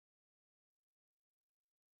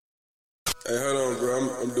Hey, hold on, bro.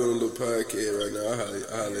 I'm doing a little podcast right now. I'll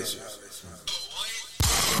holler at you.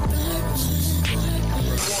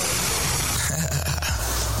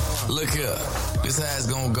 Look here, this how it's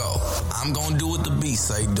gonna go. I'm gonna do what the beat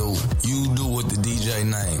say do. You do what the DJ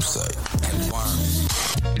name say. And burn.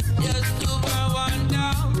 Yes, you burn one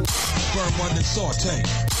down. Burn one and saute.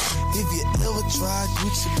 If you ever try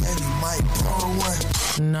Gucci, man, you might burn one.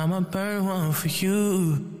 And I'ma burn one for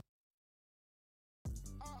you.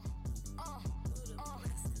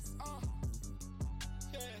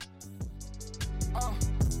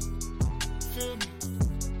 Feel me?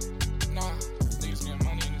 Nah, niggas getting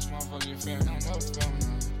money in this motherfucker, feel me? I don't know, feel me?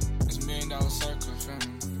 It's $1 million circle, feel me?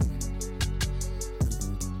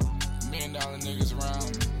 $1 million niggas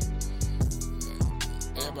around me.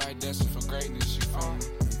 Everybody destined for greatness, you feel me?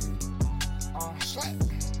 Slap,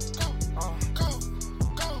 go,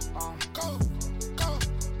 go.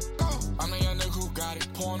 I'm the young nigga who got it.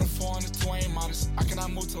 Pouring a 4 on the 2, ain't modest. I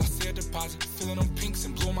cannot move till I see a deposit. Feeling them pinks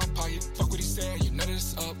and blue in my pocket. Fuck what he said, you know that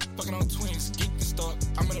it's up. Fucking on twins, geek and stuff.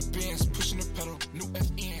 I'm in the Benz, pushing the pedal. New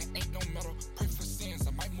FN, ain't no metal. Pray for sins,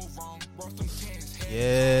 I might move wrong. Worth them 10s.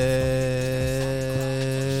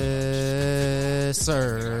 Yes,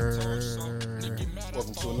 sir.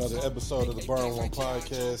 Welcome to another episode of the Burn One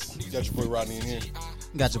Podcast. You got your boy Rodney in here.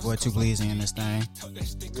 Got your boy Too Bleezy in this thing. We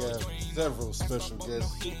have several special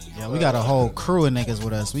guests. Yeah, we got a whole crew of niggas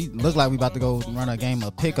with us. We look like we about to go run a game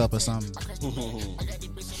of pickup or something.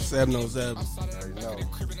 707.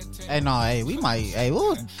 Already know.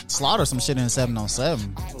 We'll slaughter some shit in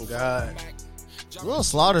 707. Oh, God. We'll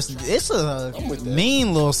slaughter. It's a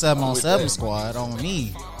mean little 707 squad on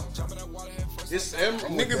me. It's 7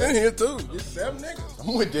 niggas in here, too. It's 7 niggas.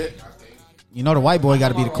 I'm with that. You know the white boy got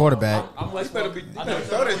to be the quarterback.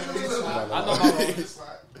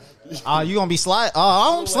 You gonna be slide?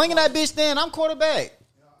 I'm slinging that bitch. Then I'm quarterback.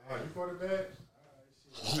 You quarterback?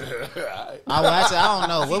 I don't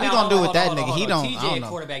know what we gonna do with that nigga. He don't. I TJ don't know.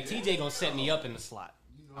 quarterback. TJ gonna set me up in the slot.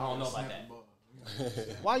 I don't know about that.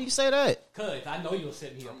 Why you say that? Cause I know you'll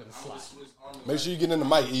set me up in the slot. Make sure you get in the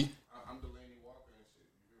mic, E. I'm Delaney Walker and shit.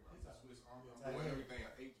 I'm doing everything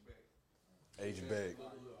H-back.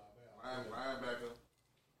 Linebacker.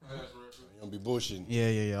 You gonna be bullshitting.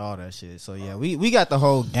 Yeah, all that shit. So yeah, we got the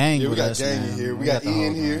whole gang. Yeah, we with got us, gang man. in here. We got E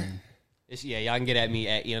in here. Y'all can get at me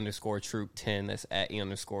at E_Troop10. That's at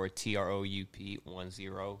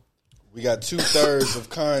E_TROUP10. We got 2/3 of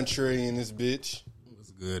Contrary in this bitch.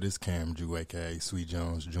 What's good? It's Cam Drew, a.k.a. Sweet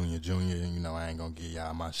Jones Jr. And, you know, I ain't going to give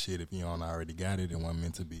y'all my shit if you don't already got it. It wasn't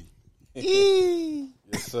meant to be.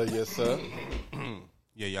 Yes, sir. Yes, sir.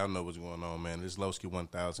 Yeah, y'all know what's going on, man. This Lowski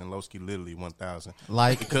 1000. Lowski literally 1000.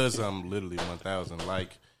 Like because I'm literally 1000.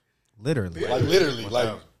 Literally.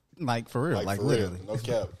 Like for real. Like for literally. Real. No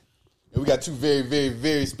cap. And we got two very, very,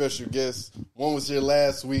 very special guests. One was here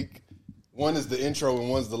last week. One is the intro and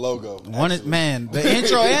one's the logo. One is, man, the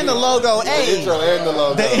intro and the logo. Hey, the intro and the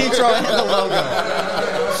logo. The intro and the logo.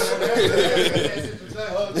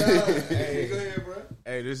 Hey, go ahead, bro.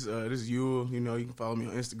 Hey, this is Yule. You know, you can follow me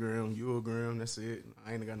on Instagram, Yulegram. That's it.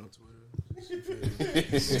 I ain't got no Twitter.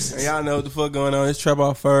 And y'all know what the fuck going on. It's Trap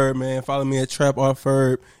Off Ferb, man. Follow me at Trap Off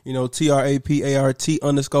Ferb. You know,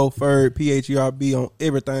 TRAPART_Ferb, PHERB on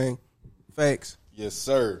everything. Facts. Yes,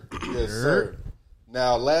 sir. Yes, sir.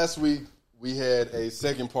 Now, last week, we had a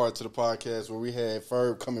second part to the podcast where we had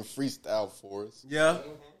Ferb come and freestyle for us. Yeah.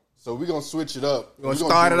 So we're going to switch it up. We're going to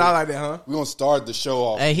start it out like that, huh? We're going to start the show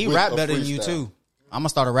off. Hey, he with rap a better than you, too. I'm going to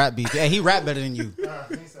start a rap beat. Hey, he rap better than you.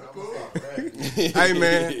 Hey,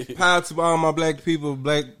 man. Power to all my black people,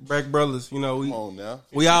 black brothers. You know, Come on now.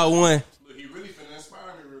 We all one. Look, he really finna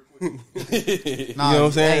inspire me real quick. You know what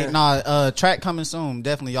I'm saying? Hey, track coming soon.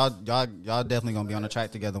 Definitely, y'all definitely gonna be on the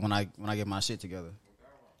track together when I get my shit together.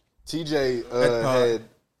 TJ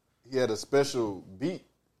had a special beat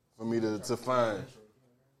for me to find.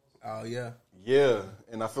 Oh yeah, yeah,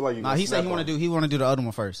 and I feel like he said he want to do the other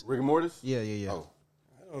one first. Rigor Mortis. Yeah. Oh,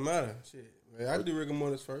 it don't matter. Shit, man, I can do Rigor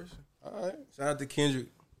Mortis first. All right. Shout out to Kendrick.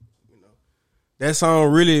 You know, that song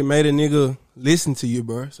really made a nigga listen to you,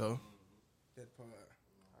 bro. So that part,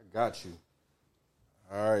 I got you.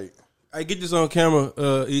 All right. I get this on camera,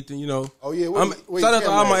 Ethan. You know. Oh yeah. Shout out to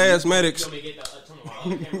all my asthmatics. It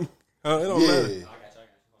don't matter. It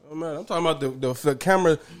don't matter. I'm talking about the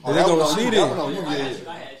camera that they gonna see this.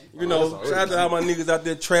 You know, shout out to all my niggas out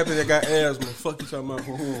there trapping that got asthma. Fuck you talking about.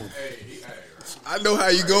 I know how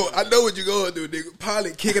you go. I know what you going through, nigga.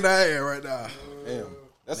 Pilot kicking our ass right now. Damn.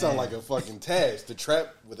 That sounds like a fucking task to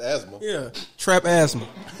trap with asthma. Yeah, trap asthma.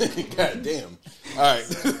 God damn. All right.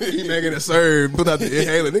 He making a serve, put out the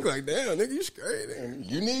inhaler. Nigga like, damn, nigga, you straight. Nigga.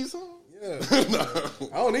 You need some? Yeah. I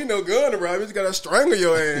don't need no gun to rob. You just gotta strangle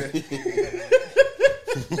your ass.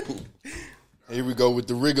 Here we go with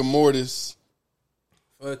the rigor mortis.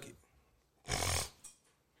 Fuck it.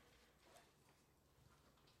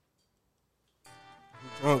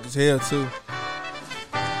 Drunk as hell too.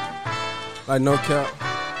 Like no cap.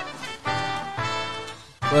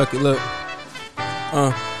 Fuck it, look.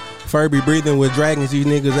 Furby breathing with dragons. These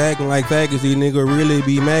niggas acting like faggots. These niggas really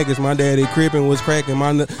be maggots. My daddy crippin' was cracking.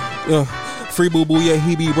 Free boo boo, yeah,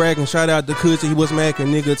 he be bragging. Shout out to Coochie, he was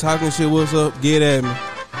macking. Nigga talking shit, what's up? Get at me.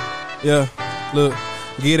 Yeah, look,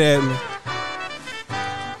 get at me.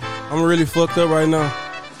 I'm really fucked up right now.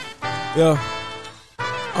 Yeah.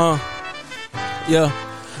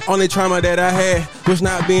 Only trauma that I had was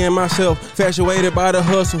not being myself, infatuated by the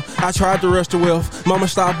hustle. I tried to rush the wealth. Mama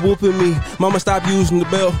stopped whooping me. Mama stopped using the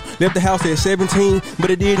belt. Left the house at 17, but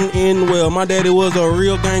it didn't end well. My daddy was a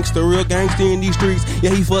real gangster in these streets. Yeah,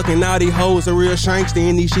 he fucking naughty hoes, a real shankster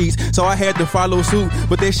in these sheets. So I had to follow suit,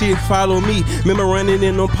 but that shit followed me. Remember running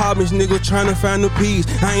in them apartments, nigga, trying to find the peace.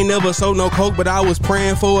 I ain't never sold no coke, but I was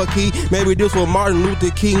praying for a key. Maybe this was Martin Luther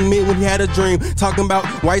King meant when he had a dream. Talking about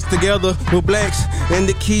whites together with blacks and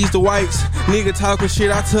the keys to whites. Nigga talking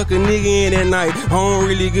shit, I took a nigga in that night. I don't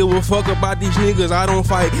really give a fuck about these niggas, I don't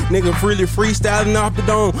fight. Nigga freely freestyling off the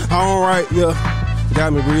dome. Alright, yeah.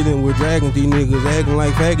 Got me breathing with dragons. These niggas acting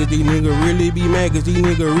like faggots. These niggas really be maggots. These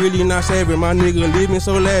niggas really not savage. My nigga living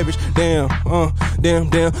so lavish. Damn,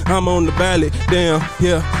 damn, I'm on the ballot. Damn,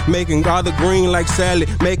 yeah. Making all the green like salad.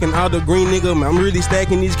 Making all the green, nigga. I'm really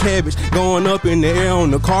stacking these cabbage. Going up in the air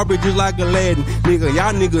on the carpet just like Aladdin. Nigga,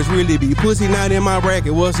 y'all niggas really be pussy not in my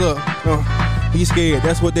bracket. What's up? He scared,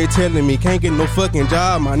 that's what they telling me. Can't get no fucking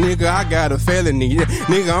job, my nigga, I got a felony. Yeah,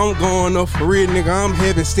 nigga, I'm going up for real, nigga, I'm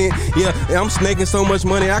heaven sent. Yeah, I'm snaking so much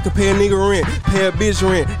money, I could pay a nigga rent, pay a bitch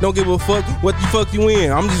rent. Don't give a fuck what the fuck you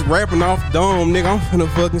in. I'm just rapping off the dome, nigga, I'm finna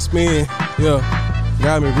fucking spin. Yeah,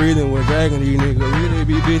 got me breathing with dragon. These niggas really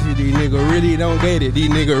be bitchy, these niggas really don't get it.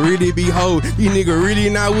 These niggas really be hoes, these niggas really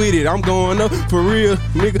not with it. I'm going up for real,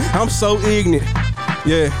 nigga, I'm so ignorant.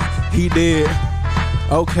 Yeah, he dead.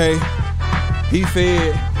 Okay. He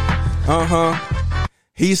fed,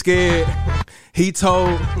 he scared, he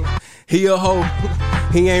told, he a hoe,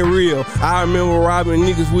 he ain't real. I remember robbing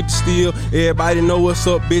niggas with the steel. Everybody know what's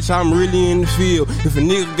up, bitch, I'm really in the field. If a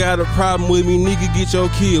nigga got a problem with me, nigga get your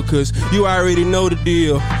kill, cause you already know the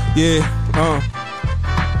deal. Yeah,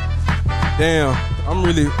 damn, I'm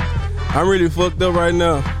really fucked up right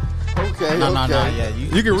now. Okay, no, yeah,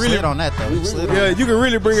 you can really slid on that though. You can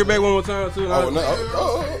really bring it back one more time too.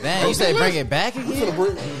 Damn, you say bring it back again?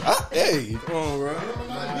 Hey, come on, bro.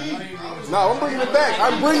 No, I'm bringing it back.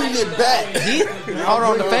 I'm bringing it back. Hold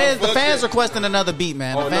on, the fans requesting another beat,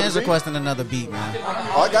 man. The fans requesting another beat, man.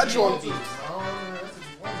 Oh, I got you on.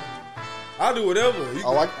 I'll do whatever.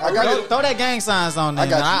 I got it. Throw that gang signs on there.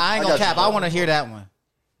 I ain't gonna cap. I want to hear that one.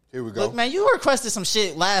 Here we go. Look, man, you requested some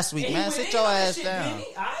shit last week, man. Sit your ass down.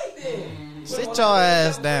 Sit your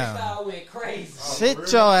ass down.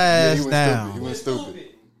 Sit your ass down. He went stupid.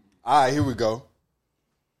 All right, here we go.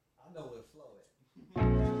 I know where flow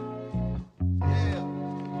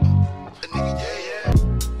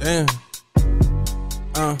at.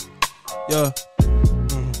 Damn. Yeah.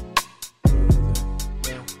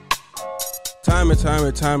 Time and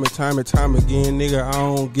time again, nigga, I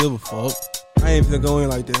don't give a fuck. I ain't finna go in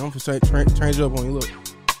like that. I'm finna change up on you.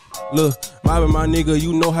 Look, mobbing my nigga,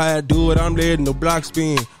 you know how I do it. I'm letting the block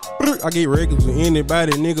spin. I get regulars with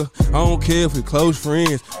anybody, nigga. I don't care if we close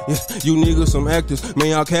friends. Yeah, you niggas some actors. Man,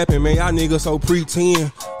 y'all capping, man, y'all niggas so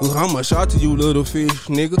pretend. I'm a shot to you, little fish,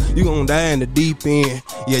 nigga. You gon' die in the deep end.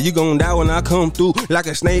 Yeah, you gon' die when I come through like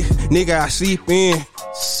a snake. Nigga, I seep in.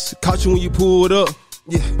 Caught you when you pulled up.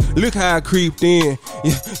 Yeah, look how I creeped in.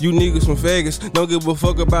 Yeah, you niggas some faggots. Don't give a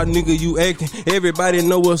fuck about nigga you acting. Everybody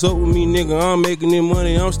know what's up with me, nigga. I'm making this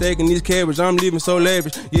money. I'm stacking this cabbage. I'm living so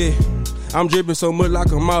lavish. Yeah, I'm dripping so much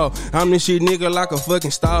like a mall. I'm this shit nigga like a fucking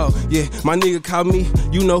stall. Yeah, my nigga called me.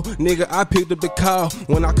 You know, nigga, I picked up the call.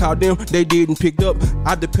 When I called them, they didn't pick up.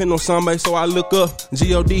 I depend on somebody, so I look up.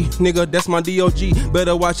 G.O.D, nigga, that's my D.O.G.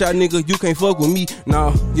 Better watch out, nigga. You can't fuck with me.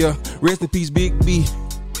 Nah, yeah. Rest in peace, Big B.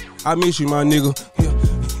 I miss you, my nigga. Yeah.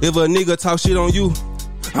 If a nigga talk shit on you,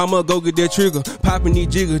 I'ma go get that trigger. Popping these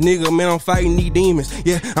jiggers, nigga, man, I'm fighting these demons.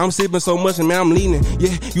 Yeah, I'm sipping so much and man, I'm leaning.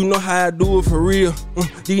 Yeah, you know how I do it for real.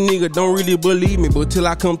 These niggas don't really believe me, but till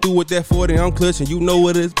I come through with that 40, I'm clutching. You know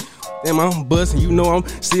what it is. Damn, I'm busting. You know I'm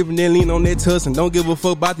sipping and lean on that tussin'. Don't give a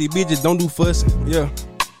fuck about these bitches, don't do fussing. Yeah.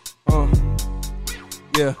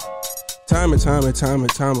 Yeah. Time and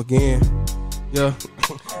time again. Yeah.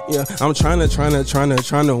 Yeah, I'm trying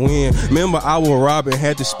to win. Remember, I was robbing,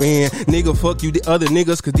 had to spend. Nigga, fuck you, the other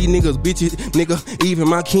niggas, cause these niggas bitches. Nigga, even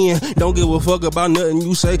my kin. Don't give a fuck about nothing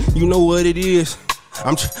you say. You know what it is.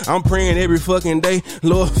 I'm praying every fucking day.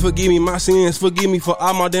 Lord, forgive me my sins. Forgive me for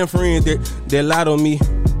all my damn friends that lied on me.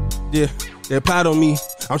 Yeah, that plot on me.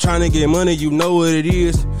 I'm trying to get money, you know what it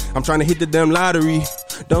is. I'm trying to hit the damn lottery.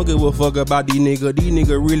 Don't give a fuck about these niggas. These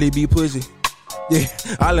niggas really be pussy. Yeah,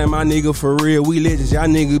 I let my nigga for real. We legends, y'all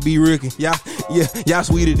niggas be rookie. Y'all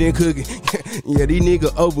sweeter than cooking. Yeah, these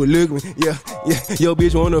niggas overlook me. Yeah, yo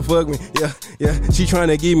bitch wanna fuck me. Yeah, she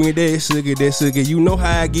tryna give me that sugar. You know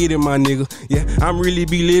how I get it, my nigga. Yeah, I'm really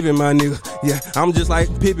be living, my nigga. Yeah, I'm just like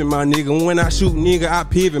Pippin, my nigga. When I shoot, nigga, I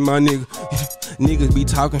pivot, my nigga. Yeah, niggas be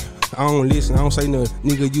talking. I don't listen, I don't say nothing.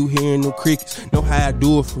 Nigga, you hearing no crickets. Know how I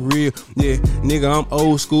do it for real. Yeah, nigga, I'm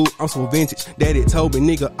old school. I'm so vintage. Daddy told me,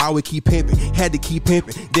 nigga, I would keep pimping. Had to keep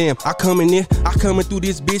pimping. Damn, I coming through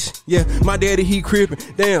this bitch. Yeah, my daddy, he crippin'.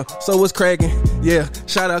 Damn, so what's cracking? Yeah,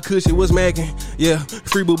 shout out Cushy, what's macking? Yeah,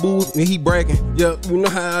 free boo-boo, and he bragging. Yeah, you know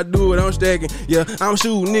how I do it, I'm stacking. Yeah, I'm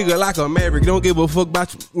shooting nigga like a maverick. Don't give a fuck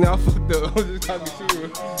about you. Nah, I fucked up. I'm just talking to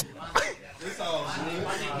you.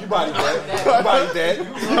 You body that.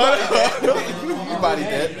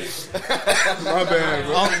 My bad,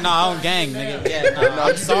 bro. Oh, no, on gang, nigga. Yeah, no,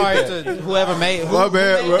 I'm sorry to whoever made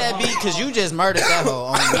that beat, because you just murdered that hoe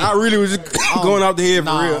on me. I really was just going off the head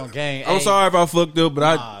for real. Gang. I'm sorry if I fucked up, but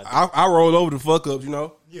I rolled over the fuck ups, you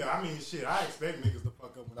know? Yeah, I mean, shit, I expect niggas to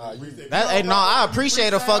fuck up when you I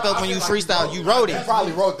appreciate a fuck up when you freestyle. You wrote it. You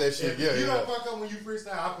probably wrote that shit. If you don't fuck up when you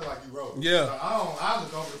freestyle, I feel like you wrote it. Yeah. So I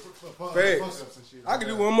look over the fuck ups and shit. I can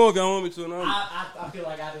do one more if y'all want me to. No? I feel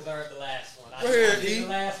like I deserve the last one. Go ahead, E. The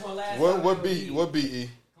last one. What beat, E?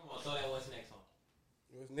 Come on, throw that what's next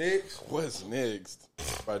on. What's next?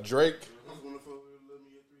 By Drake.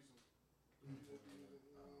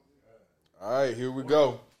 All right, here we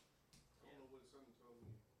go.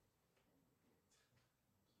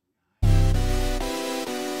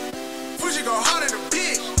 Fuji go hard in the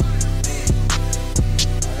bitch.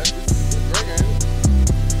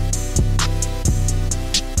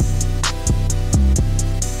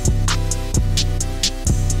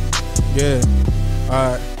 Yeah,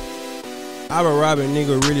 alright. I been robbing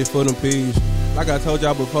nigga really for them peas. Like I told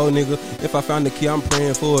y'all before, nigga, if I found the key, I'm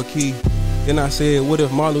praying for a key. Then I said, what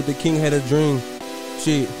if Martin Luther King had a dream?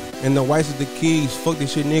 Shit. And the whites of the keys, fuck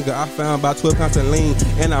this shit, nigga. I found about 12 pounds of lean,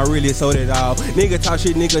 and I really sold it all. Nigga talk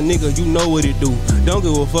shit, nigga, you know what it do. Don't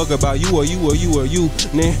give a fuck about you or you.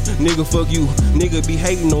 Nah, nigga, fuck you. Nigga be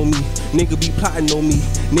hating on me. Nigga be plotting on me.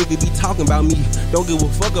 Nigga be talking about me. Don't give a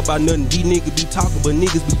fuck about nothing. These niggas be talking, but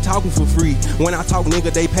niggas be talking for free. When I talk,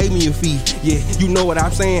 nigga, they pay me a fee. Yeah, you know what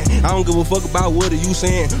I'm saying. I don't give a fuck about what are you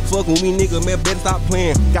saying. Fuck with me, nigga, man, better stop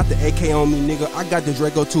playing. Got the AK on me, nigga. I got the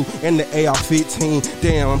Draco 2 and the AR-15.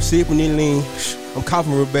 Damn, I'm sipping it lean. I'm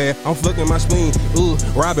coughing real bad. I'm fucking my spleen.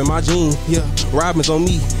 Robbing my jeans. Yeah, robbing's on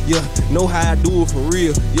me. Yeah, know how I do it for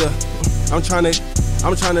real. Yeah, I'm trying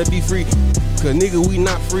to be free. Cause nigga, we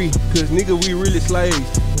not free. Cause nigga, we really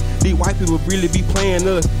slaves. These white people really be playing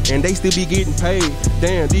us, and they still be getting paid.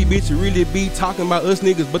 Damn, these bitches really be talking about us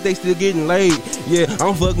niggas, but they still getting laid. Yeah,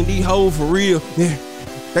 I'm fucking these hoes for real. Yeah,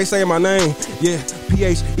 they say my name. Yeah,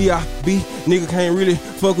 P-H-E-I-B. Nigga can't really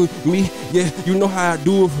fuck with me. Yeah, you know how I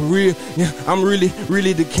do it for real. Yeah, I'm really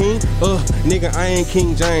the king. Nigga, I ain't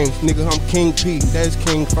King James. Nigga, I'm King P. That's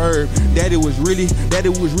King Ferb. Daddy was really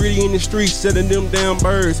in the streets selling them damn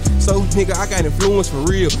birds. So, nigga, I got influence for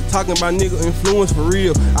real. Talking about nigga influence for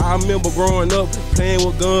real. I remember growing up playing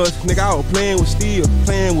with guns. Nigga, I was playing with steel,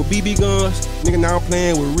 playing with BB guns. Nigga, now I'm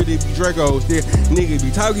playing with really be Dracos. Yeah, nigga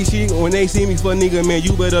be talking shit when they see me for nigga, man,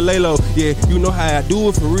 you better lay low. Yeah, you know how I do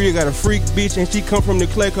it for real. Got a freak bitch and she come from the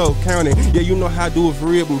Clayco County. Yeah, you know how I do it for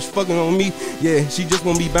real, but she's fucking on me. Yeah, she just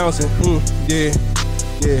wanna be bouncing. Yeah,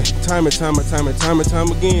 time and time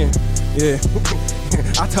again. Yeah,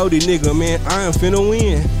 I told this nigga, man, I am finna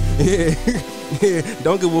win. Yeah,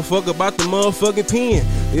 don't give a fuck about the motherfucking pen.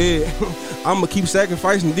 Yeah, I'ma keep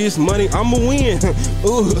sacrificing this money, I'ma win.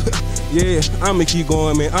 Yeah, I'ma keep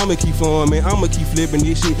going, man. I'ma keep flowing, man. I'ma keep flipping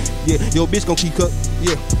this shit. Yeah, your bitch gon' keep cut.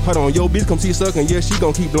 Yeah, hold on, your bitch come see sucking. Yeah, she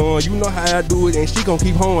gon' keep blowing. You know how I do it, and she gon'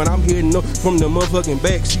 keep hoeing. I'm hitting up from the motherfucking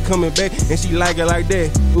back. She coming back, and she like it like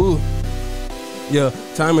that. Yeah,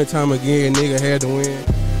 time and time again, nigga had to win.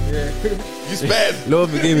 Yeah. You spaz. Lord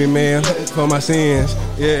forgive me, man, for my sins.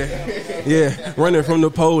 Yeah, running from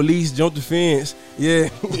the police, jump the fence. Yeah,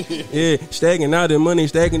 stacking out the money,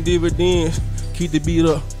 stacking dividends. keep the beat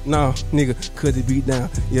up. Nah, nigga, cut the beat down.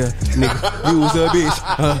 Yeah, nigga, you was a bitch.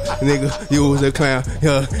 Nigga, you was a clown.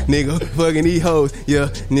 Yeah, nigga, fucking these hoes. Yeah,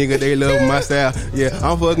 nigga, they love my style. Yeah,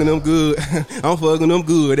 I'm fucking them good. I'm fucking them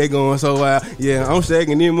good. They going so wild. Yeah, I'm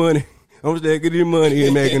stacking their money. I'm stacking their money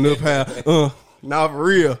and making up how. Nah, for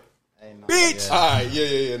real. Bitch. All right,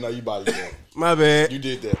 yeah. No, you bodied that. My bad. You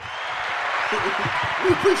did that. We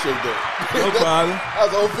appreciate that. No problem.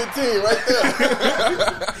 That was on 15 right there.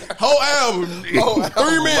 Whole album. 3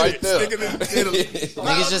 minutes. Right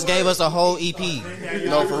Niggas just gave us a whole EP.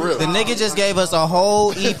 No, for real. The nigga just gave us a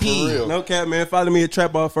whole EP. For real. No cap, man. Follow me at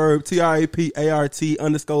Trap Off Ferb.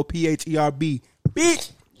 TRAPART_PHERB.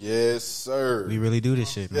 Bitch. Yes, sir. We really do this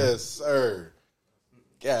shit, man. Yes, sir.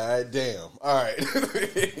 God damn. All right.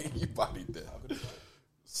 You bodied that.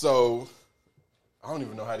 So, I don't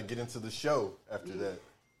even know how to get into the show after that.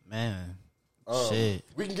 Man. Shit.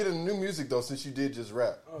 We can get into new music, though, since you did just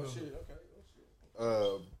rap. Oh, shit.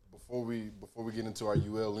 Okay. Before we get into our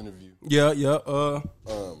UL interview. Yeah.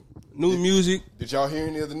 New music. Did y'all hear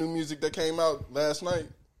any of the new music that came out last night?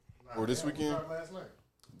 Or this weekend? Last night.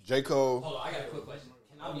 J. Cole. Hold on, I got a quick question.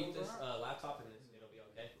 Can I mute this laptop and it'll be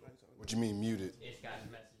okay? What you mean muted? It's got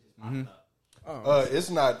messages popping up. It's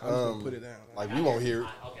not. Put it down. Like we won't hear it.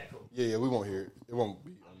 Okay, cool. Yeah, we won't hear it. It won't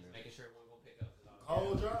be on there. Making sure it won't pick up.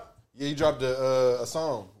 Cole drop? Yeah, he dropped a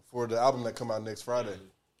song for the album that come out next Friday.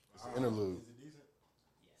 It's an interlude. Is it decent?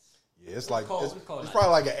 Yeah, it's like Cole, it's it's Cole.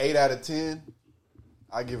 probably like an 8 out of 10.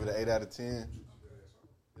 I give it an 8 out of 10.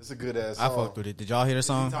 It's a good ass I song. fucked with it. Did y'all hear the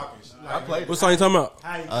song? I played What it. song you talking about?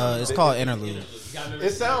 It's called Interlude. It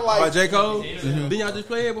sound By like J. Cole? Didn't y'all just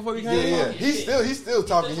play it before we came? yeah. He's still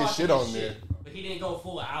talking his shit on there. But he didn't go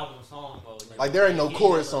full album song mode. Like there ain't no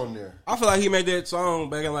chorus on there. I feel like he made that song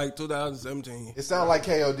back in like 2017. It sound like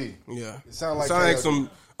KOD. Yeah. It sound like like KOD. some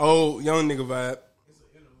old young nigga vibe.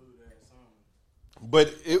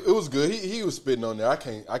 But it was good. He was spitting on there. I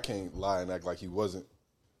can't lie and act like he wasn't.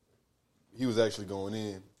 He was actually going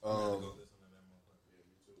in. You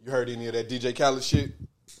heard any of that DJ Khaled shit?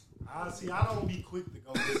 I don't be quick to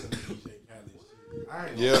go listen to DJ Khaled shit. I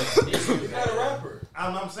ain't Yeah. He's not a rapper.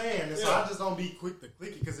 I'm saying, and so I just don't be quick to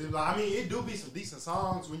click it because it do be some decent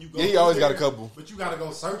songs when you go. Yeah, he always got a couple. But you got to go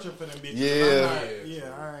searching for them bitches.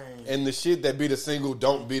 Yeah. I ain't. And the shit that be the single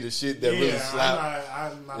don't be the shit that really slap.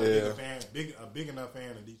 I'm not a big enough fan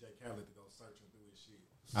of DJ Khaled to go searching through his shit.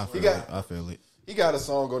 I feel it. He got a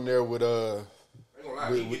song on there with I ain't gonna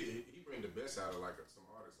lie, he bring the best out of like some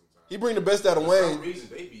artists sometimes. He bring the best out of For Wayne. some reason,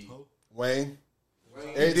 they be Wayne.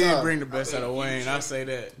 He did bring the best out of Wayne. I say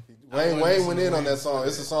that. Wayne went in on that song.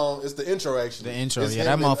 It's a song. It's the intro actually. The intro, It's yeah,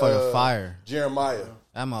 him that and, motherfucker fire. Jeremiah.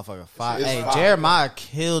 That motherfucker fire. It's Hey, fire. Jeremiah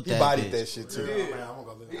killed He that bodied bitch. that shit too. Man, I'm gonna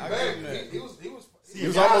go listen. He was He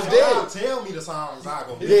was almost dead. Tell me the songs. I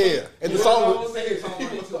go. Yeah, and the song with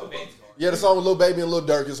the song with Lil Baby and Lil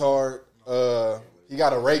Durk is hard. He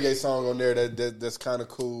got a reggae song on there that's kind of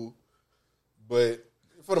cool, but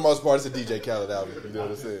for the most part, it's a DJ Khaled album. You know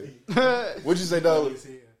what I'm saying? What'd you say, though? He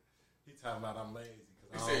talking about I'm lazy.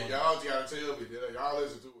 He said, y'all gotta tell me, y'all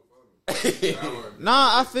listen to it for me.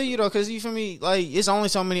 Nah, I feel you though, cause you feel me. Like it's only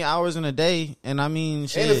so many hours in a day, and I mean,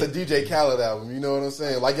 shit. And it's a DJ Khaled album. You know what I'm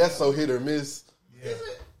saying? Like that's so hit or miss.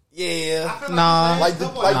 Yeah. Nah.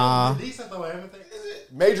 Nah. Decent though, everything.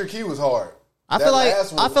 Major Key was hard. I feel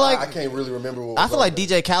like I can't really remember what was I feel like on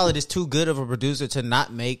DJ Khaled is too good of a producer to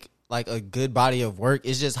not make like a good body of work.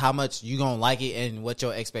 It's just how much you gonna like it and what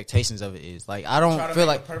your expectations of it is. Like I don't feel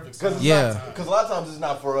like because yeah. a lot of times it's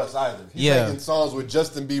not for us either. He's Yeah. making songs with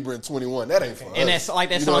Justin Bieber and 21. That ain't for us. And that's like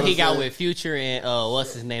that You know song what he I'm got saying? with Future and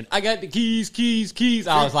what's his name? I got the keys.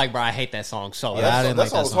 I was like, bro, I hate that song so Yeah, bad. I didn't like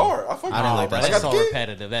that song's song. hard. I fucking I didn't like bro, that that's song. so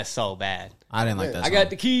repetitive. That's so bad. I didn't like that I song. got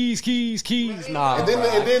the keys. Nah, And then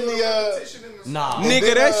nah.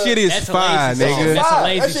 Nigga, that shit is That's a fire, lazy song. nigga. That's a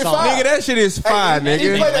lazy That shit song. fire. Nigga, that shit is fire, Hey,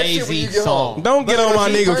 nigga. play that shit when you Lazy get home. song. Don't get on my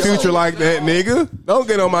nigga Future like that, nigga. Don't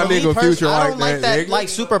get on my Me nigga pers- Future I like don't like that, that nigga. like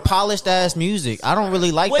super polished ass music. I don't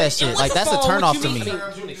really like that shit. Like that's a turn off to me.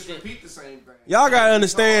 Repeat the same thing. Y'all gotta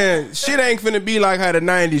understand, shit ain't finna be like how the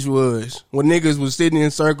 90s was, when niggas was sitting in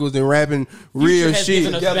circles and rapping real Future has shit.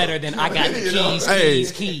 given us better than I got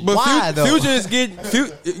the keys. But Why, though? Future is getting.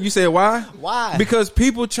 You said why? Why? Because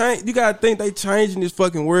people change. You gotta think they changing this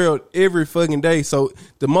fucking world every fucking day. So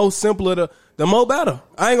the most simpler, the the more better.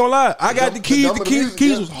 I ain't gonna lie. I got the keys. The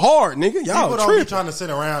keys was hard, nigga. Y'all People don't tripping. be trying to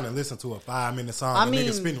sit around and listen to a 5-minute song. I and mean-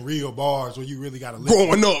 niggas spitting real bars where you really gotta listen.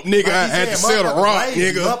 Growing up, nigga, I had to sell the rock,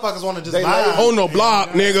 nigga. Motherfuckers want to just They vibe. On the block,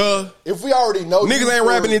 nigga. If we already know Niggas you ain't for-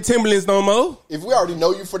 rapping in Timberlands no more. If we already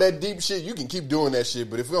know you for that deep shit, you can keep doing that shit.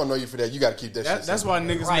 But if we don't know you for that, you got to keep that shit. That's why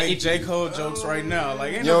niggas make J. Cole jokes right now.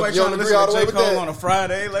 Like, ain't You don't- nobody you trying don't to agree all listen the to way J. with Cole that? on a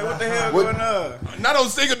Friday. Like, what the hell What- going on? Not on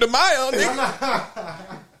Cinco de Mayo,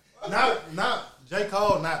 nigga. Not J.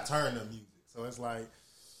 Cole not turn up music. So it's like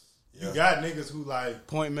you got niggas who like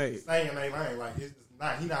Point made. stay in their lane. Like it's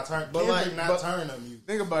not he not turn. But Kendrick like- not but- turn up music.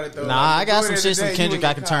 Think about it though. Nah, Like, I got some majority shit of the from day, Kendrick you in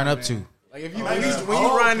I can your turn car, up to. man. Like if you when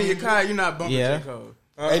you riding in your car, you're not bumping Yeah. J. Cole.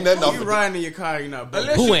 Ain't nothing off You the- riding in your car, you're not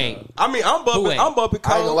bumping. Who ain't? I mean, I'm bumping. ain't? I'm bumping I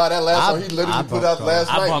ain't gonna Cole. lie, that last I- song he literally I put bump out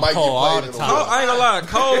last I night bump might Cole all get the played in time. a Cole, while. I ain't gonna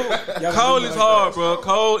lie. Cole is hard, bro.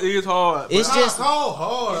 Cole is hard. It's Nah, just Cole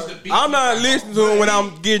hard. I'm not listening to him when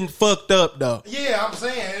I'm getting fucked up, though. Yeah, I'm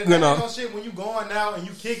saying You that know. ain't no shit when you going out and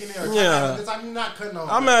you kicking it. Or Yeah. this time you not cutting on.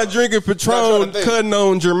 I'm not drinking Patron, trying to think. cutting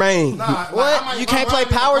on Jermaine. Nah, like, what? You can't play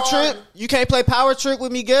Power Trip? You can't play Power Trip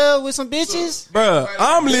with Miguel with some bitches? Bruh,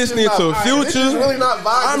 I'm listening to This Future. is really not vibing.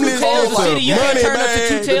 I'm to listening Cole to like City, you can't Money turn up to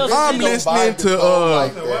Two Bag. Tails I'm City. listening vibe to Cole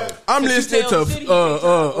like that. I'm listening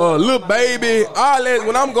to Lil Baby. All that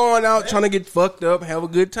when I'm going out trying to get fucked up, have a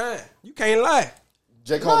good time. You can't lie.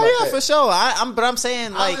 J. Cole Oh like yeah, that. for sure. But I'm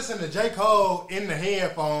saying I like listen to J. Cole in the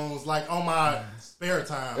headphones, like on my spare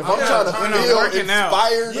time. If I'm trying to when I'm feel working out.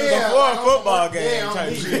 inspired, Yeah, Before a like, football I'm- game yeah, type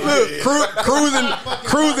I'm- shit. Look,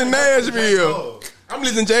 cruising Nashville. I'm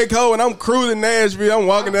listening to J. Cole and I'm cruising Nashville. I'm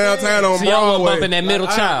walking downtown on So y'all wasn't Broadway. bumping that middle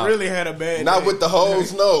I child. really had a bad not day. with the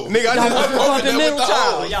hoes, no. Nigga, I just Bumping middle the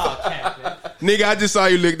child. hoes. Y'all capping. Nigga, I just saw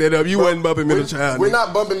you look that up. You wasn't bumping middle child. We're Nigga.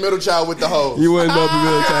 not bumping middle child with the hoes. You wasn't bumping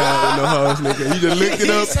middle child with no hoes, nigga. You just looked it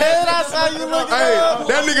up. said I saw you looking Hey,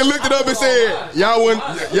 that nigga looked it up and said y'all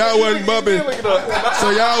wasn't bumping.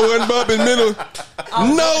 So y'all wasn't bumping middle.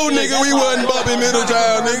 No, nigga, we wasn't bumping middle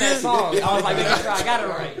child, That nigga. song. I was like, make sure I got it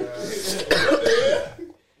right.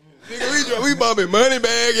 Nigga, we bumping Money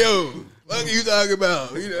Bag, yo. What are you talking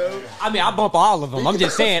about? You know, I mean, I bump all of them. I'm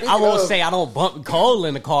just saying. I won't say I don't bump Cole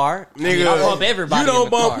in the car. nigga, I bump everybody. You don't in the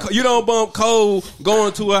bump. car. You don't bump Cole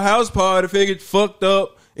going to a house party, finna get fucked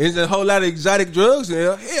up. There's a whole lot of exotic drugs in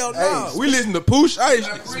there. Hell no. Hey, We listen to Poosh Ice.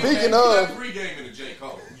 Speaking of, Pregame in the J.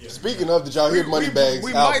 Cole. speaking of, did y'all hear Moneybags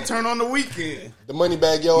We album? might turn on the weekend. The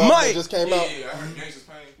Moneybag Yo album Might. that just came out. Yeah, I heard Gangsta's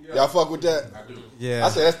Pain. Y'all fuck with that? I do. Yeah. I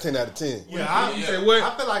say that's 10 out of 10. Yeah, I Say what?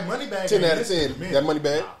 I feel like Moneybag 10 ain't out of missing 10. a minute. That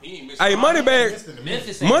Moneybag. He ain't missing. Hey, Moneybag. Missing a minute.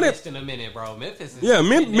 Memphis ain't Money- missed in a minute, bro. Memphis is Yeah,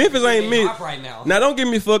 Memphis ain't missed. off right now. Now, don't get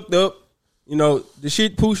me fucked up. You know, the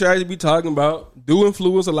shit Pooh Ice be talking about do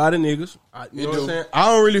influence a lot of niggas. You know what I'm saying? I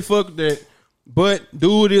don't really fuck with that. But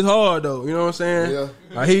dude is hard though. You know what I'm saying? Yeah.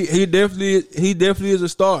 Like, he definitely is a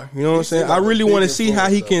star. You know what I'm saying? seem I like a really big want to see how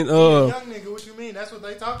he can. Young nigga, what you mean? That's what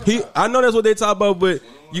they talking about. I know that's what they talk about, but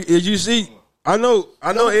as you see, I know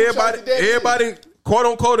everybody quote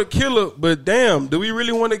unquote a killer, but damn, do we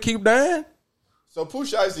really want to keep dying? So Pooh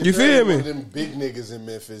Ice You feel me? one of them big niggas in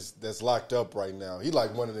Memphis that's locked up right now. He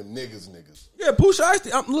like one of them niggas. Yeah, Pooh Ice.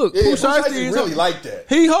 Look, Yeah, Pooh Pooh Ice Ice is really like that.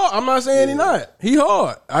 He hard. I'm not saying he not. He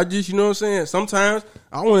hard. I just, you know what I'm saying. Sometimes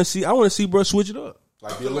I want to see, bro, switch it up.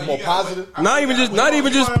 Like be a little more positive. Not even just. You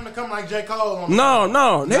want him to come like J. Cole on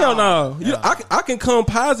No, hell no. I can come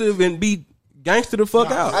positive and be gangster the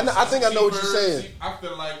fuck out. I think I know what you're saying. I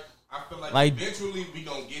feel like Like- eventually we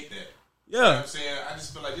gonna get that. Yeah. You know what I'm saying? I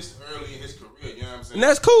just feel like this early in his career, you know what I'm saying? And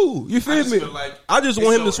that's cool. You feel I just me? feel like I just it's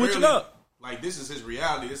want him so to switch it early. up. Like this is his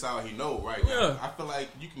reality. This is how he know right Yeah. now. I feel like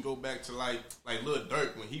you can go back to like Lil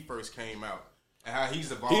Durk when he first came out and how he's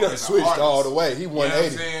evolved. He done as an switched artist. all the way. He You know what I'm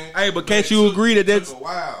 180. saying? Hey, but can't you agree that that's? took a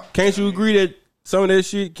while. Can't you agree that some of that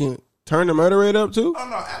shit can turn the murder rate up too? Oh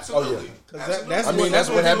no, absolutely. That's I mean, that's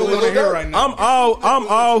what happened people with wanna hear Lil Durk. right now. I'm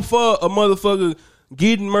all for a motherfucker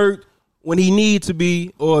getting murked when he need to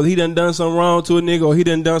be, or he done something wrong to a nigga, or he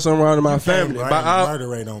done something wrong to my family. Blame But the murder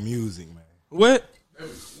rate on music, man. what?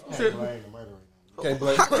 Blame the murder rate. Can't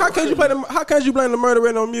blame. How can't you play the? How can't you blame the murder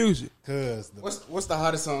rate on music? Cause What's the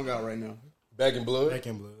hottest song out right now? Back in blood. Back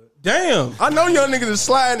in blood. Damn, I know young niggas is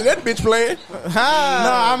sliding that bitch playing. No,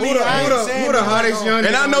 I mean, I ain't saying Who the that hottest like young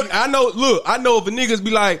And nigga? I know if a niggas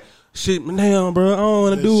be like, shit, damn, bro, I don't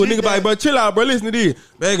want to do it. shit Nigga be like, that- bro, chill out, bro, listen to this.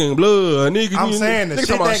 Back in blood, nigga. I'm saying the nigga shit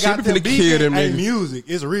talking about that got we them finna kill them beefing ain't niggas. music.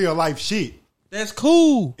 It's real life shit. That's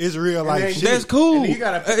cool. It's real life shit. That's cool.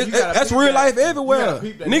 That's real life everywhere.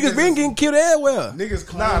 Niggas been getting killed everywhere. Niggas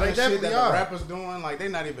claim that shit that the rappers doing, like they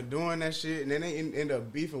not even doing that shit, and then they end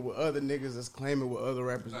up beefing with other niggas that's claiming what other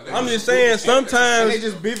rappers. I'm just saying sometimes they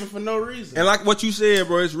just beefing for no reason. And like what you said,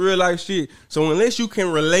 bro, it's real life shit. So unless you can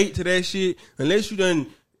relate to that shit, unless you done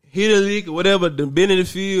hit a lick or whatever, done been in the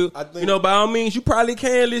field, by all means, you probably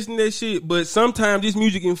can listen to that shit. But sometimes this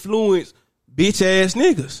music influence bitch ass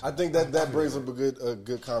niggas. I think that brings up a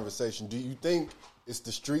good conversation. Do you think it's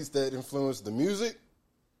the streets that influence the music,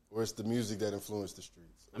 or it's the music that influence the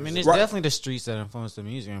streets? I mean, it's definitely the streets that influence the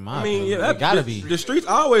music. In my opinion, yeah, it gotta be. The streets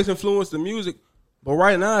always influence the music, but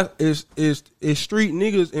right now it's street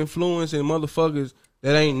niggas influencing motherfuckers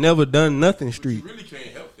that ain't never done nothing street. You really can't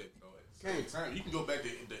help that though. At the same time, you can go back to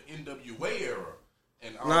the NWA era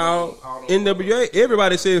and all NWA.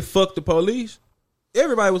 Everybody said fuck the police.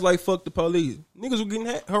 Everybody was like, fuck the police. Niggas were getting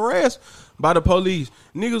harassed by the police.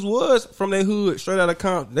 Niggas was from their hood, straight out of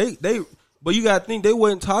Compton. But you gotta think they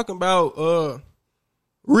wasn't talking about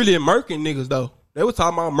really murking niggas though. They was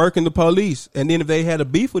talking about murking the police. And then if they had a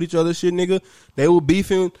beef with each other, shit nigga, they were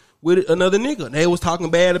beefing with another nigga. They was talking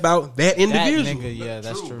bad about that individual. That nigga, yeah,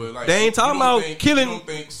 that's true. But like, they ain't talking about killing. You don't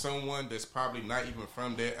think someone that's probably not even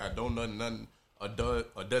from there, I don't know nothing,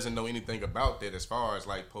 or doesn't know anything about that as far as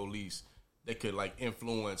like police, they could like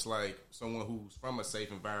influence like someone who's from a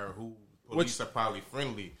safe environment who police are probably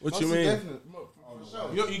friendly. What you mean?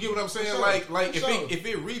 You get what I'm saying? Like if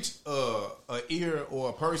it reached a ear or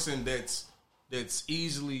a person that's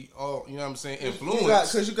easily, you know what I'm saying, influenced.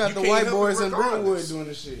 Because you got the white boys in Brentwood doing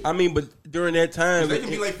this shit. I mean, but during that time, they can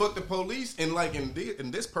be like fuck the police, and like in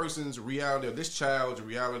this person's reality or this child's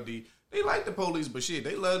reality, they like the police, but shit,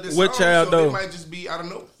 they love this. What song, child so though? They might just be, I don't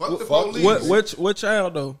know, fuck the police. What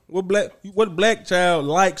child though? What black child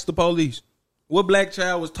likes the police? What black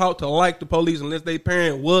child was taught to like the police unless their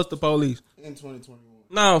parent was the police? In 2021.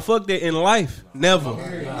 No, fuck that in life. Never.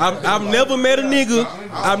 I've never met a nigga.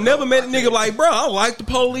 I've never met a nigga like, bro, I like the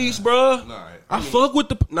police, bro. I fuck with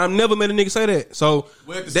the. I've never met a nigga say that. So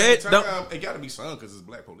at the same time, it got to be some because it's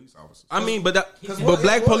black police officers. I mean, but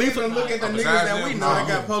black police. Look at the niggas that we know that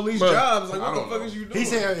got police jobs. Like, what the fuck is you doing? He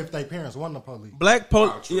said if their parents wasn't the police. Black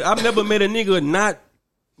police. I've never met a nigga not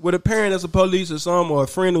with a parent that's a police or some or a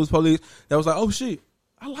friend who's police that was like, oh shit,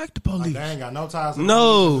 I like the police. Like, they ain't got no ties.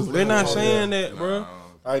 No, they're not saying that, bro.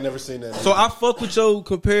 I ain't never seen that. So I fuck with your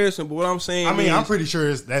comparison, but what I'm saying I mean, I'm pretty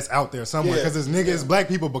sure that's out there somewhere because it's niggas, black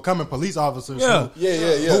people becoming police officers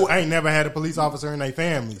who ain't never had a police officer in their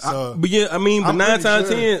family. So, but 9 times out of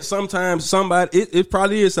 10, sometimes somebody, it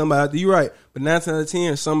probably is somebody, you're right, but 9 times out of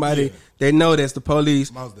 10, somebody, they know that's the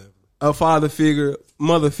police, a father figure,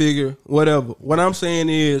 mother figure, whatever. What I'm saying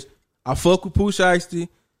is, I fuck with Pooh Shiesty.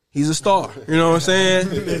 He's a star. You know what I'm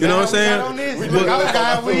saying? You know what I'm saying? We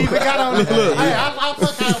got on this.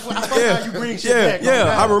 I you bring shit back.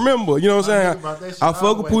 I remember. You know what I'm saying? I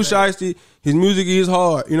fuck with Pooh Shiesty. His music is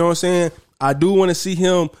hard. You know what I'm saying? I do want to see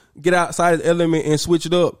him get outside his element and switch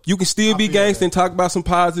it up. You can still be gangsta and talk about some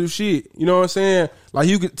positive shit. You know what I'm saying? Like,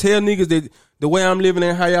 you could tell niggas that the way I'm living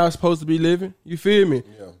and how y'all supposed to be living. You feel me?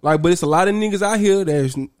 Yeah. Like, but it's a lot of niggas out here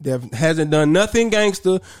that hasn't done nothing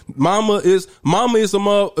gangster. Mama is a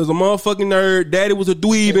motherfucking nerd. Daddy was a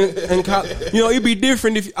dweeb and you know, it'd be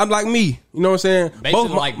different if I'm like me. You know what I'm saying? Basically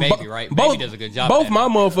like Baby, right? Baby does a good job. Both my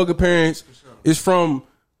motherfucking parents is from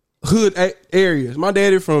hood areas. My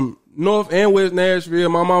daddy from North and West Nashville.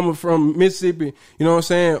 My mama from Mississippi. You know what I'm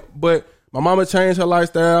saying? But my mama changed her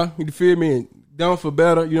lifestyle. You feel me? And done for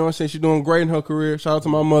better. You know what I'm saying? She's doing great in her career. Shout out to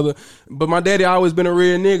my mother. But my daddy always been a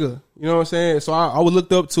real nigga. You know what I'm saying? So I was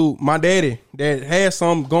looked up to my daddy that had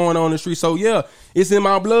something going on in the street. So yeah, it's in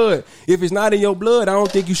my blood. If it's not in your blood, I don't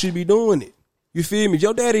think you should be doing it. You feel me? If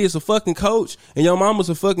your daddy is a fucking coach and your mama's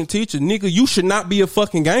a fucking teacher, nigga, you should not be a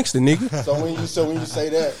fucking gangster, nigga. So when you say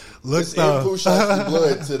that, it's in Pooh Shiesty's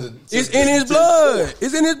blood it's in his blood.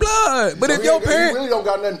 It's in his blood. But so if your parent, he really don't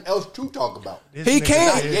got nothing else to talk about. He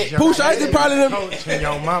can't. Pooh Shiesty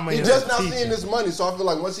probably he just not seeing this money. So I feel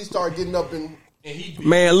like once he start getting up and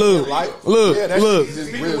man, look,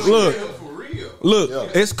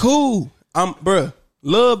 it's cool. Bruh,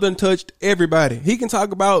 love done touched everybody. He can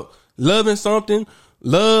talk about loving something,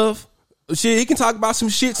 love shit. He can talk about some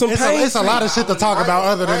shit, some pain. It's a lot of shit to talk about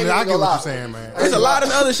other than that. I get what you're saying, man. There's a lot of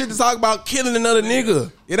other shit to talk about killing another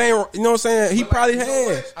nigga. It ain't, you know what I'm saying? He probably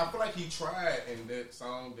has. I feel like he tried in that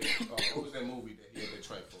song. What was that movie that he had that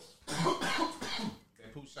track for?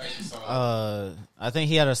 That Pooh Shiesty song. I think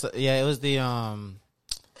he had it was the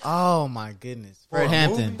oh my goodness, Fred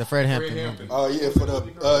Hampton, the Fred Hampton movie. Oh yeah, for the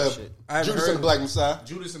Judas and the Black Messiah.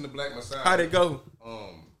 Judas and the Black Messiah. How'd it go?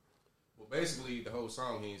 basically, the whole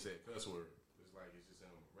song, he ain't said cuss word. It's like, it's just him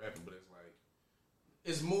rapping, but it's like,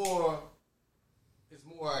 it's more,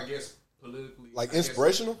 I guess, politically. Like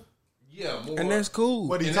inspirational? Yeah, more. And that's cool.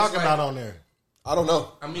 What are you talking about on there? I don't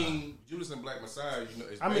know. I mean, Judas and Black Messiah, you know.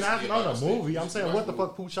 I mean, I know the movie. I'm saying, what the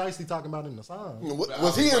fuck Pooh Shiesty talking about in the song?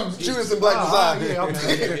 Was he in Judas and Black Messiah? Yeah,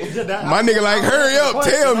 okay. My nigga like, hurry up,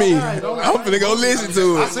 tell me. I'm finna go listen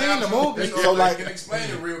to I it. seen the movie. So like, I can explain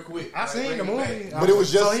it real quick. I seen the movie. But it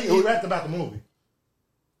was just so he rapped about the movie.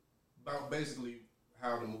 About basically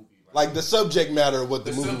how the movie. Like the subject matter of what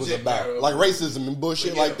the movie was about. Like racism and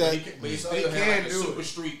bullshit like that. But he still had like a super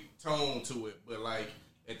street tone to it. But like,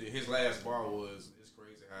 his last bar was,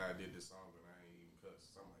 I did this song and I ain't even cuss.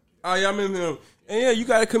 Something like that. Oh, yeah, I remember him. And yeah, you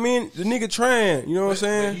gotta come in. The nigga trying. You know what I'm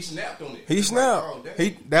saying? But he snapped on it. He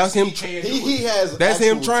snapped. That's him. He has. That's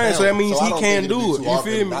him trying. So that means he can do it. You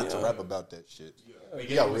feel me? Not to rap about that shit.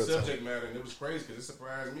 He got real subject matter, and it was crazy because it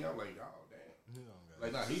surprised me. I'm like, oh damn.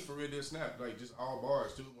 Like, nah, he for real did snap. Like, just all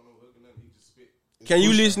bars too. When I'm hooking up, he just spit. Can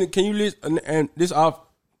you listen? And this off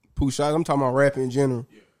Pooh Shots. I'm talking about rap in general.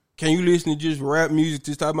 Yeah. Can you listen to just rap music,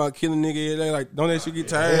 just talking about killing nigga every day? Like, don't that shit get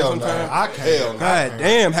tired sometimes? I can't. God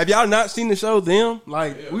damn. Have y'all not seen the show Them?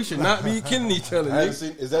 Like, we should not be killing each other,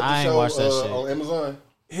 nigga. Is that the show on Amazon?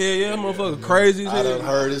 Hell yeah, motherfucker crazy as hell. I done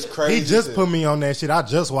heard it's crazy. He just put me on that shit. I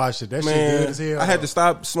just watched it. That shit good as hell. I had to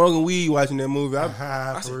stop smoking weed watching that movie.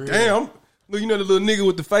 I said, damn. Look, you know the little nigga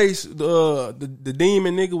with the face, the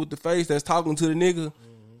demon nigga with the face that's talking to the nigga?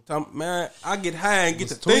 Man, I get high and get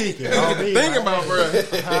to thinking about, bro.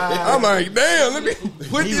 I'm like, damn, let me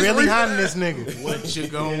put he this really hiding this nigga. What you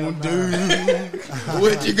gonna do?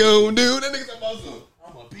 What you gonna do? That nigga talking about some,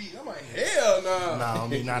 I'm a beat. I'm like, hell nah.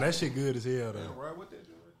 Nah, that shit good as hell, though.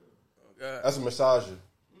 That's a massager.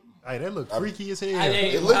 Hey, that look freaky as hell.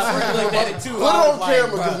 It looks freaky. Put it on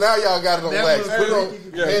camera, because now y'all got it on wax. Put it on,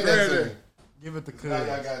 hand that to me. Give it the cuz.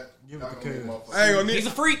 Give it the cuz. I ain't gonna need. He's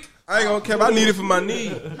a freak. I ain't gonna care. I need it for my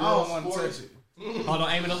knee. I don't want to touch it. Hold on,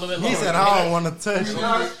 aim it a little bit lower. He said, I don't want to touch it. You're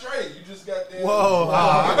not straight. You just got that. Whoa.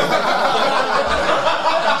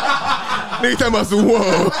 Nigga talking about some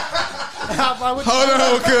whoa. Hold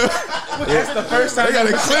on, cuz. That's the first time they got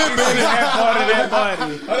a clip in it. That part of that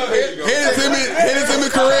body. Hit it to me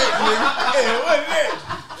correct, nigga. Yeah, what is that?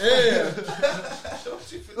 Yeah.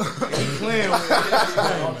 Playing with it.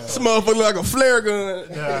 This motherfucker like a flare gun.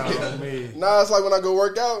 Nah, it's like when I go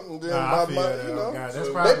work out and then you know,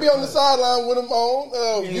 they be on the sideline with them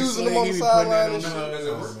on, using them on the sideline and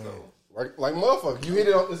shit. Like motherfucker, you hit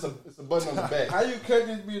it on. It's a button on the back. How you cut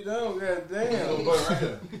this bitch down? God damn. Little button right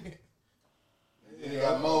here. And it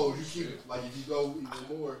got modes. You keep it like if you go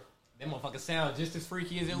even more. That motherfucker sound just as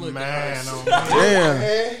freaky as it looks. Man,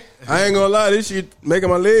 damn. I ain't gonna lie, this shit making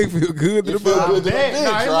my leg feel good to the body.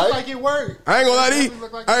 It look like it worked. I ain't gonna lie to you.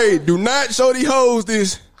 Hey, do not show these hoes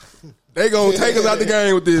this. They gonna take us out the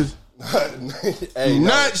game with this. Hey,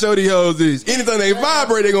 not show these hoes this. Anything they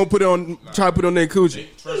vibrate, they gonna put it on. Try to put it on their coochie.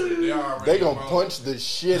 They gonna punch the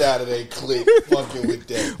shit out of their click fucking with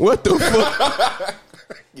that. What the fuck?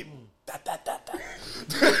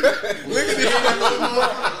 Look at this.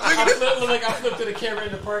 Look like I flipped to the camera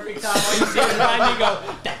in the perfect time. All you see is behind me go.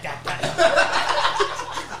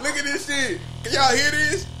 Look at this shit. Can y'all hear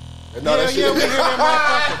this? No, that shit. We hear that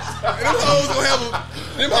motherfucker. Them hoes gonna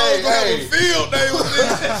have a field day with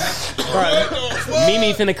this. Bro,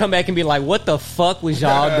 Mimi finna come back and be like, "What the fuck was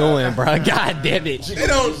y'all doing, bro? God damn it!" They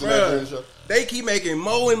don't, bro. They keep making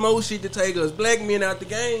more and more shit to take us black men out the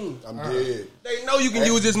game. I'm dead. They know you can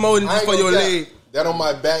use this more than just for your leg. That on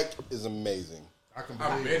my back is amazing. I can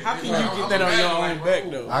believe. How can you get that on your own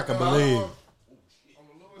back though? I can believe.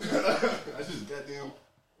 That's just goddamn.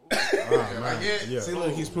 Yeah. See,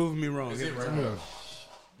 look, he's proving me wrong. Is it right there?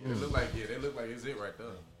 They look like it's it right there.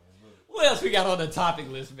 What else we got on the topic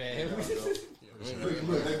list, man?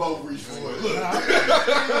 They both reach for it. Look.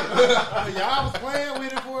 Y'all was playing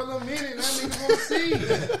with it for a little minute. Now niggas want to see.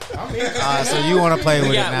 I'm in. So you want to play with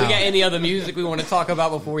it now? We got any other music we want to talk about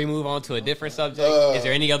before we move on to a different subject? Is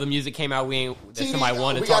there any other music came out that somebody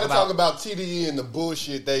wanted to talk about? We got to talk about TDE and the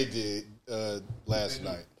bullshit they did last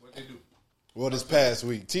night. What they do? Well, this past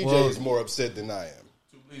week. TJ is more upset than I am.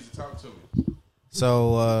 Too pleased to talk to me.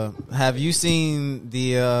 So, have you seen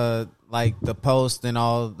the like the post and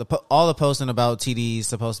all the posting about TDE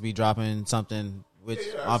supposed to be dropping something? Which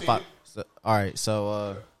on Fox. So, all right,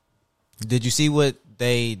 so did you see what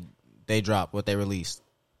they dropped? What they released?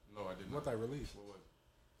 No, I didn't. What they released?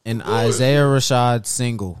 An Isaiah Rashad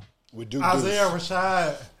single. With Duke Isaiah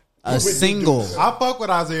Rashad. A single. I fuck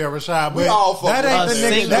with Isaiah Rashad, We but all fuck that with ain't the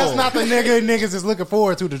Isaiah. nigga. That's not the nigga niggas is looking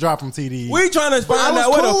forward to drop from TDE. We trying to find I out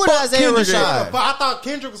was where cool the with fuck Isaiah Kendrick Rashad. at. But I thought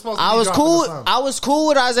Kendrick was supposed to I be was dropping cool. something. I was cool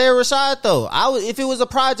with Isaiah Rashad though. If it was a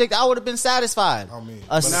project, I would have been satisfied.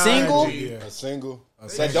 A single. A single.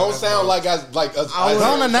 That don't sound like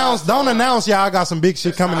Don't announce y'all got some big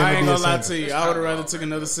shit coming in. I ain't the gonna lie DSM. to you. I would have rather took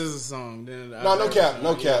another Scissor song than no cap.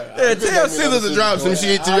 Yeah, tell Scissors to drop some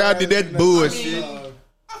shit till y'all did that bullshit.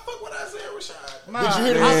 Did you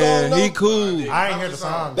hear the song? Though? He cool. I ain't hear the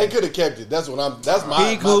song. They could have kept it. That's my.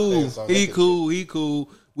 He cool. My song. He cool. He cool.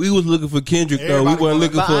 We was looking for Kendrick though. We Everybody wasn't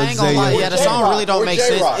looking But for I ain't gonna lie, Isaiah. yeah, the song really don't Or make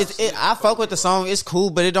J-Rock. sense. I fuck with the song. It's cool,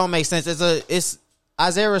 but it don't make sense. It's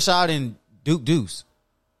Isaiah Rashad and Duke Deuce.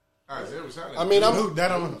 I mean, I'm Dude, that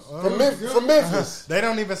don't, from Memphis. they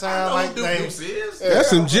don't even sound like they. That's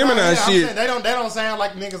some Gemini I'm shit. saying, they don't sound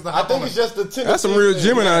like niggas. I think it's just the Tennessee. That's some real thing.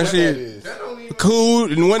 Gemini Yeah, shit. that is. Cool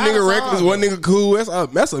and one nigga reckless, one nigga cool.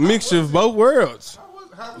 That's a mixture of both worlds.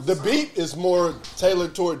 The beat is more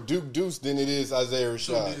tailored toward Duke Deuce than it is Isaiah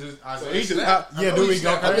Rashad. Yeah, do we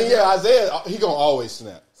go? I mean, yeah, Isaiah, he gonna always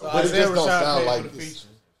snap, but it Isaiah just don't Rashad sound paid like for the this. feature.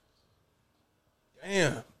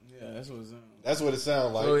 Damn. Yeah, that's what it's on. That's what it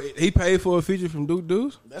sounds like. So he paid for a feature from Duke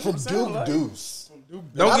Deuce. From Duke Deuce.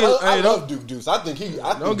 I love Duke Deuce. I think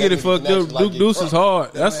don't get it fucked up. Duke Deuce is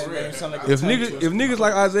hard. That's if niggas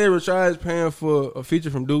like Isaiah Rashad is paying for a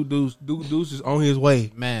feature from Duke Deuce is on his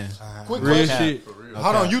way. Man, Quick Real question. shit.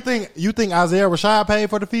 Hold on, you think Isaiah Rashad paid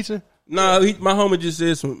for the feature? Nah, my homie just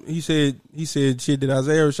said some. He said shit that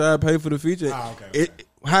Isaiah Rashad paid for the feature. Okay.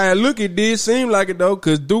 How I look, it did seem like it though,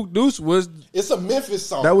 because Duke Deuce was. It's a Memphis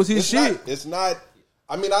song. That was his shit. It's not.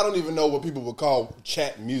 I mean, I don't even know what people would call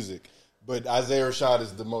chat music, but Isaiah Rashad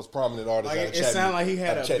is the most prominent artist. Like out of it chat sounded like he music-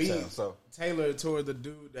 had out of a Chat beat Town, so. tailored toward the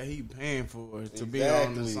dude that he paying for to be on the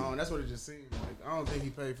Exactly. song. That's what it just seemed like. I don't think he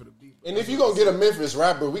paid for the beat. And if you gonna get a Memphis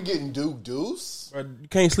rapper, we getting Duke Deuce. Bro, you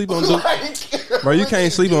can't sleep on Duke. Like, Bro, you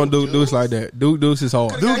can't sleep on Duke Deuce like that. Duke Deuce is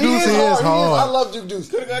hard. Duke He Deuce is I hard. love Duke Deuce,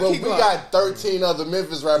 but we got 13 other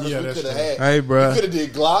Memphis rappers Yeah, we that's could have true. had. Hey, bro. We could have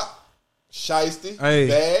did Glock, Shiesty, Hey,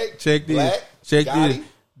 Bag, check this. Black, Check Gotti. this.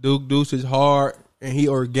 Duke Deuce is hard and he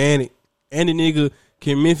organic. And the nigga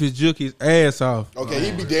can Memphis juke his ass off. Okay,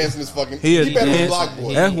 he be dancing his fucking. He a He better than dancing- Block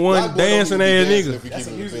Boy. That's one Block Boy don't dancing even be ass dancing nigga. if we That's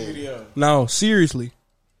keep a it music in the video. No, seriously.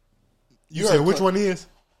 You said which one is?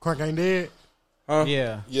 Crunk Ain't Dead?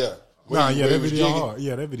 yeah. Yeah. Nah, Where yeah, he that was video jigging. hard.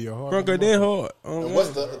 Yeah, that video hard. Crunk ain't that hard. And what's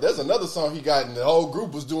there's another song he got, and the whole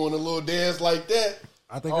group was doing a little dance like that.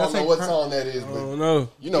 I think I that's don't know what song that is, I but don't know.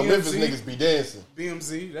 you know, Memphis niggas be dancing.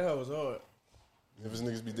 BMZ, that was hard. Memphis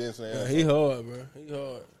niggas be dancing. Yeah, he hard, bro. He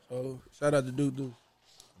hard. So shout out to Duke Deuce.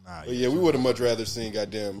 Nah, But yeah, we would have much rather seen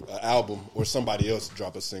goddamn an album or somebody else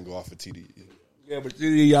drop a single off of TDE. Yeah, but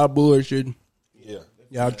y'all bullshitting. Yeah.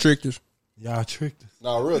 Y'all tricked us. Y'all tricked us.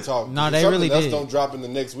 No, real talk. No, If they something really else did. don't drop in the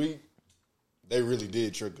next week, they really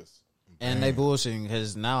did trick us. And they bullshitting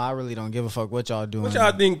because now I really don't give a fuck what y'all doing. What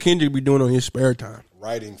y'all think Kendrick be doing on his spare time?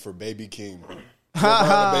 Writing for Baby King. You ever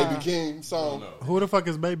heard the Baby King song? Who the fuck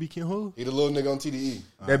is Baby King? Who? He the little nigga on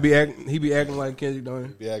TDE. He be acting like Kendrick, don't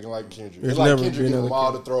he? Be acting like Kendrick. It's It's like never Kendrick been giving them other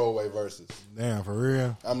all the throwaway verses. Damn, for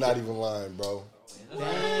real. I'm not even lying, bro.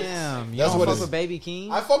 Damn, you That's don't what fuck it's- with Baby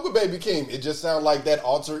King? I fuck with Baby King. It just sounds like that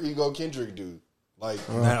alter ego Kendrick dude. Like,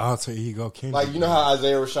 That alter ego Kendrick. like you know how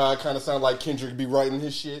Isaiah Rashad kind of sound like Kendrick be writing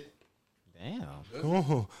his shit. Damn.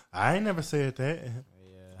 Ooh, I ain't never said that.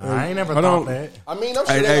 I ain't never Hold thought on. that. I mean, I'm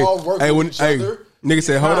sure they all work with each other. Nigga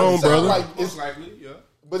said, hold on, Sound brother. like it's-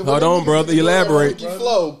 but when Hold them on, niggas brother. be doing that Elaborate. funky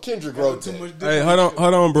flow, Kendrick wrote that. Hey, hold on,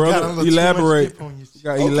 got a brother. little too Elaborate. much dip on you. You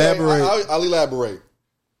gotta Okay, elaborate. I'll elaborate.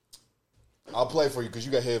 I'll play for you because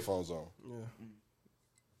you got headphones on.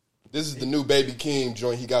 This is the new Baby King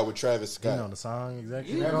joint he got with Travis You know Scott. the song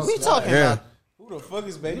exactly. We talking Yeah. about Who the fuck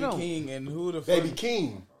is Baby King and who the fuck Baby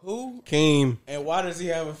King. who Keem. and why does he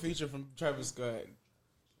have a feature from Travis Scott?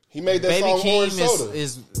 He made that Baby song King Orange Soda.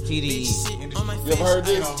 is TDE. You ever heard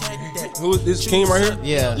this? Who is this Keem right here?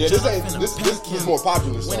 Yeah. Yeah, this ain't this more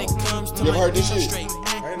popular song. You ever heard this shit?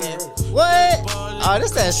 What? Oh,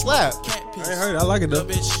 this that slap. I ain't heard it. I like it though.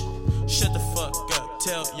 Shut the fuck up.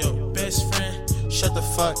 Tell your best friend. Shut the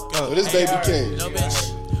fuck up. So this Baby King. No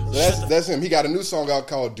bitch. So that's him. He got a new song out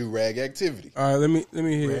called Do Rag Activity. All right, let me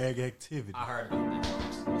hear it. Rag activity. I heard about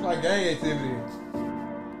that. It's like gang activity.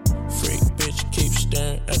 Freak bitch keep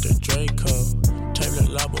staring at the Draco. Taylor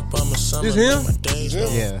Lob Obama summer. This him? My days This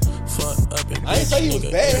him? Yeah. fuck up and I ain't say he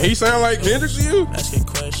was bad. He sound like Kendrick to you? asking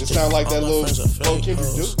questions. It sound like that All my little friends are Flo fake Kendrick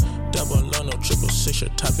hoes. dude. Double on no 666 your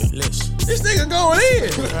topic list. This nigga going in.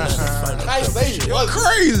 I ain't say he wasn't.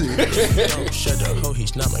 Crazy. Don't shut the hoe,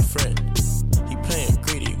 he's not my friend. He playing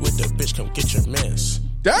greedy with the bitch, come get your mess.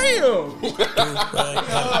 Damn.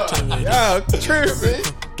 Yeah, tripping.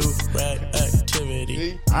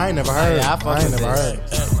 I ain't never heard. I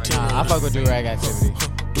fuck with do-rag activity.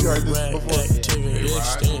 You heard this before?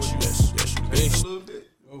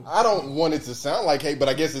 I don't want it to sound like hate, but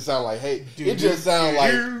I guess it sound like hate. It just sound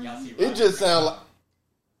like. What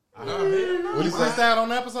you freestyle on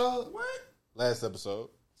the episode? What? Last episode.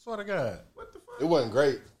 Swear to God. What the fuck? It wasn't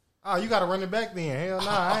great. Oh, you gotta run it back then. Hell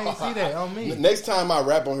nah, I ain't see that on me. Next time I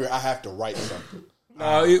rap on here, I have to write something.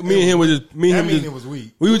 No, me and him was just it was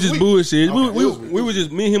weak. We were just bullshit. Okay. We were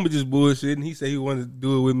just me and him were just bullshit, and he said he wanted to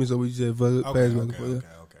do it with me, so we said fuck it, pass it.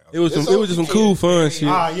 It was just some cool fun shit.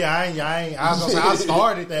 I was gonna say I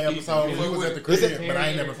started that episode when we was at the crib, but I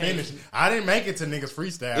ain't never finished. I didn't make it to niggas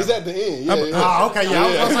freestyle. It's at the end. Yeah. Oh, okay, yeah. I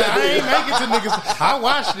was gonna say I ain't make it to niggas. I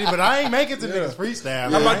watched it, but I ain't make it to niggas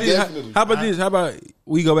freestyle. How about this? How about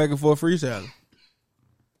we go back and forth freestyle?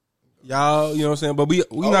 Y'all, you know what I'm saying? But we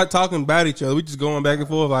not talking about each other. We just going back and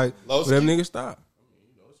forth like whatever niggas stop.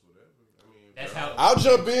 That's how I'll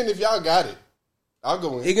jump in if y'all got it. I'll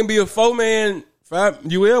go in. It can be a 4-man.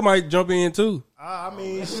 UL might jump in too. I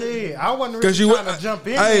mean, shit. I wasn't really trying to jump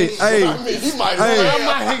in. He might. If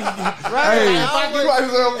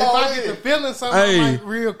I get to feeling something like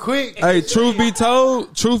real quick. Hey, truth be told,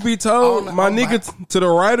 my nigga to the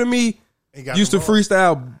right of me used to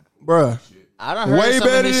freestyle, bruh. I done heard way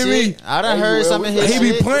better than me. I done heard some of his shit.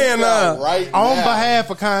 He be playing now. On behalf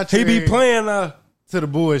of Contrary. He be playing now. To the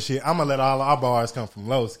bullshit, I'm gonna let all our bars come from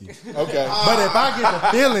Lowski. Okay, but if I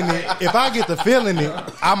get to feeling it,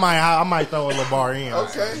 I might throw a little bar in.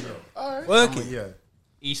 Okay, all right. Yeah.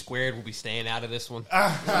 E squared will be staying out of this one.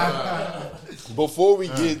 Before we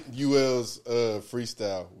get UL's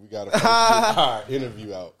freestyle, we got to our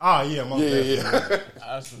interview out. Oh yeah,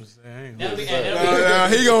 That's what I'm saying. He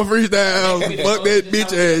gonna freestyle. Fuck that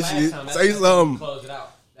bitch ass shit. Say something. Close it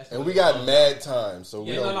out. And we got mad time, so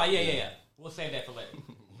we don't. Yeah. We'll save that for later.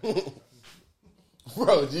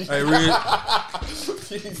 Bro, hey, Rick.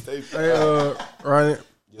 Hey, Ryan.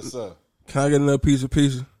 Yes, sir. Can I get another piece of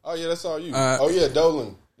pizza? Oh, yeah, that's all you. Oh, yeah,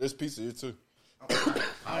 Dolan. There's pizza here, too.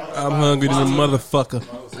 I'm hungry than a motherfucker.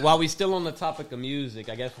 While we still on the topic of music,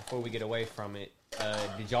 I guess before we get away from it,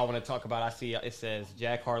 did y'all want to talk about, I see it says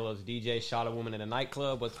Jack Harlow's DJ shot a woman in a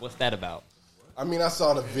nightclub. What's that about? I mean, I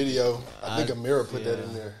saw the video. I think Amira put that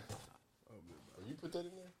in there. Oh, you put that in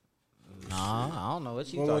there? Nah, I don't know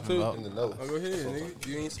what you talking about. In the notes. Go ahead, nigga.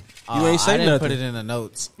 You ain't say I nothing. didn't put it in the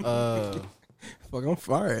notes. Fuck, I'm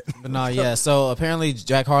fired. But no, yeah. So apparently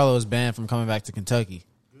Jack Harlow is banned from coming back to Kentucky.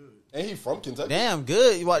 And he from Kentucky. Damn,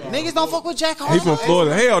 good. What, niggas don't fuck with Jack Harlow? He from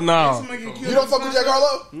Florida. Hell no. You don't fuck with Jack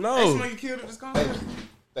Harlow? No. Somebody killed at this concert.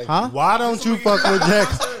 Huh? Why don't you fuck with Jack?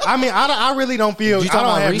 I mean, I really don't feel.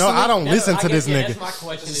 I don't listen to this nigga. That's my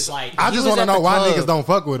question. Is like, I just want to know why niggas don't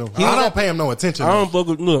fuck with him. I don't pay him no attention. I don't fuck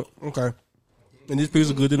with. Look, okay. And this piece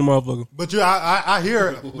is good to the motherfucker. But I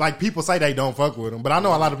hear like people say they don't fuck with him, but I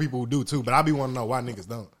know a lot of people who do too. But I be wanting to know why niggas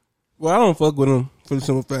don't. Well, I don't fuck with him for the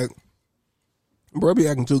simple fact, bro, be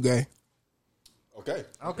acting too gay.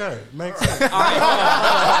 Okay, makes sense. You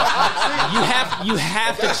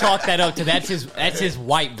have to chalk that up to that's his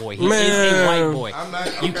white boy. He is a white boy.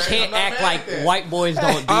 You can't act like white boys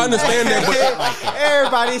don't do. I understand that, but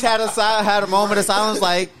everybody's had a moment of silence.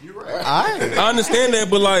 Like, all right. I understand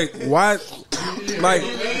that, but like, why? Like,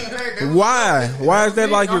 why is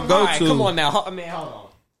that like your go-to? Right, come on now, man, hold on.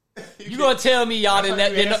 You gonna tell me y'all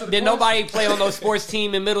did nobody play on those sports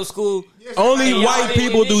team in middle school? Only white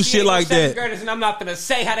people do shit like that. And I'm not gonna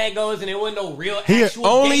say how that goes, and it wasn't no real actual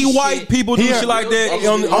only white people do shit like that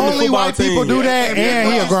on the football team. Only white people do that,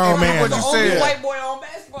 and he a grown man. The only white boy on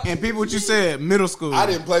basketball. And people, what you said, middle school. I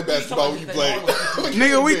didn't play basketball when you played.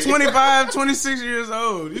 Nigga, we 25, 26 years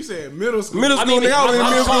old. You said middle school. Middle school, nigga, I was in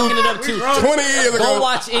middle school it up too. 20 years ago. Go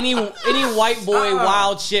watch any white boy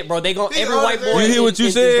wild shit, bro. They gon' every white boy. You hear what you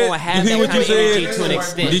said? Gonna have that kind of energy to an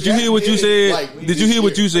extent. Did you hear what you said? Did you hear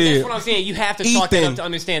what you said? That's what I'm saying. You have to talk that up to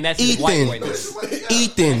understand that's his white boy.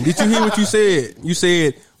 Ethan, did you hear what you said? You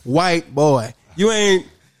said white boy. You ain't.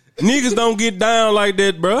 Niggas don't get down like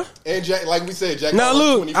that, bro. And Jack, like we said, Jack. Now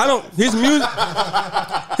look, 25. I don't.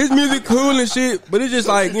 His music cool and shit, but it's just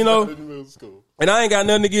like, you know. And I ain't got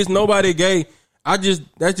nothing against nobody gay.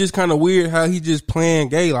 That's just kind of weird how he just playing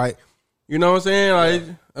gay, like, you know what I'm saying? Like,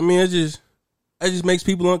 I mean, it just makes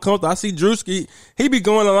people uncomfortable. I see Drewski, he be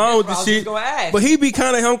going along with this shit, but he be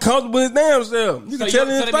kind of uncomfortable with his damn self. You can tell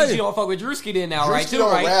in his face. So that means you don't fuck with Drewski then now, right? Too,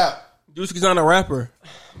 right? Rap. Drewski's not a rapper.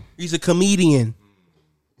 He's a comedian.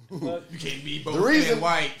 You can't be both The reason and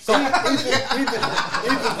white. So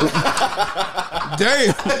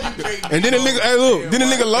Damn. And then the nigga, hey, look, then the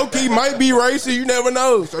nigga low key might be racist. You never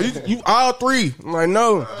know. So you all three. I'm like,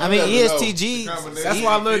 no. I mean, ESTG. That's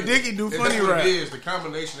why Lil Dicky do funny rap. The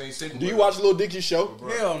combination ain't sitting. Do you watch Lil Dicky's show?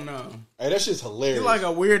 Hell no. Hey, that shit's hilarious. He like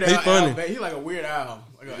a weird He Al. funny. He like a weird Al.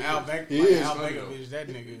 Like an Al Beck. He Like is Al funny, Beck though. bitch. That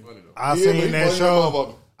nigga. I Yeah, but seen he that funny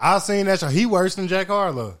show. I seen that show. He worse than Jack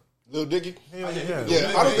Harlow. Lil Dicky? Yeah.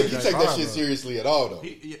 Yeah, I don't think you take that shit seriously at all, though.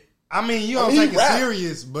 I mean, you don't I mean, take he it rap.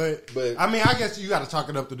 serious, but I mean, I guess you got to chalk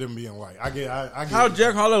it up to them being white. I get How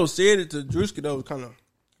Jack Harlow said it to Drewski though was kind of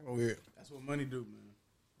weird. That's what money do, man.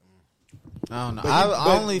 I don't know. But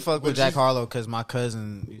I only fuck with Jack Harlow because my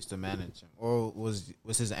cousin used to manage him, or was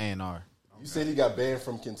his A&R. You said he got banned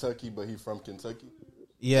from Kentucky, but he from Kentucky?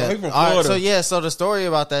 Yeah. he from All right, Florida. so the story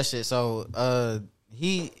about that shit. So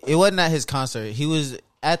it wasn't at his concert. He was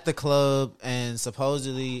at the club, and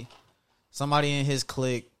supposedly somebody in his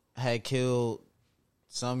clique had killed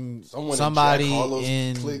somebody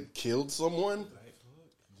in clique killed someone.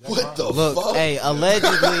 What the Look, fuck? hey,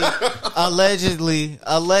 allegedly.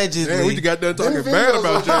 Damn, we just got done talking bad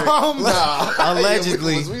about Jack.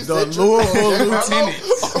 Allegedly. The Louisville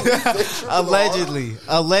lieutenants.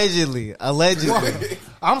 Allegedly.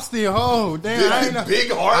 I'm still damn. I ain't know.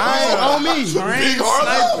 Big Harlow. I ain't on me. Big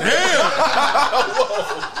Harlow. Damn.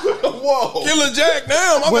 Whoa. Killer Jack,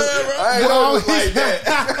 damn, my bad, bro. I ain't know it was like that.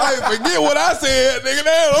 Hey, forget what I said, nigga.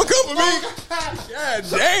 Damn, don't come for me. God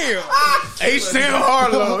damn. H-Town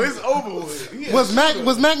Harlow. It's over with. Was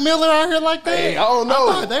Mac Miller out here like that? Hey, I don't know.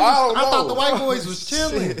 I thought the white boys was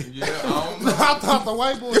chilling. Yeah, I don't know. I thought the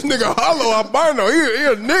white boys. This nigga Harlow albino, he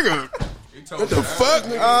a nigga. What the fuck?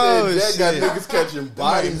 Oh, Jack got niggas catching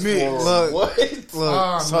bodies for him. Look. What?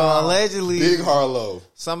 Look, allegedly, Big Harlow.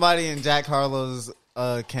 somebody in Jack Harlow's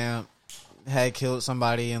camp had killed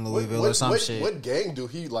somebody in Louisville or some shit. What gang do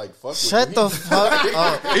he like fuck with? Shut the fuck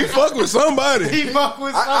up. He fuck with somebody. He fuck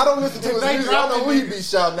with. I don't listen to his music. I don't know who he be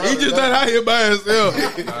shouting out. He just not out here by himself. He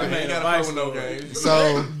ain't got a phone no games.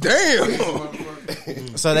 So Damn.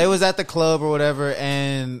 So they was at the club or whatever,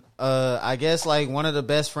 and I guess like one of the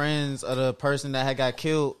best friends of the person that had got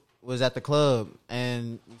killed was at the club,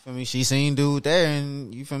 and you feel me, she seen dude there,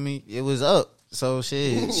 and you feel me, it was up. So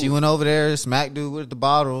shit, she went over there, smacked dude with the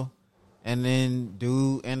bottle, and then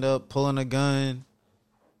dude ended up pulling a gun,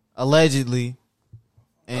 allegedly,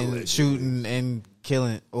 and shooting and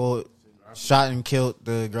killing, or shot and killed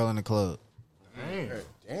the girl in the club.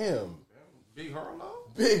 Damn. Big Harlow?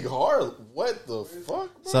 Big Harlow. What the fuck,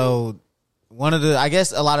 bro? So I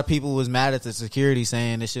guess a lot of people was mad at the security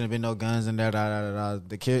saying there shouldn't have been no guns in there.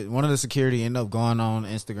 One of the security ended up going on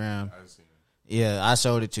Instagram. Yeah, I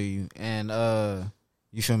showed it to you, and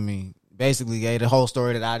you feel me? Basically, gave the whole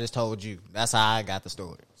story that I just told you. That's how I got the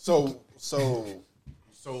story. So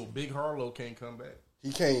Big Harlow can't come back.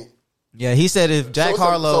 He can't. Yeah, he said if Jack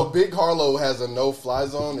Harlow. So Big Harlow has a no-fly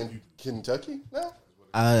zone in Kentucky now.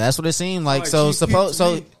 That's what it seemed like. So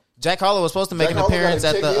Jack Harlow was supposed to make Jack an Harlow appearance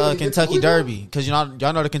gotta at check in the when he gets Kentucky to Louisville? Derby, because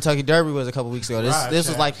y'all know the Kentucky Derby was a couple weeks ago. This Right,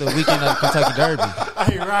 was like the weekend of Kentucky Derby.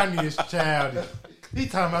 Hey, Rodney is childish. He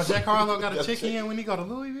talking about Jack Harlow got to check in when he go to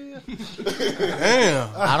Louisville. Damn.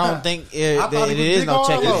 I don't think it thought is Big no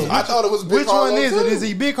check Harlow. in. I thought it was Big Which Harlow one is it? too. Is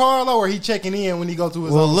he Big Harlow or he checking in when he go to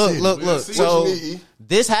his Well, own look, city? look. see So what you need.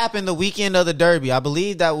 this happened the weekend of the Derby. I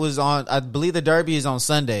believe the Derby is on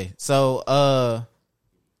Sunday. So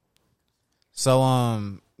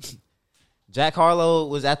Jack Harlow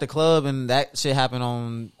was at the club, and that shit happened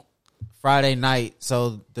on Friday night.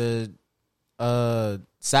 So the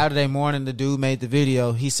Saturday morning, the dude made the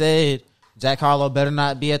video. He said Jack Harlow better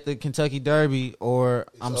not be at the Kentucky Derby, or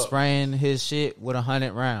I'm spraying his shit with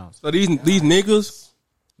 100 rounds. So these niggas.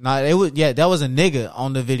 Nah, that was a nigga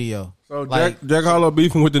on the video. So Like, Jack Harlow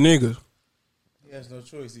beefing with the niggas. He has no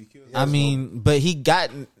choice. He killed. I mean, but he got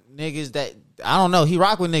niggas that I don't know. He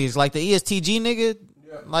rock with niggas like the ESTG nigga.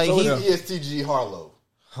 Like So he. it's ESTG Harlow.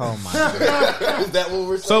 Oh my god. Is that what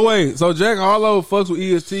we're saying? So wait, so Jack Harlow fucks with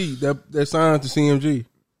EST that signed to CMG.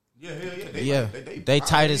 Yeah. They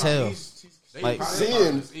tight as hell. Like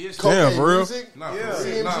Damn, for real?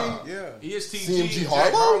 CMG? ESTG, CMG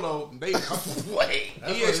Jack Harlow? they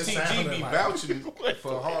ESTG be vouching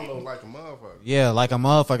for Harlow like a motherfucker. yeah, like a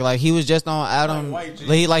motherfucker. Like he was just on Adam.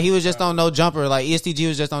 He was just on No Jumper. Like ESTG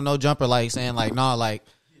was just on No Jumper. Like saying like nah. Like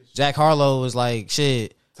Jack Harlow was like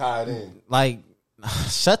shit. Tied in. Like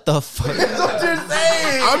shut the fuck. That's what you're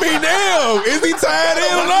saying. I mean, damn, is he tied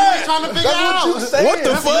in or not? Trying to figure That's out. what you saying. What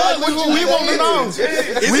the fuck? We want to know. Is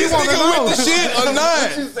this nigga with the shit or What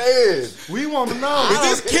not? you saying? We want to know. Is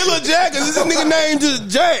this Killer Jack or is this nigga named just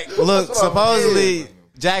Jack? Look, supposedly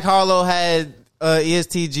Jack Harlow had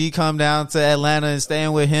ESTG come down to Atlanta and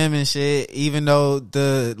staying with him and shit, even though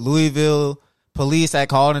the Louisville police had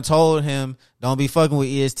called and told him, don't be fucking with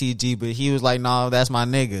ESTG, but he was like, no, that's my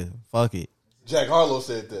nigga. Fuck it. Jack Harlow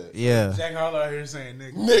said that. Yeah. Jack Harlow out here saying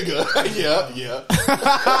nigga. Nigga. yeah.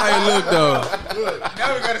 Hey, look, though. Look,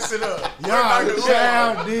 now we got to sit up. Y'all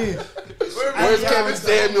child did. Where's Kevin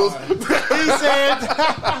Samuels? He said,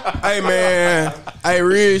 Hey, man. Hey,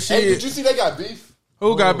 real shit. Hey, did you see they got beef?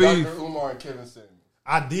 Who got beef? Dr. Umar and Kevin Samuels.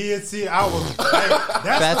 I did see. I was. Hey,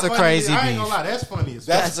 That's a crazy I ain't beef. gonna lie. That's funny as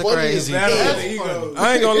That's a crazy That's beef. funny.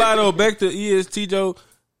 I ain't gonna lie, though. Back to EST, Joe.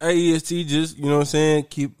 Hey, EST, just, you know what I'm saying?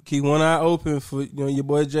 Keep one eye open for, you know, your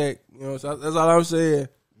boy Jack. You know, so that's all I'm saying.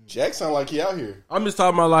 Jack sound like he out here. I'm just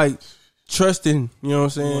talking about, like, trusting. You know what I'm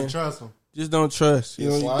saying? Don't trust him. Just don't trust. You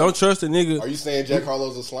know, slime? don't trust a nigga. Are you saying Jack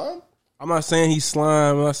Harlow's a slime? I'm not saying he's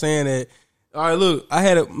slime. I'm not saying that. All right, look, I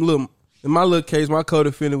had in my little case, my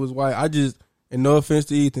co-defendant was white. I just, and no offense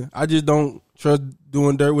to Ethan, I just don't trust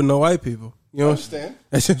doing dirt with no white people. You know, I understand.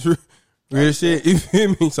 That's just real shit. You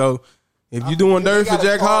feel me? So if you doing dirt for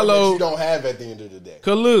Jack Harlow, you don't have at the end of the day.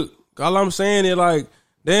 cause look, all I'm saying is like,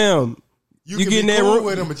 damn, You get can in be that cool room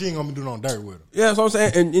with him, but you ain't gonna be doing no dirt with him. Yeah, that's what I'm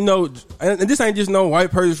saying. And you know, and this ain't just no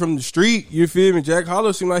white person from the street. You feel me? Jack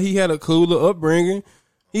Harlow seemed like he had a cooler upbringing.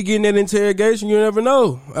 He getting that interrogation, you never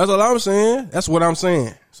know. That's all I'm saying. That's what I'm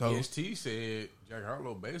saying. So EST said Jack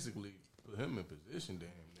Harlow basically put him in position.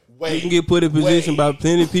 Damn. he can get put in position by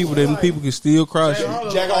plenty of people that people can still cross you.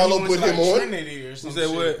 Jack Harlow put him on. Trinity or some You said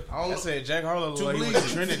shit. what? I said Jack Harlow Too like he easy.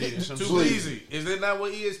 was Trinity or some Too shit. easy. Is that not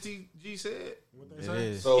what ESTG said? It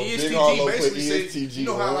is. So Big Harlow put ESTG you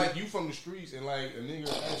know how on. like you from the streets and like a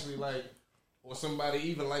nigga actually like, or somebody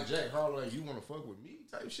even like Jack Harlow, like you want to fuck with me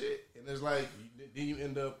type shit, and it's like then you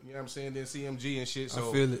end up, you know what I'm saying, then CMG and shit. So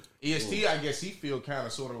I feel it. EST, I guess he feel kind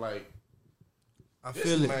of sort of like I this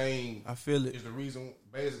feel it. main I feel it. is the reason.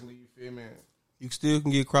 Basically, you feel me? You still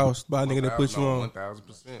can get crossed by a nigga that put you on. 1,000%.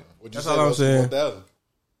 That's all I'm saying. 1,000.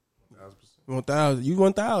 1,000. You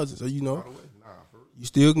 1,000. So you know, you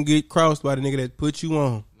still can get crossed by the nigga that put you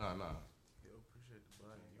on. Nah.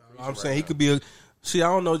 I'm saying he could be a. See, I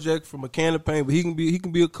don't know Jack from a can of paint, but he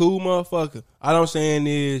can be a cool motherfucker. All I'm saying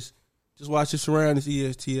is, just watch your surroundings,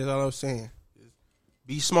 EST. That's all I'm saying.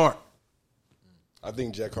 Be smart. I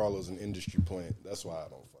think Jack Harlow's an industry plant. That's why I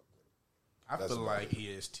don't fuck with him. I feel like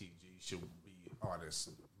ESTG should be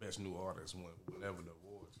best new artist whenever the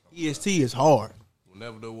awards come EST is hard.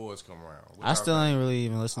 Whenever the awards come around. I still ain't really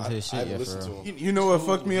even listened to his shit yet. For real. You know what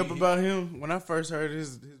fucked me up about him? When I first heard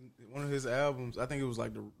one of his albums, I think it was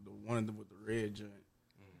like the one with the red joint.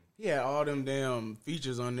 He had all them damn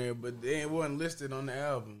features on there, but they wasn't listed on the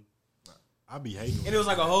album. I be hating. And it was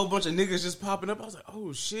like a whole bunch of niggas just popping up. I was like,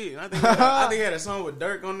 oh shit. And I think he had a song with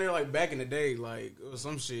Dirk on there like back in the day. Like it was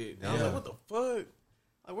some shit. And I was like, what the fuck?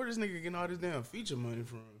 Like where this nigga getting all this damn feature money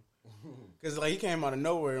from? Because like he came out of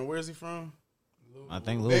nowhere. And where's he from? I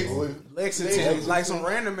think Louisville. Lexington. Like some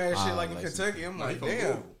random ass shit like in Lexington. Kentucky. I'm like, from damn.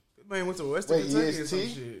 Louisville. This man went to Western Wait, Kentucky or EST? some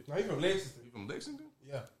shit. No, he from Lexington. You from Lexington?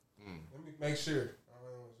 Yeah. Let me make sure. I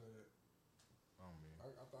don't want to say that. Oh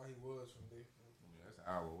man, I thought he was from there. that's an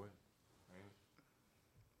hour away.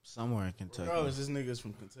 Somewhere in Kentucky. Regardless, this nigga's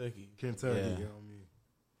from Kentucky. Kentucky, Yeah. you know what I mean?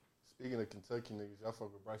 Speaking of Kentucky niggas, y'all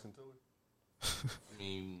fuck with Bryson Tiller? I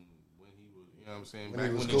mean, when he was, you know what I'm saying, When back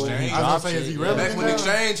he was when cool. Exchange, I was gonna say, is he Yeah. relevant back when now?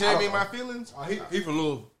 Exchange had me in my feelings. He from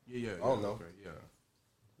Louisville. Yeah. I don't know. Okay, yeah.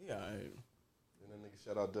 Yeah, And then nigga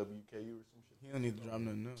shout out WKU or some shit. he don't need to drop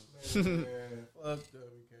nothing else. Man, fuck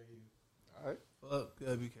WKU. All right. Fuck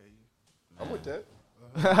WKU. I'm with that.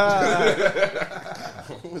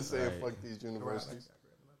 I'm saying fuck these universities.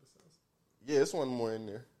 Yeah, it's one more in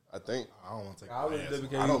there. I think. I don't want to take. I,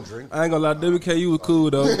 WKU. I don't drink. I ain't gonna lie, WKU was cool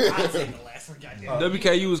though.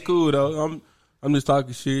 WKU was cool though. I'm just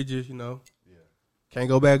talking shit, just you know. Can't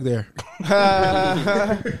go back there.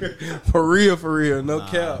 for real, no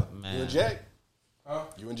cap. You Man. and Jack? Huh?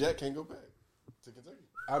 You and Jack can't go back to Kentucky.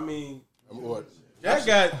 I mean, What? Jack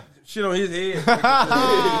got shit on his head.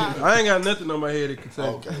 I ain't got nothing on my head at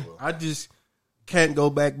Kentucky. Okay, well. I just can't go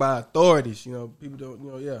back by authorities. You know, people don't.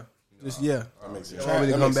 You know, yeah, just yeah. That makes sense. Don't want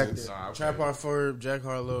me to That come makes back sense. there. Nah, okay. Trap Art for Jack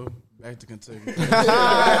Harlow, back to Kentucky.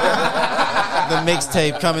 The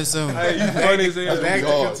mixtape coming soon. Hey, you funny as hell. back to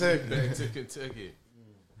hard. Kentucky. Back to Kentucky.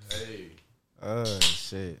 Hey, Oh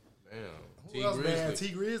shit. damn. Who else, man? T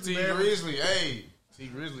Grizzly, T man. Grizzly, hey. T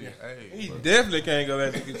Grizzly, hey. He definitely can't go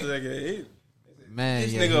back to Kentucky. Man,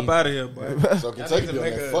 This yeah, nigga he- up out of here, boy. So Kentucky be on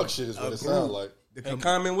make that a- fuck shit is what it sounds like. And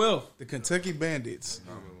Commonwealth. The Kentucky Bandits.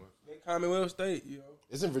 Commonwealth State, you know.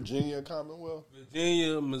 Isn't Virginia a Commonwealth?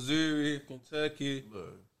 Virginia, Missouri, Kentucky.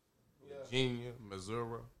 Look, Virginia, Missouri.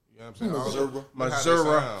 You know what I'm saying?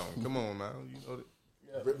 Missouri. Come on now. You know that.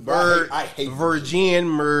 Bird, I hate Virgin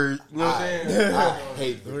merge. You know what I'm saying? I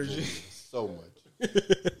hate Virginia so much.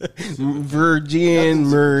 Virgin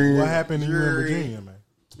merge. What happened to you in Virginia, man?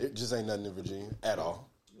 It just ain't nothing in Virginia at all.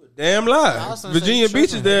 Damn lie. Virginia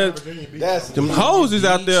Beach is there. Them hoes is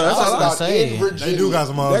out there. That's all I say. They do got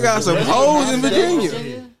some hoes. They got some hoes in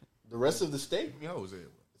Virginia. The rest of the state? Hoes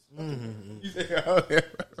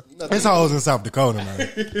It's hoes in South Dakota, man.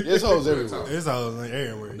 There's hoes everywhere. It's hoes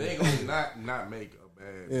everywhere. They gonna not make a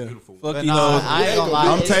bad, beautiful. Fuck you, hoes. I ain't gonna lie.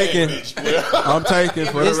 I'm taking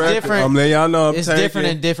for It's the record. different. I'm letting y'all know I'm It's taking. different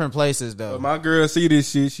in different places, though. But my girl see this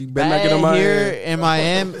shit. She better not get on Bad my here head. in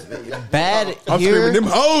Miami, bad I'm here screaming, them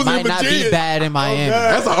hoes might in not be Virginia. bad in Miami.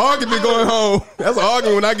 That's an argument going home. That's an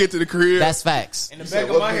argument when I get to the crib. That's facts. In the back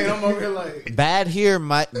of my head, I'm over here like Bad here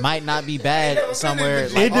might not be bad somewhere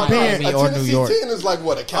like It depends. Miami or New Tennessee York. 10 is like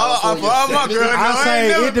what, a California my second? girl. I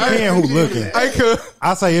say it depends who looking.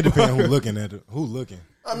 I say it depends who looking at it. Who looking?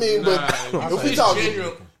 I mean, but if we talking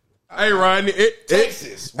Hey, Rodney.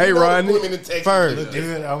 Texas, Hey, we know Rodney. women in Texas First. look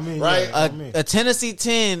Good. I mean, Right? yeah, I mean. A Tennessee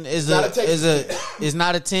 10 is Not a a Texas is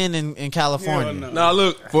not a 10 in California. Now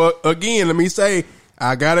look, again, let me say,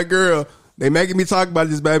 I got a girl. They making me talk about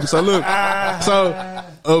this, baby. So look,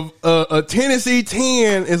 a Tennessee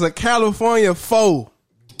 10 is a California 4.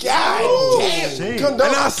 God damn. And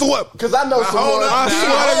I swear, Because I know someone. I swear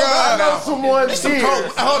to God. I know someone here.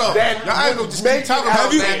 Hold on. That I ain't gonna just make talk it about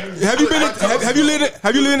Have you that.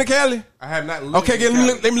 have you lived in Cali? I have not lived Okay, in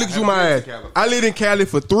let me look through my ass. I lived in Cali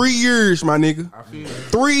for 3 years, my nigga.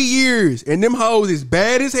 3 years, and them hoes is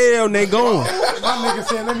bad as hell, and they gone. My nigga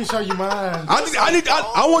said, "Let me show you mine."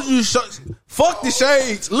 I want you to fuck the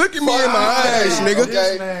shades. Look at me in my eyes, nigga.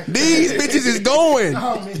 Okay. These bitches is going.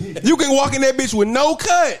 You can walk in that bitch with no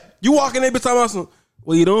cut. You walk in that bitch talking about some.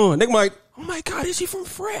 What you doing? They be like, oh my God, is he from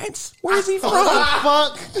France? Where is he from?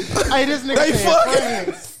 Fuck. Hey, this nigga They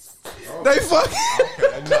said fucking. They fucking.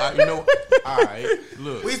 Okay, you know, all right.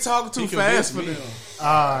 Look, we talking too fast for them.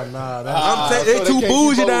 Nah. They too can't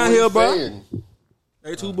bougie keep down up here, with bro. saying.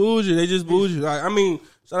 They too bougie. They just bougie. Like, I mean,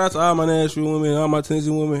 shout out to all my Nashville women, all my Tennessee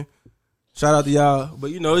women. Shout out to y'all.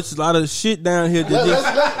 But you know, it's a lot of shit down here.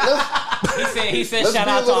 Let's He said Let's shout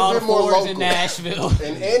be a out to little all the bit more fours in local. Nashville.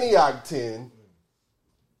 An Antioch 10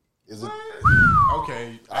 is it?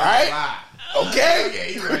 okay, All right.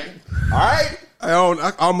 Okay. you're right. All right.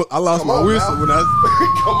 I lost my whistle when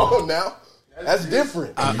I. Come on now. That's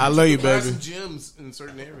different. I love you, There's baby. some gyms in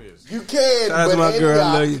certain areas. You can. Shout out but to my girl.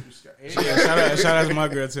 I love you. Shout out to my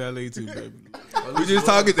girl too. I love you too, baby. We just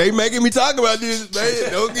talking. They making me talk about this,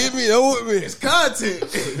 man. Don't with me. It's content.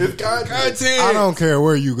 It's content. I don't care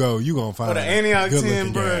where you go, you gonna find But a an Antioch good 10,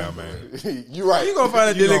 looking bro. gal, man. You right. You gonna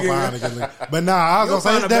find a You good gonna find a looking. good looking. But nah, I was gonna say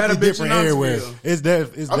find it's a better definitely bitch different in everywhere. Knoxville. It's I'm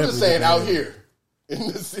definitely just saying different out everywhere. here in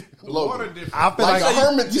the city. Water different. I feel Like like a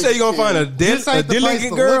Hermitage. You say you gonna find a this ain't the good place looking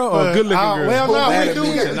to girl look or a for- good looking Well, girl? no, we We've do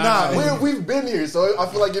been it. here. Nah, We've been here, so I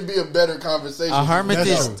feel like it'd be a better conversation. A Hermitage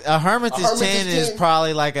That's- a Hermitage A Hermitage 10 is 10?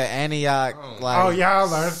 probably like an Antioch like oh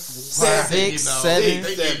y'all are 6, 7,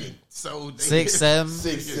 So 6, 7,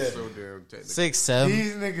 6, 7. so damn technical. 6, 7.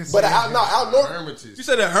 these niggas. But out north, Hermitage. You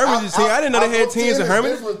said a Hermitage 10. I didn't know they had 10s in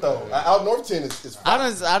Hermitage. Different though. Out north 10 is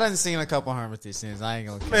I done seen a couple Hermitage 10s. I ain't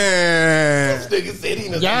gonna care. Man, nigga said he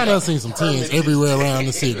knows. Y'all done seen some tens everywhere around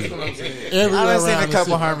the city. Everywhere I done seen around a the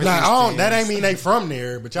couple city. Hermitage Nah, I don't- that tens. ain't mean they from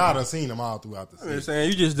there, but y'all done seen them all throughout the I'm city. just saying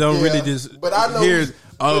you just don't Yeah, really just. but I know- Here's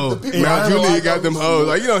the people Mount I know, Juliet I got know them who's hoes. cool.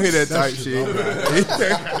 Like you don't hear that That's type true. shit.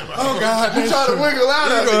 Oh God, You try to wiggle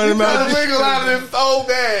out of it. You going You to try Mount to wiggle out of it so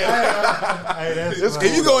bad. Hey, that's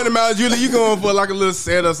If you going to Mount Juliet, you going for like a little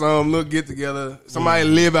set or something, little get together. Somebody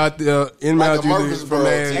live out there in Like Mount a Juliet. Murfreesboro from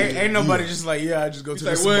there. team. Ain't nobody just like, yeah, I just go to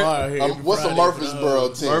like, the what? bar here. every What's a Friday. Murfreesboro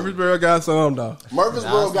team? Murfreesboro got some though.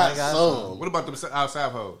 Murfreesboro got They got some. What about the out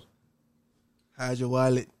south hoes? Hide your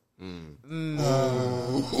wallet. I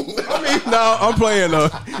mean, no, I'm playing though.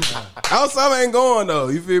 Outside ain't going though.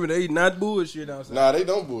 You feel me? They not bullshit outside. Nah, they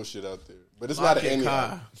don't bullshit out there. But it's not an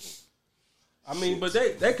Antioch. I mean, but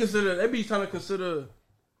they consider they be trying to consider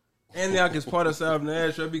Antioch as part of South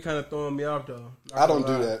Nashville. They be kind of throwing me off though. I don't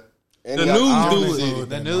do that. The Antioch news is do the it. city.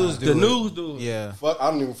 The news do The it. news do it. Yeah. Fuck, I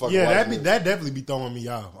don't even fucking Yeah, watch that definitely be throwing me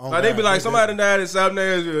off. Oh, Like they be God. like somebody done died in South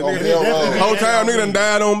Nashville. On Nigga, Bell Road. whole time nigga done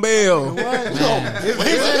died on bail. He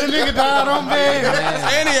said the nigga died on bed.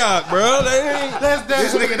 Antioch, bro. They ain't. That's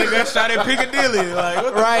This that. nigga that got shot at Piccadilly. Like,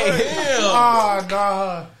 what the Right. fuck? Oh,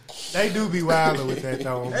 nah. They do be wilding with that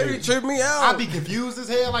though. They be tripping me out. I be confused as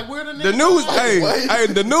hell. Like where the niggas? The news, hey,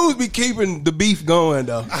 the news be keeping the beef going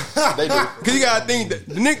though. They do. Cause you gotta think that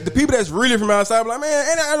the people that's really from outside be like, man,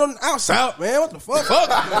 ain't I don't out south, man. What the fuck?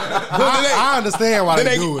 I understand why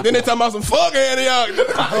they do it. Then they talking about some fuck Antioch. They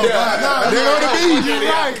on the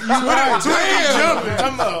beach.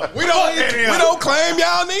 We don't claim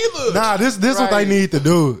y'all neither. Nah, this what they need to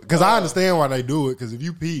do. Cause I understand why they do it. Cause if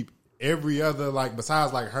you peep every other like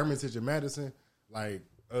besides like Hermitage and Madison, like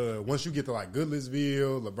once you get to like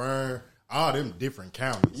Goodlettsville, LaVergne, all them different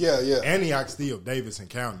counties. Yeah. Antioch still Davidson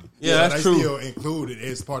County. Yeah, so that's they true. still included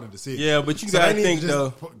as part of the city. Yeah, but you so gotta they need think to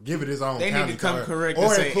though. Give it its own. They county need to come card. correct or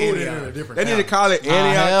and say include it in Antioch. a different. They need to county. call it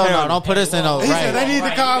Antioch hell County. no, don't put us in no. He said they need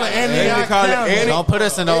to call it Antioch County. Don't put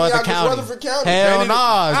us in no other Antioch is county. Rutherford County. Hell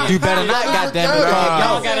no, you better not. Goddamn it,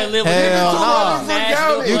 Y'all gotta live with hell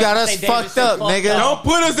Nashville. no, you got us Say fucked Davidson up, fucked nigga. up. Don't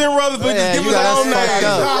put us in Rutherford. Yeah, Just give you us got our us own fucked name.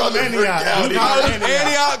 up. Call it Antioch. Call it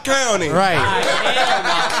Antioch County. Right,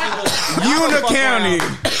 Una County.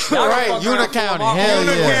 right, Una County. Hell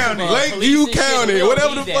yeah. Lakeview County,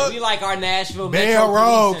 whatever the fuck. We like our Nashville. Bell Metro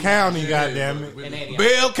Road Police County, and goddamn it. Antioch.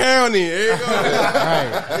 Bell County. There you go.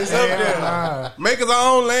 Right. It's up there. Make us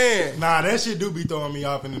our own land. Nah, that shit do be throwing me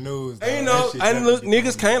off in the news. though. And you That know, shit and look,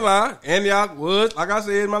 definitely niggas can't lie. Antioch was, like I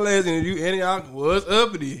said in my last interview, Antioch was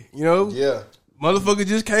uppity. You know? Yeah. Motherfucker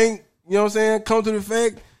just can't, you know what I'm saying, come to the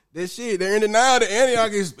fact that shit, they're in denial that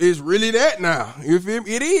Antioch is really that now. You feel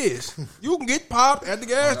me? It is. You can get popped at the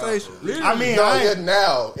gas station. Literally. I mean,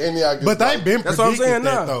 now Antioch is But they've been That's what I'm predicted saying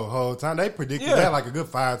that now. though whole time. They predicted Yeah. that like a good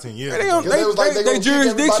 5-10 years. They ago. gonna- they- was like, they gonna kick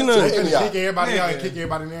jurisdictional. everybody They to finna Antioch. kick everybody out and Nigga. kick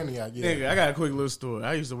everybody in Antioch. Yeah. Nigga, I got a quick little story.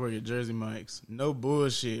 I used to work at Jersey Mike's. No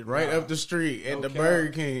bullshit. Right up the street at the Burger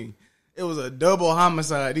King. It was a double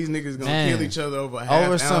homicide. These niggas gonna Man. kill each other over a half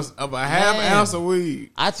Man. ounce of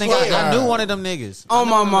weed. I think I knew one of them niggas. On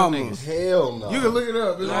my I knew one of them mama. niggas. Hell no. You can look it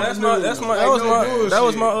up. It's on That's the my, news. that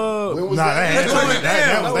was my, When was Nah, that?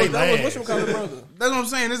 that was they that was last. whatchamacallit brother. That's what I'm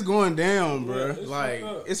saying. It's going down, bro. Like,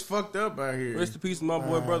 it's fucked up out here. Rest in peace to my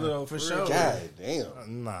boy brother though, For real. sure. God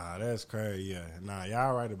damn. Nah, that's crazy. Yeah, nah,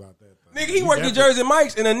 y'all right about that. Though. Nigga, he worked at Jersey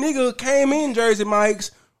Mike's and a nigga came in Jersey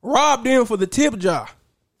Mike's, robbed him for the tip jar.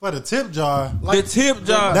 For the tip jar, The tip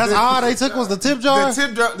jar. that's all they took was the tip jar.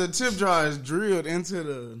 The tip jar is drilled into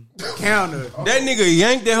the counter. That nigga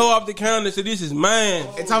yanked that hoe off the counter and said, "This is mine."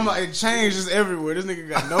 It's talking about it changes everywhere. This nigga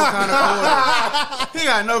got no kind of quarters. He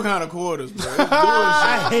got no kind of quarters, bro. It's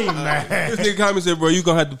bullshit. Hey man, This nigga called me and said, "Bro, you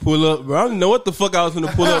gonna have to pull up, bro." I don't know what the fuck I was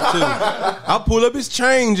gonna pull up to. I pull up his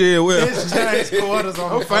change here. Well, it's changed quarters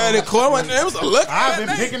on I'm the finding quarter. I'm like, "It was a lucky." I've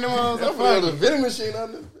been picking them up. That was a vending machine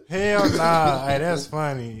on there. Hell nah, hey, that's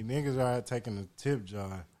funny. Niggas are taking the tip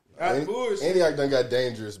jar. That's bullshit. Antioch done got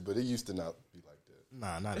dangerous, but it used to not be like that.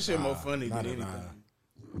 Nah, not That shit more funny than anything.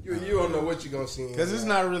 You don't know what you gonna see. Because it's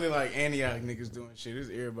not really like Antioch niggas doing shit. It's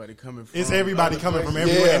everybody coming from. It's everybody other coming from places.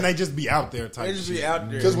 everywhere, Yeah. and they just be out there type. They just shit. be out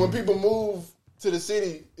there. Because when people move to the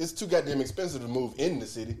city, it's too goddamn expensive to move in the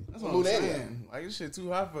city. That's what I'm Move to Antioch. saying. Like, this shit too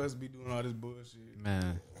hot for us to be doing all this bullshit.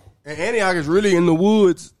 Man. And Antioch is really in the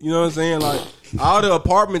woods. You know what I'm saying? Like all the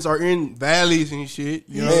apartments are in valleys and shit.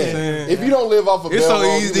 You know what I'm Man, saying? if you don't live off of It's Bell so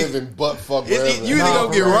Road, easy. you live in butt fuck You wherever. either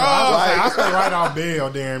gonna get for real. robbed. I stay right off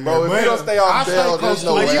Bell, damn. Bro, if you don't stay off Bell, there's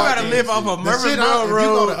no Like, way you I gotta can live see. off of The shit Murfreesboro out, if you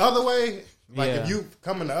go Road. the other way, like Yeah. if you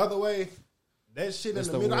coming the other way, that shit That's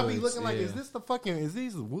in the the middle, I be woods, looking like, yeah. is this the fucking, is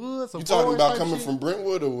these woods? Or You talking forest about type coming shit? from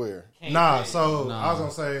Brentwood or where? Nah, so I was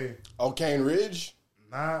gonna say, Oh, Cane Ridge?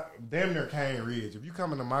 nah, damn near Cane Ridge. If you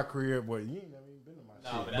coming to my crib, boy, you ain't never even been to my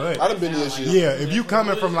No, shit. but But I done been to your shit. yeah, if you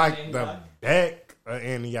coming from like the back of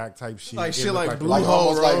Antioch type shit, Like it shit look like Blue Like Hole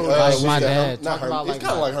almost like, Road. Like what's my that? dad Not talking about It's like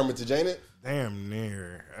kind of that. like Hermitage, ain't it? damn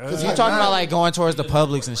near. You talking about like going towards the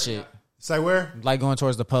Publix and shit? Say where? Like going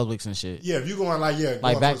towards the Publix and shit. Yeah, if you going like Like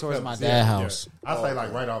going back towards my Phelps, dad's house. I say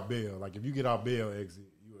like right off Bell. Like if you get off Bell exit,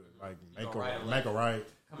 you would like make a right.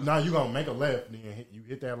 No, you gonna make a left. Then you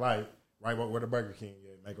hit that light right where the Burger King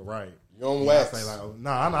is. Make a right. You on I wax. say like, oh,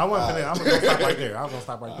 no, I wasn't finna. I'm gonna stop right there. I was gonna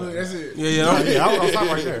stop right there. That's it. Yeah, I was gonna stop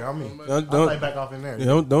right there. I mean, Don't- I'll stay back off in there.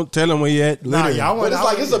 Don't tell them where you at. Nah, Literally. yeah, I But want. it's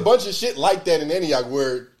like it's a bunch of shit like that in Antioch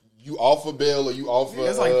where you offer Bell or you offer.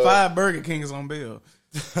 That's like 5 Burger Kings on Bill.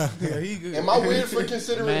 Yeah, he good. Am I weird for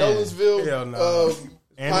considering Man. Nolensville? Hell no.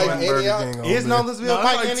 Pike, Antioch? Is Nolensville No,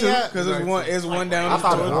 Pike like 2 Antioch? because it's one down I the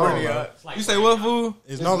thought it road. was Antioch. You say what, fool?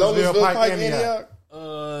 Is Is Nolensville Pike Antioch?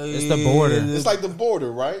 It's the border. It's like the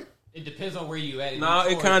border, right? It depends on where you at. If Nah,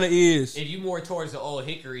 you it kind of is. If you more towards the old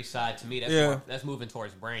Hickory side, to me, that's Yeah. that's moving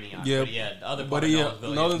towards Brainy. Yeah. But yeah, the other But part of yeah,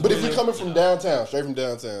 Nolensville. Nolensville- But if you're coming from downtown, straight from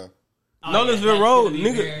downtown, Nolensville Road,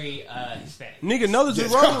 nigga. Very Hispanic. Nigga,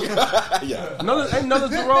 Nolensville Road. Yeah. Ain't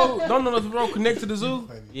Nolensville Road? Don't Nolensville Road connect to the zoo?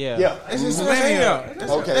 Yeah. That's Hispania.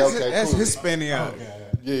 That's Cool. Hispania.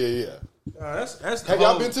 Yeah. That's Have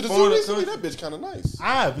y'all been to the zoo recently? That bitch kind of nice.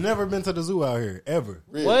 I've never been to the zoo out here ever.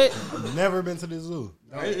 Really? What? I've never been to the zoo.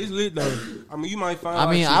 It's lit though. I mean, you might find.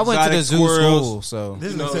 I mean, like, I went to the exotic zoo squirrels. school, so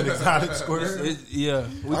This is an exotic squirrel. Yeah,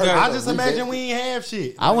 I just imagine we ain't have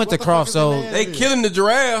shit. I went to Croft, so they killing the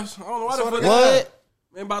giraffes. I don't know why the fuck. what?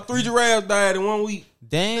 Man, about 3 giraffes died in 1 week.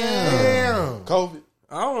 Damn. COVID.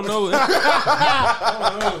 I don't know. I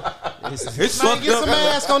don't know. It's Man, fucked get up. some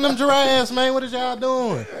mask on them giraffes, man. What is y'all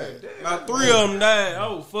doing? About 3 of them died. I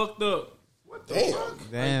was fucked up. Damn.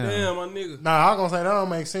 Damn, my nigga. Nah, I was gonna say that don't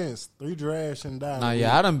make sense. 3 giraffes shouldn't die. Nah,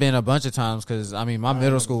 yeah, I done been a bunch of times because I mean, my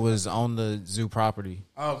middle school was on the zoo property.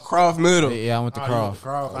 Oh, Croft Middle. Yeah, I went to Croft.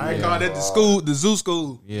 I ain't called that the school, the zoo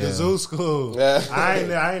school. Yeah, The zoo school. Yeah. I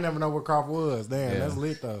ain't never know where Croft was. Damn, that's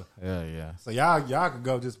lit though. yeah. So y'all could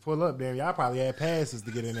go just pull up. Damn, y'all probably had passes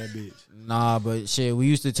to get in that bitch. Nah, but shit, we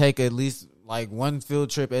used to take at least like one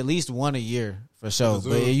field trip, at least one a year for sure. zoo?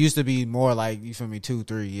 But it used to be more like, you feel me, 2,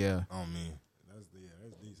 3. Yeah. Oh man, that's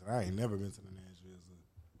decent. I ain't never been to the Nashville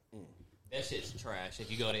Zoo. That shit's trash.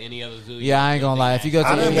 If you go to any other zoo, Yeah, I ain't gonna lie. If you go to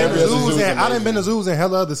I done any been to other zoos. zoo, I done been to zoos in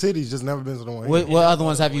hella other cities. Just never been to the one. what other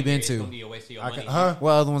ones have you been it's gonna to? be a waste of your I money. can, huh?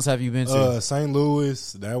 What other ones have you been to? St.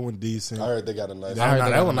 Louis. That one decent. I heard they got a nice. I heard Nah,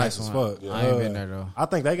 they that got one a nice nice as one. fuck. I ain't been there though. I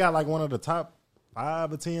think they got like one of the top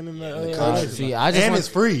 5 or 10 in the country. See, I just and went- it's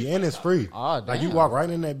free. And it's free. Oh, Like you damn. walk right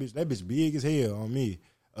in that bitch. That bitch big as hell on me.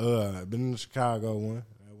 Been in the Chicago one.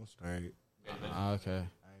 That was straight. Okay.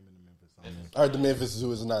 I heard the Memphis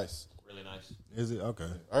Zoo is nice. Really nice. Is it okay?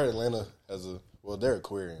 I heard Atlanta has their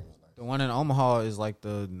aquarium is nice. The one in Omaha is like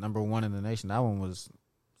the #1 in the nation. That one was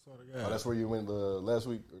Oh, that's where you went last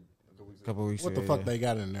week or a couple weeks What ago. the fuck yeah. they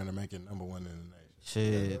got in there to make it #1 in the nation?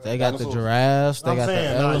 Shit, they got the Dinosaurs. giraffes. They I'm got saying,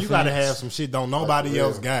 the nah, elephants. you gotta have some shit don't nobody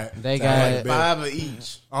else got. They To got- like that. 5 of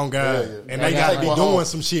each. On God. Yeah. And They they gotta got- be Take one doing home.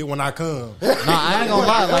 some shit when I come. No, I ain't gonna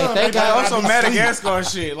lie. Like they Like got on some Madagascar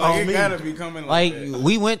shit. Like On it me. gotta be coming like like that.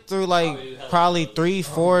 we went through like probably 3,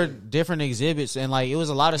 4 different exhibits, and like it was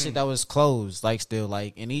a lot of shit that was closed. Like still,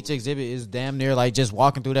 like, and each exhibit is damn near like just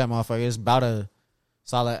walking through that motherfucker. It's about a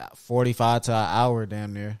solid 45 to an hour,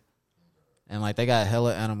 damn near. And like they got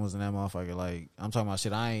hella animals in that motherfucker. Like I'm talking about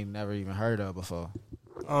shit I ain't never even heard of before.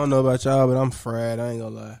 I don't know about y'all, but I'm fried. I ain't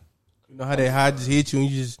gonna lie. You know how that high just hit you and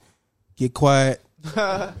you just get quiet?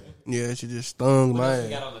 Yeah, it should just stung my We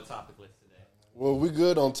got ass. on the topic list today. Well, we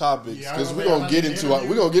good on topics Yeah, because I we're know, gonna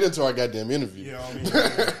get into our goddamn interview.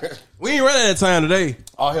 We ain't running out of time today.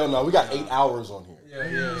 Oh hell no, we got 8 hours on here.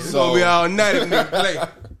 Yeah. It's So- gonna be all night if we play.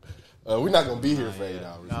 We're not gonna be here for 8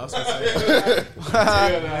 hours. I was gonna say,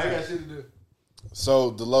 I got shit to do. So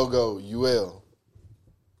the logo UL.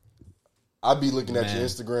 I be looking at your Man.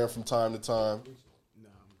 Instagram from time to time.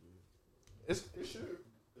 It should.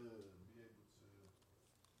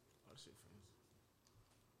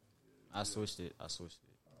 I switched it. oh,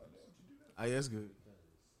 yeah, that's good.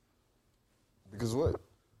 Because what?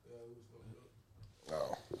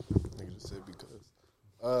 Oh, nigga just said because.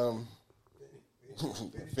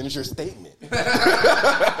 Finish your statement.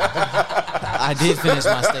 I did finish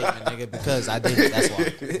my statement, nigga, because I did it. That's why.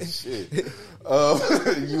 Shit.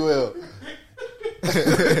 UL.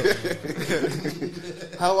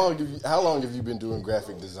 How long have you been doing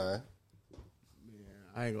graphic design?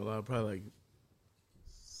 I ain't gonna lie, probably like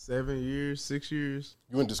 7 years, 6 years.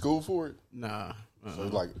 You went to school for it? Nah. So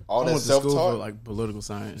like all I that went to school self-taught? for like political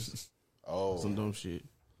science. Oh, Some dumb shit.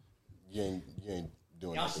 you ain't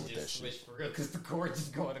doing Y'all nothing should with that just shit. switch for real because the cord is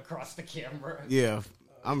going across the camera. Yeah,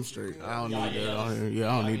 I'm straight. I don't need that on here.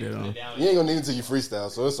 Yeah, I don't need that on. You ain't gonna need it until you freestyle,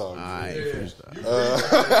 so it's all good. I ain't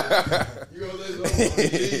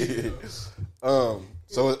freestyle.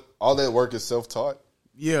 So all that work is self-taught?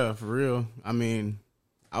 Yeah, for real. I mean,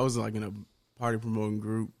 I was like in a party promoting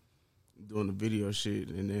group doing the video shit,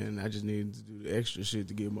 and then I just needed to do the extra shit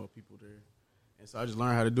to get more people there. And so I just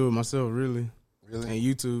learned how to do it myself, really. Really? And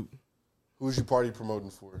YouTube. Who's you party promoting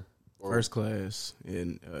for? Or- First Class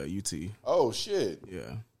in UT. Oh, shit.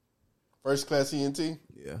 Yeah. First Class ENT?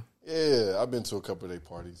 Yeah. Yeah, I've been to a couple of their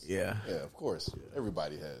parties. Yeah. Yeah, of course.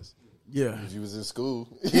 Everybody has. Yeah. If you was in school.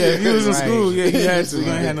 Yeah, if you was in Right. school, yeah, you had to. You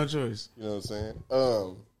Yeah. ain't had no choice. You know what I'm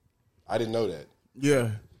saying? I didn't know that.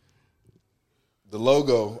 Yeah. The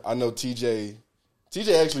logo, I know TJ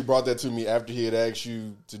actually brought that to me after he had asked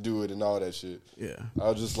you to do it and all that shit. Yeah. I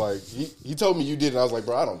was just like, he told me you did, and I was like,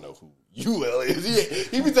 bro, I don't know who UL is.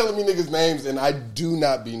 He be telling me niggas' names, and I do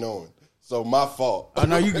not be knowing. So my fault. Oh,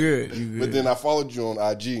 no, you good. You good. But then I followed you on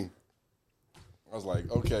IG. I was like,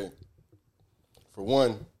 okay, for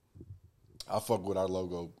one, I fuck with our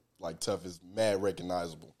logo like tough is mad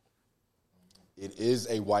recognizable. It is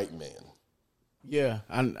a white man. Yeah,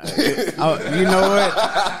 you know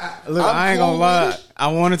what? Look, I ain't gonna lie. I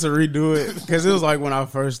wanted to redo it because it was like when I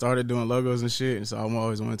first started doing logos and shit, and so I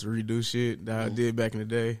always wanted to redo shit that I did back in the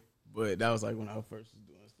day. But that was like when I first was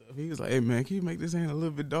doing stuff. He was like, "Hey man, can you make this hand a little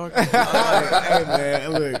bit darker?" I was like, "Hey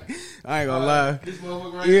man, look, I ain't gonna lie."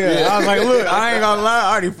 Yeah, I was like, "Look, I ain't gonna lie.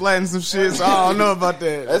 I already flattened some shit, so I don't know about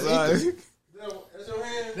that." That's Ethan. That's your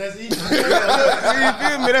hand. That's Ethan. You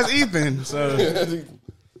feel me? That's Ethan. So.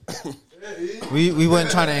 We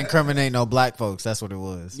wasn't trying to incriminate no black folks. That's what it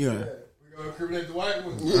was. Yeah. We gonna incriminate the white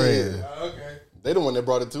ones. Yeah. Okay. They the one that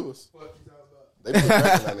brought it to us. They put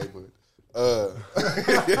crack in that neighborhood.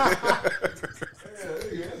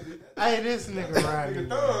 Hey, this nigga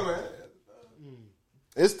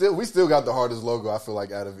right. We still got the hardest logo, I feel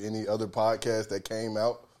like, out of any other podcast that came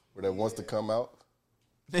out or that wants to come out.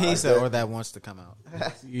 He said, or that wants to come out.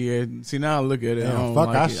 Yeah, see now I look at it. I don't fuck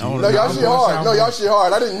like our it. shit. No, y'all shit hard. No, y'all shit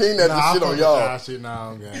hard. I didn't mean that to shit on y'all.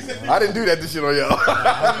 I didn't do that to shit on y'all.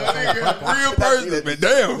 Real person, but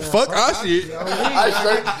damn, fuck our shit. I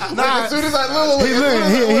straight. As soon as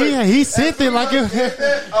I He sent it like it.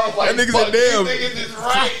 That nigga said,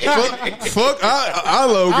 damn. Fuck our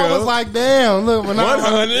logo. I was like, damn. Look, when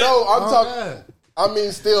 100. No, I'm talking. I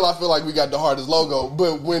mean, still, I feel like we got the hardest logo.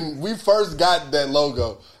 But when we first got that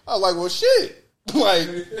logo, I was like, well, shit. Like,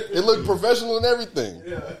 it looked professional and everything.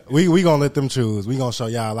 we gonna let them choose. We gonna show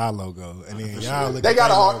y'all our logo, and then y'all look. They at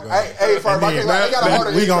got a their hard. logo. Hey, first, they got a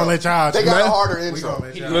harder. We gonna let y'all. They got a harder intro.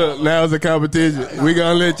 Look, now it's a competition. We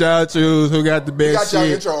gonna let y'all choose who got the We got best y'all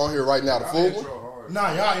shit. intro on here right now. The full one.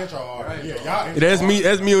 Nah, y'all intro hard. Yeah, y'all intro. That's me.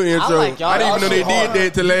 That's me on intro. I like y'all. I didn't even know they did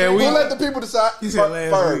that till last We'll week. let the people decide. He said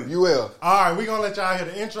last week. You will. All right, we gonna let y'all hear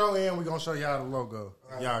the intro, and we gonna show y'all the logo.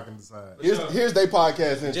 Y'all can decide. Here's their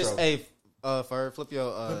podcast intro. Just Ferg, flip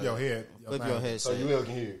your Flip your head. flip your head. so you will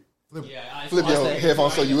can hear it. Yeah, Flip your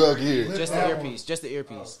headphones so you will can hear it. Just the earpiece. Just the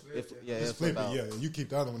earpiece. Just It'll flip out. it. Yeah, you keep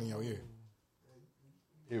the other one in your ear.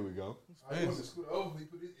 Here we go. I want to scoot over. He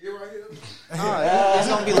put his ear right here. It's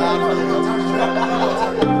gonna be loud.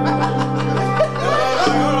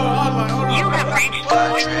 You have reached the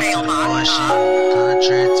voicemail box.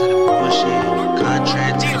 Contrary to the bullshit.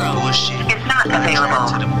 Contrary to the bullshit. Is not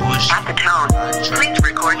available. At the tone, please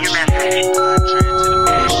record your message.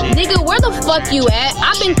 Nigga, where the fuck you at?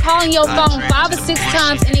 I've been calling your phone 5 or 6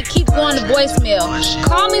 times and it keeps going to voicemail.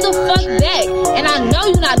 Call me the fuck back. And I know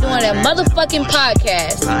you're not doing that motherfucking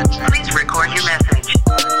podcast. Please record your message.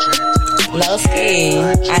 Lowski,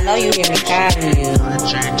 I know you hear me calling you.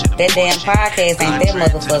 That damn podcast ain't that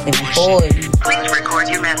motherfucking for you. Please record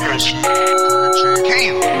your message.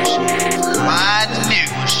 Cam, my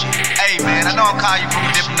nigga. Hey man, I know I'm calling you from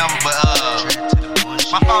a different number, but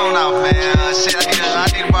my phone off, man. Shit, I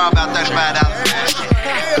need to borrow about $35, man.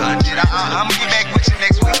 I'm gonna get back with you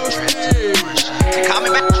next week. Call me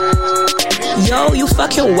back. Yo, you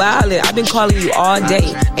fucking wildin'. I've been calling you all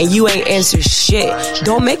day and you ain't answered shit.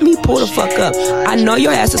 Don't make me pull the fuck up. I know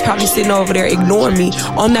your ass is probably sitting over there ignoring me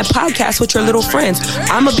on that podcast with your little friends.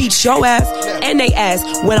 I'ma beat your ass and they ass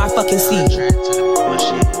when I fucking see you.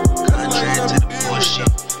 Contrary to the bullshit.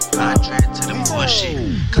 Contrary to the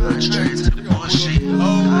bullshit. Contrary to the bullshit.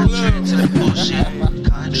 Contrary to the bullshit.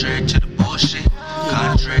 Contrary to the bullshit.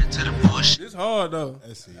 Contrary to the bullshit. It's hard though.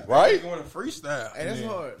 Right? Going to freestyle. Hey, that's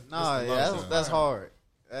hard. Nah, that's hard.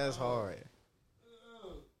 That's hard.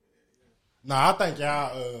 Nah, I think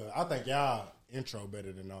y'all intro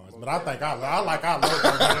better than ours, but I think I like our logo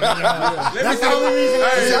better than y'all. That's the only reason.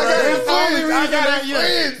 That's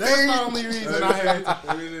the only reason I had to.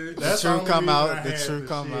 The truth come out. The truth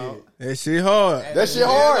come out. That shit hard. That shit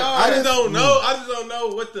hard. I just don't know. I just don't know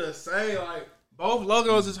what to say. Like both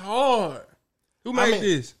logos is hard. Who made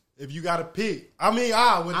this? If you got to pick, I mean,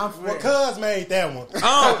 Cuz made that one. We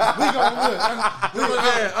gonna look. I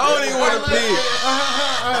don't even want to pick.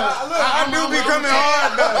 I do be coming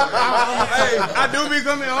hard though. Hey, I do be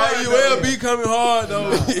coming hard. Hey, you will be coming hard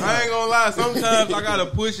though. I ain't gonna lie. Sometimes I gotta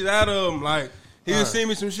push it out of him. Like he'll send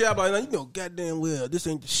me some shit. I'm like, you know, goddamn well, this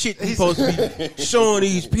ain't the shit you supposed to be showing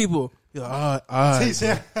these people. You're like, all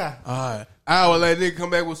right. I will let nigga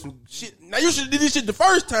come back with some shit. Now you should have did this shit the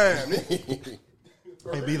first time.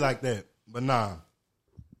 It be like that, but nah,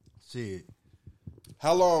 shit.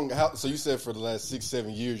 How long? So you said for the last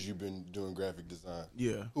 6-7 years you've been doing graphic design.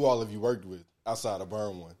 Yeah. Who all have you worked with outside of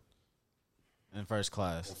Burn One? In first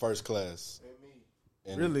class.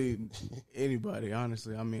 And really, anybody,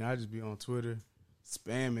 honestly. I mean, I just be on Twitter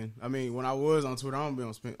spamming. I mean, when I was on Twitter, I don't be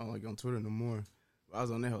on Twitter no more. I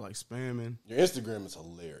was on there like spamming. Your Instagram is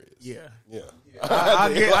hilarious. Yeah.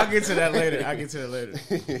 I'll get to that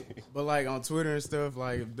later. But like on Twitter and stuff,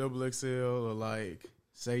 like Double XL or like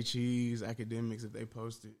Say Cheese, Academics, if they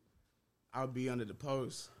post it, I'll be under the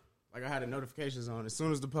post. Like I had the notifications on. As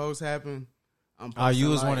soon as the post happened, I'm posting. Oh, you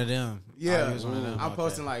was like, one of them. Yeah. You was one of them. I'm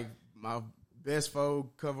posting like my best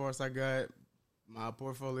Vogue cover arts I got, my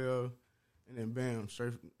portfolio, and then bam,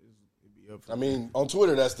 straight it'd be up. I mean, on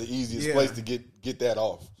Twitter, that's the easiest place to get that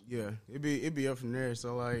off. Yeah, it'd be up from there.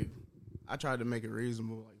 So like, I tried to make it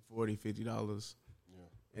reasonable, like $40, $50. Yeah,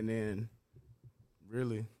 and then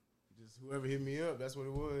really, just whoever hit me up, that's what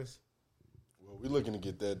it was. Well, we're looking to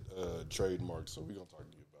get that trademark, so we're gonna talk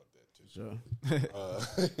to you about that too. Sure.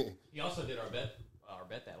 He also did our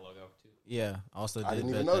bet that logo too. Yeah, also did. I didn't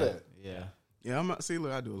even know that. Yeah. Yeah,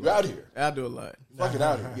 look, I do a lot. You out here? I do a lot. Fucking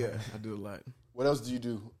out here. Yeah, I do a lot. What else do you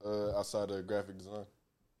do outside of graphic design?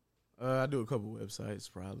 I do a couple websites,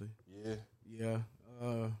 probably. Yeah.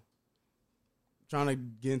 Trying to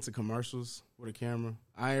get into commercials with a camera.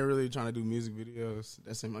 I ain't really trying to do music videos.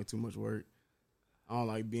 That seemed like too much work. I don't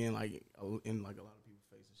like being like in like a lot of people's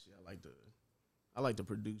faces. Shit. I like to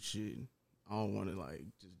produce shit. I don't want to like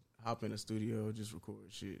just hop in a studio, just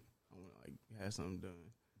record shit. I want to like have something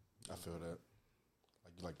done. I feel that.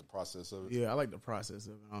 Like you like the process of it? Yeah, I like the process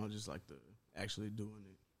of it. I don't just like the actually doing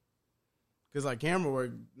it. Cause like camera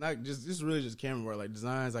work, not just really just camera work. Like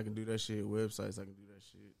designs, I can do that shit. Websites, I can do that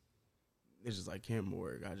shit. It's just like camera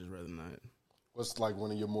work. I just rather not. What's like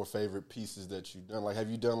one of your more favorite pieces that you've done? Like, have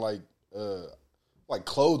you done like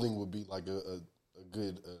clothing would be like a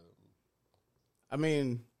good. I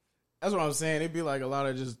mean, that's what I'm saying. It'd be like a lot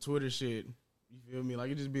of just Twitter shit. You feel me?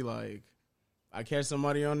 Like it just be like, I catch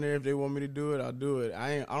somebody on there. If they want me to do it, I'll do it.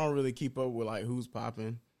 I don't really keep up with like who's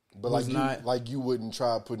popping. But like you wouldn't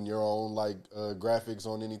try putting your own like graphics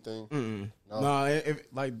on anything. No, if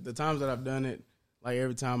like the times that I've done it, like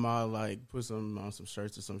every time I like put some on some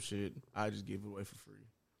shirts or some shit, I just give it away for free.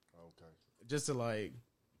 Okay. Just to like,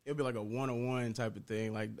 it'd be like a 1-on-1 type of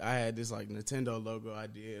thing. Like I had this like Nintendo logo I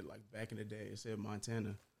did like back in the day. It said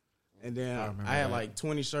Montana, and then I had like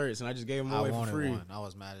 20 shirts, and I just gave them away for free. I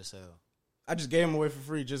was mad as hell. I just gave them away for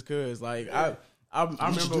free just cause like I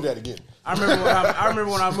remember. Should do that again. I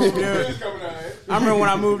remember when I moved in. I remember when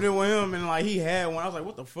I moved in with him, and like he had one. I was like,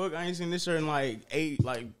 "What the fuck? I ain't seen this shirt in like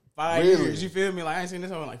 5 years." You feel me? Like I ain't seen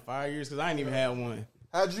this one in like 5 years because I ain't even had one.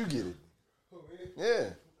 How'd you get it? Yeah,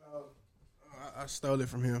 I stole it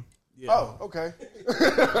from him. Yeah. Oh, okay.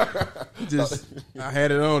 I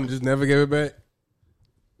had it on, just never gave it back.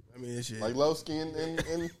 I mean, shit. Like Lowski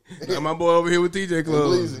and got my boy over here with TJ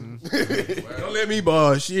Club. Don't let me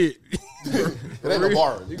borrow shit. It ain't no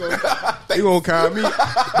borrowing. You gonna call me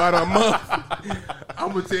about a month.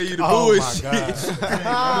 I'm gonna tell you the bullshit.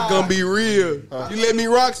 I'm gonna be real. You let me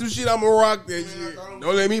rock some shit, I'm gonna rock that shit.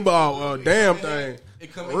 Don't let me borrow a damn thing.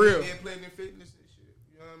 It come real. in playing in fitness and shit.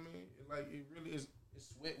 You know what I mean? Like it really is. It's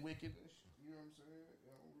sweat wicked and shit. You know what I'm saying? You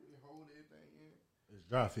don't really hold everything in. It's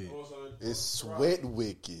dry fit. It's sweat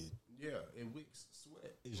wicked. Yeah, it wicks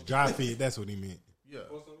sweat. It's dry fit. That's what he meant. Yeah.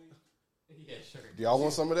 Yeah, sure. Do y'all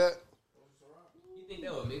want some of that? You think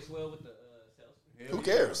that would mix well with the salsa? Who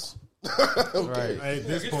cares? Right. Hey, at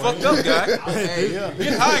this Get point, fucked up, guy. Hey,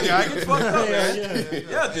 get high, guy. Get fucked up, man.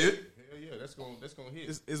 Yeah, dude. Hell yeah, that's gonna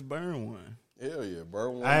hit. It's burn one. Hell yeah,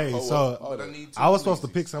 burn one. hey, so I was supposed to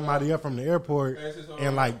pick somebody up from the airport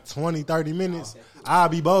in like 20, 30 minutes. I'll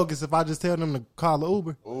be bogus if I just tell them to call an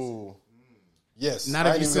Uber. Ooh. Yes. Not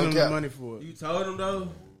if you send them the money for it. You told him though?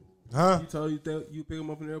 Huh? You told you pick him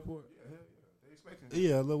up in the airport?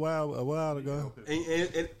 Yeah, a while ago.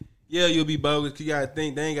 And yeah, you'll be bogus. 'Cause you gotta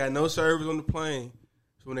think they ain't got no service on the plane.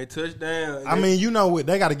 So when they touch down, I mean, you know what?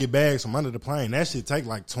 They got to get bags from under the plane. That shit take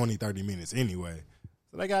like 20, 30 minutes anyway.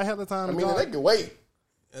 So they got hell of time. I mean, they can wait.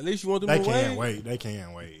 At least you want them They to can't wait. They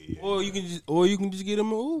can't wait. Yeah. Or you can just get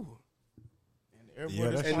them an Uber. Yeah,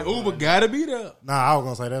 And the Uber gotta be there. Nah, I was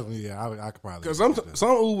gonna say that's yeah. I could probably Because some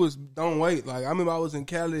Ubers don't wait. Like I remember I was in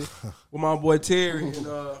Cali with my boy Terry, and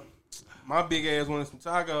my big ass wanted some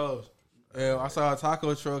tacos. And I saw a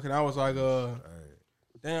taco truck, and I was like,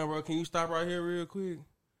 "Damn, bro, can you stop right here real quick?"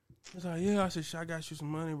 He's like, "Yeah." I said, "I got you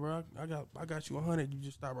some money, bro. I got you 100. You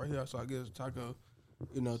just stop right here." So I get us a taco.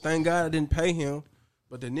 You know, thank God I didn't pay him.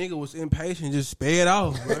 But the nigga was impatient, just sped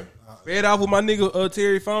off, bro. Sped off with my nigga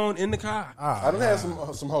Terry phone in the car. I done had some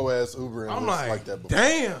hoe ass Uber and I'm like that before.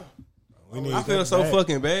 Damn. I feel so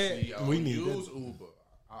fucking bad. See, we need use Uber.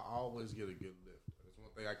 I always get a good Lyft. That's one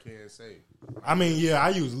thing I can say. I mean, yeah, I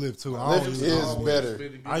use Lyft too. Lyft is better.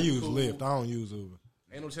 I use Lyft. I don't use Uber.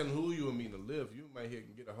 Ain't no telling who you and me to Lyft. You might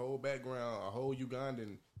get a whole background, a whole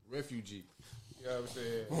Ugandan refugee. You know what I'm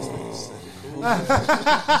saying?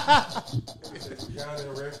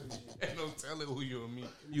 Ain't no telling who you and me.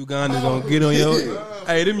 Ugandans gonna get on your.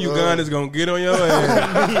 Hey, them Ugandans gonna get on your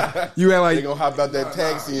ass. You act like they gonna hop out that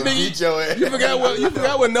taxi and beat your ass. You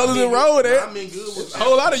forgot what Netherlands Road at. I mean, good with a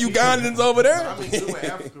whole lot of Ugandans over there. I mean, good with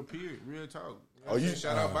Africa. Period. Real talk. Oh, you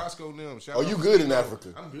shout out Bosco and them. Oh, you good in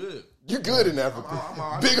Africa? I'm good. You good in Africa?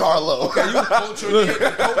 Big Harlow. Okay, you culture and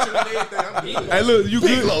everything. I'm good. Hey, look, you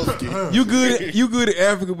good. You good in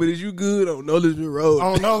Africa, but is you good on Netherlands Road?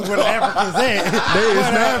 I don't know where the Africans at. They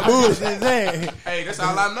is not bullshit. Hey, that's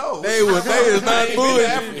all I know. They is not bullshit.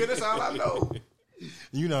 Africa, that's all I know.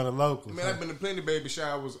 You know the locals. Man, I've been to plenty baby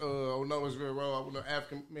showers on Noahsville Road. I'm an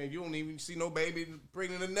African man. You don't even see no baby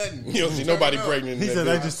pregnant or nothing. You don't see nobody pregnant. He said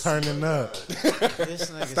they just turning up.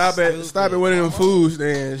 Stop at one of them food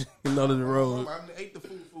stands in Netherlands Road. I ate the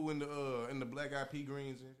fufu in the black eyed pea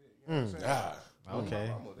greens and shit. You know what I'm saying?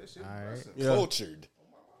 Okay. That shit All right. Yeah. Cultured.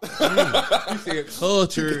 You said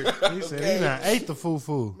cultured. He said he not ate the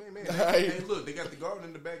fufu. Man, hey, look, they got the garden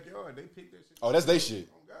in the backyard. They picked that shit. Oh, that's they shit.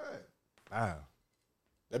 Oh God. Wow.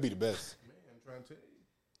 That'd be the best. Man, I'm trying to tell you.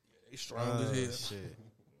 They strong as hell. Shit.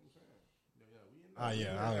 Oh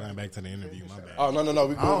yeah, I went back to the interview. My bad. Oh no. I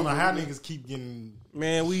don't know how niggas keep getting.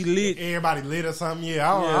 Man, we lit. Everybody lit or something. Yeah,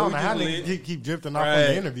 I don't know how niggas keep drifting off from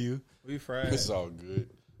the interview. We fried. It's all good.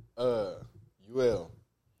 UL,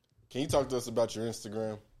 can you talk to us about your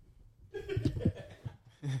Instagram?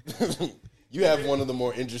 You have one of the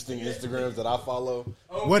more interesting Instagrams that I follow.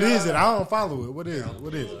 What is it? I don't follow it. What is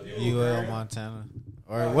it? UL Montana.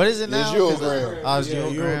 Or what is it now? It's your gram. Oh, it's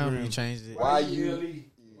your gram. You changed it. YULE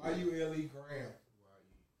gram.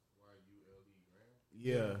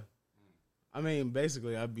 Yeah. I mean,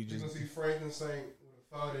 basically, I'd be just. You gonna see Franklin Saint with a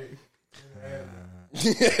thought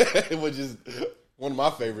which is one of my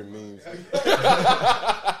favorite memes.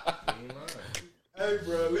 Hey,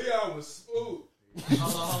 bro, Leon was spooked.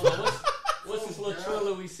 Hold on. What's this little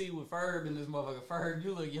trailer we see with Ferb and this motherfucker? Ferb,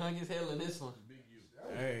 you look young as hell in this one.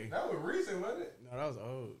 Hey, that was recent, wasn't it? No, that was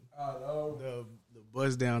old. Oh, no. The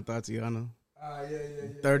buzz down Tatiana. Yeah.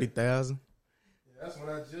 30,000. Yeah, that's when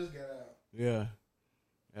I just got out. Yeah,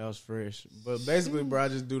 that was fresh. But basically, bro, I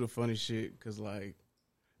just do the funny shit because like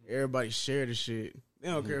everybody share the shit. They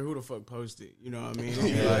don't care who the fuck posted. You know what I mean?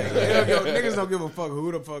 Niggas don't give a fuck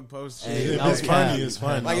who the fuck posted shit. If it's funny, it's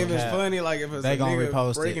funny. Like if it's funny, like if it's they a gonna nigga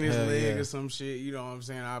repost breaking his leg yeah. or some shit. You know what I'm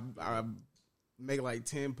saying? I make like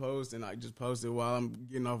 10 posts and I just post it while I'm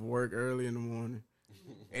getting off work early in the morning.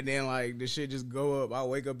 And then like the shit just go up. I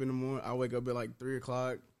wake up in the morning. I wake up at like 3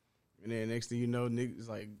 o'clock, and then next thing you know, niggas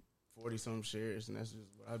like 40 some shares, and that's just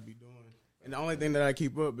what I be doing. And the only thing that I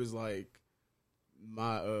keep up is like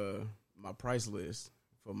my price list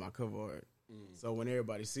for my cover art. So when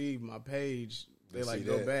everybody see my page, they like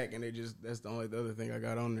go back and they just that's the other thing I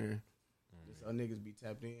got on there. So niggas be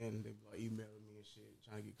tapped in, they be like emailing me and shit,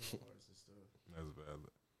 trying to get cover arts and stuff. That's valid.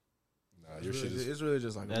 Nah, your shit is. It's really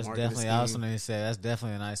just like that's a definitely. I was gonna say that's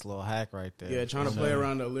definitely a nice little hack right there. Yeah, trying to play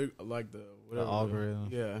around the algorithm.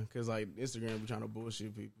 Yeah, because like Instagram be trying to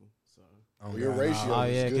bullshit people. So your ratio. Oh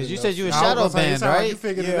yeah, because you enough. said you was shadow banned, right? You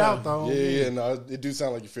figured it out though. Yeah. No, it do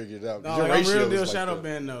sound like you figured it out. No, Your like, I'm ratio real deal is shadow like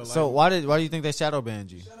banned though. Like, So why do you think they shadow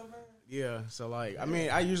banned you? Yeah, so like I mean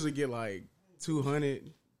I usually get like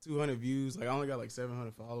 200 views. Like I only got like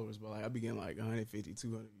 700 followers, but like I be getting like 150,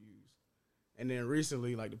 200 views. And then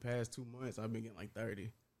recently, like the past 2 months, I've been getting like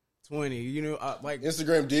 30, 20. You know, like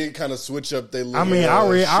Instagram did kind of switch up their. I mean,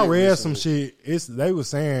 I read some shit. They was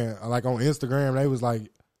saying like on Instagram, they was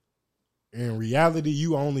like, in reality,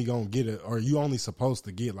 you only gonna get it, or you only supposed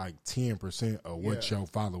to get like 10% of what your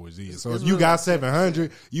followers is. So if you got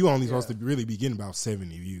 700, you only supposed to really be getting about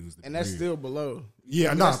 70 views. And that's still below.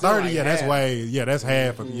 Yeah, no, 30. Like that's way. Yeah, that's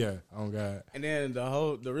half of. Yeah, oh god. And then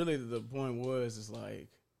the point was, it's like.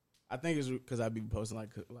 I think it's because I be posting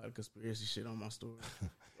like a lot of conspiracy shit on my story.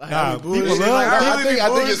 Like, people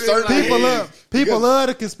love. People love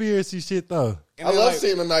the conspiracy shit though. I love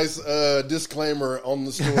seeing a nice disclaimer on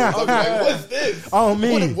the story. I'm like, what's this? On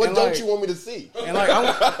me. What don't you want me to see? And like,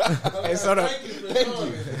 it's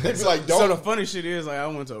like, don't. So the funny shit is, like, I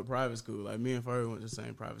went to a private school. Like, me and Furry went to the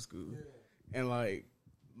same private school, and like,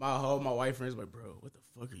 my wife friends like, bro, what the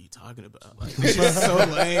fuck are you talking about? Like, this is so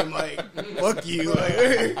lame. Like, fuck you.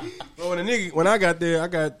 Like, but when I got there,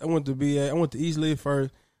 I went to BA. I went to East Lee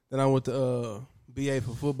first, then I went to BA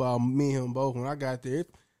for football. Me and him both. When I got there, it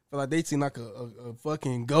felt like they seemed like a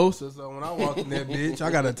fucking ghost or something. When I walked in that bitch, I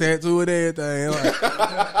got a tattoo and everything. Like,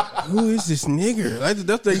 who is this nigga? Like, that's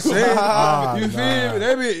what they said. You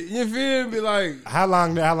feel me? You feel me? Like, how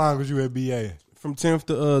long was you at BA? from 10th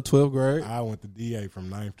to 12th grade. I went to DA from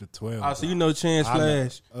 9th to 12th. Oh, so you know Chance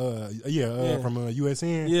Flash? From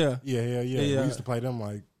USN. Yeah. Yeah. We used to play them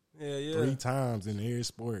like 3 times in every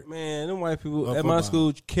sport. Man, them white people at my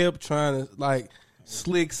school kept trying to like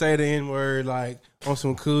slick say the N word like on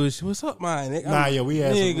some cool shit. What's up, man? We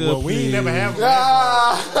had some. Well, we ain't never have one.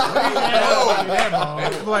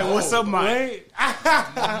 Like, what's up, man?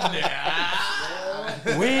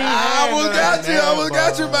 I almost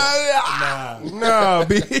got you, man. Nah,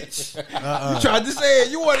 bitch. You tried to say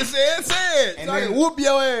it. You want to say it, say it. So I can whoop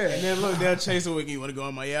your ass. And then look, they'll chase it with you. Want to go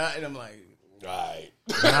on my yacht? And I'm like, all right.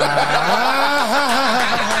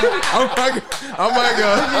 I'm like,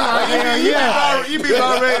 you be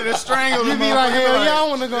about ready to strangle You them. be like, hell yeah, I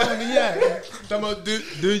want to go on the yacht. Talking about,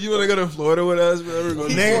 dude, you want to go to Florida with us?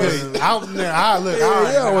 Nigga, I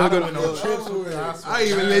want to go to no trips. I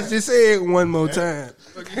even let you say it one more time.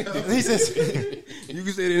 He says, you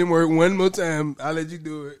can say the N word one more time. I'll let you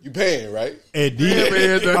do it. You paying, right? At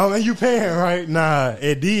DA, you paying, right? Nah,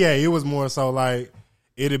 at DA, it was more so like,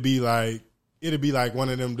 it'd be like one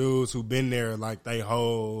of them dudes who been there like they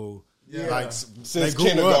whole since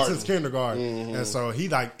kindergarten. Mm-hmm. And so he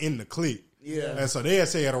like in the clique. Yeah. And so they'll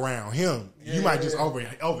say it around him. You might just over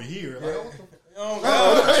here. Like,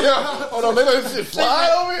 hold on, they let shit fly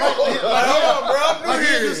over here. I'm new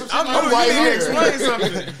here. I'm right here. Explain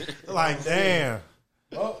something. Like, damn.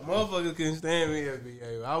 Motherfuckers couldn't stand me at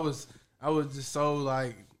BA. I was just so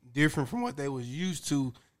like different from what they was used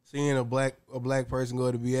to seeing a black person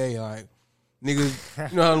go to BA. Like,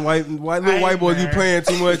 niggas, you know how white little white boys be playing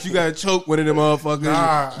too much. You gotta choke one of them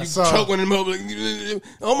motherfuckers. You choke one of them motherfuckers.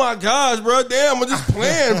 Oh my gosh, bro! Damn, I'm just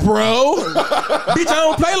playing, bro. Bitch, I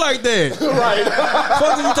don't play like that. Right?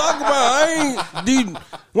 Fuck are you talking about? I ain't dude.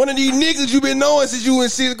 One of these niggas you been knowing since you in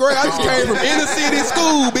 6th grade. I just came from inner city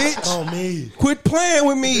school, bitch. Oh me, quit playing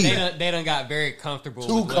with me. They done got very comfortable.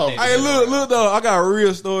 Too comfortable. Hey, look though. I got a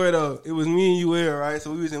real story though. It was me and UL, right?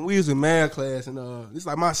 So we was in math class, and this is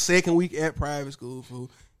like my 2nd week at private school, fool.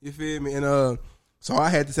 You feel me? And so I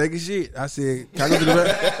had to take a shit. I said, "Can I go to the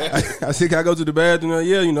bathroom?" I said, "Can I go to the bathroom?"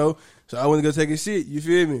 Yeah, you know. So I went to go take a shit. You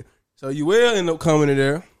feel me? So UL ended up coming in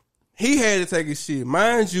there. He had to take his shit.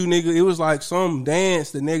 Mind you, nigga, it was like some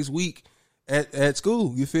dance the next week at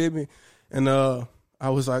school. You feel me? And I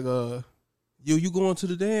was like, you going to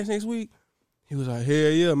the dance next week? He was like, hell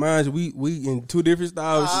yeah. Mind you, we in 2 different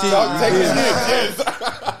styles of shit.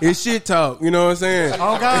 It's shit talk. You know what I'm saying?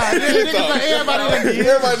 Oh God, everybody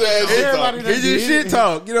He just shit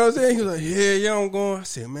talk. You know what I'm saying? He was like, yeah, I'm going. I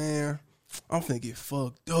said, man, I'm finna get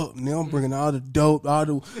fucked up. Now I'm bringing all the dope.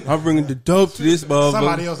 I'm bringing the dope to this motherfucker.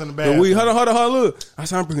 Somebody else in the bathroom. Hold on, look. I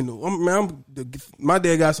said, I'm bringing my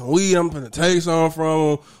dad got some weed. I'm finna take some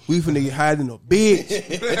from him. We finna get high than a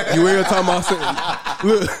bitch. You ain't talking about some,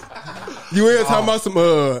 look. You ain't talking about some,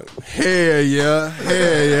 hell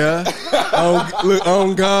yeah.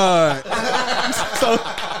 On God. So,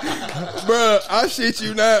 bro, I shit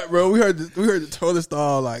you not, bro. We heard the toilet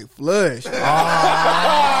stall like flush.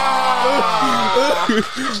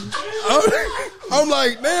 I'm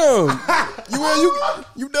like, damn,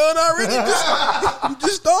 you done already? You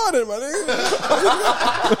just started, my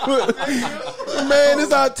nigga. Man,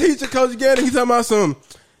 this our teacher, Coach Gannon. He talking about some.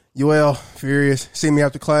 UL, furious, see me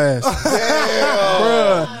after class.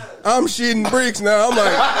 Bruh, I'm shitting bricks now. I'm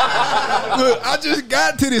like, look, I just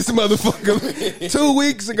got to this motherfucker 2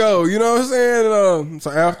 weeks ago. You know what I'm saying?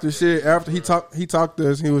 So after he talked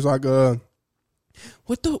to us, he was like,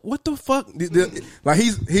 what the fuck? Like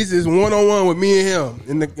he's just one-on-one with me and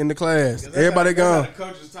him in the class. Everybody gone.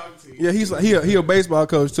 Yeah, he's like he a baseball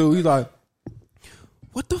coach too. He's like,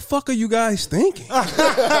 what the fuck are you guys thinking?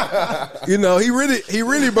 You know, he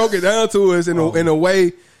really broke it down to us in a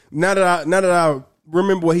way. Now that I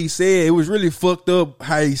remember what he said, it was really fucked up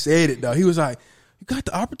how he said it though. He was like, you got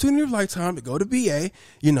the opportunity of a lifetime to go to BA.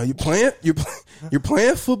 You know, you're playing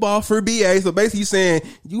football for BA. So basically, he's saying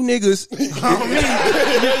you niggas, you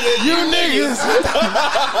niggas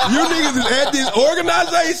is at this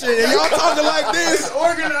organization and y'all talking like this.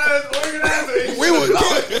 Organization.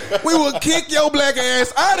 We will kick your black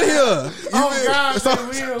ass out of here.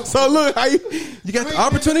 So look, how you got the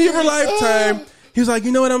opportunity of a lifetime. He was like,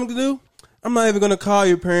 you know what I'm gonna do? I'm not even gonna call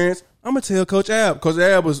your parents. I'm gonna tell Coach Ab. Coach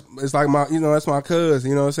Ab it's like my, that's my cousin,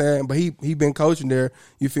 you know what I'm saying? But he been coaching there,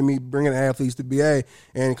 you feel me, bringing athletes to BA.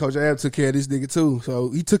 And Coach Ab took care of this nigga too. So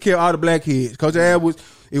he took care of all the black kids. Coach Ab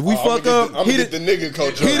If we fuck up, I'm gonna get the nigga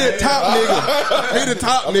coach. He the top nigga. He the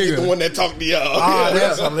top I'm nigga. the one that talked to y'all. Ah,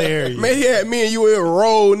 that's hilarious. Man, he had me and you in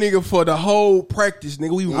roll, nigga, for the whole practice,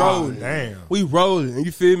 nigga. We rolling. Damn. We rolling.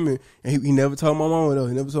 You feel me? And he never told my mama, though.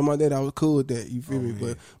 He never told my dad I was cool with that. You feel me?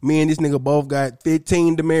 But me and this nigga both got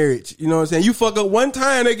 15 demerits. You know what I'm saying? You fuck up one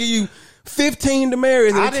time, they give you 15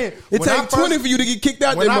 demerits. It take 20 for you to get kicked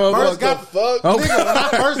out that motherfucker. Nigga, when I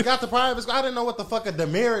first got to private school, I didn't know what the fuck a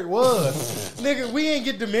demerit was. Nigga, we ain't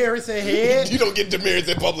get demerits at head. You don't get demerits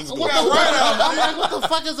at public school. What the fuck? I'm like, what the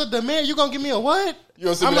fuck is a demerit? You gonna give me a what? You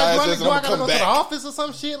gonna send I'm me like, ISS and do I I'm gotta gonna go come to the back? office or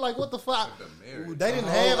some shit? Like, what the fuck? They didn't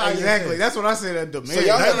have Exactly. That's what I said at demerit. So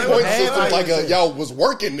y'all had a point system like y'all was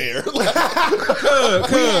working there. We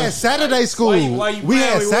had Saturday school. We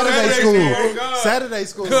had Saturday school. Saturday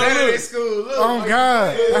school. Saturday school. Look, Oh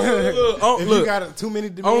God! If you look. got too many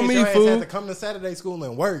On demerits, me, your ass fool. had to come to Saturday school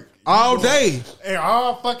and work All day. and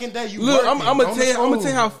all fucking day. You Look, working I'm gonna on tell the you. I'm gonna school.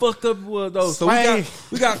 tell you how fucked up it was though. So Swang.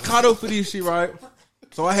 we got caught up for this shit, right?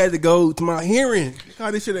 So I had to go to my hearing. They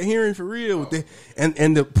call this shit a hearing for real. With the, and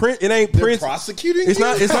the print, it ain't They're print. prosecuting. It's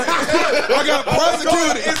not. It's not. I got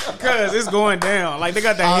prosecuted. Because it's going down. Like they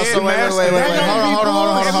got the head so wait. master. Hold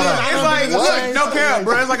on. It's like, look, no cap,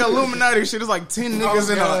 bro. It's like Illuminati shit. It's like 10 niggas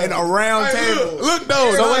in a round table. Look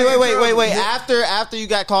though. So wait. After you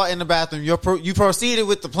got caught in the bathroom, you proceeded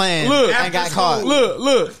with the plan and got caught.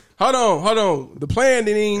 Look. Hold on. The plan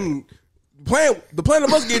didn't even. The plan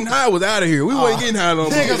of us getting high was out of here. We wasn't getting high no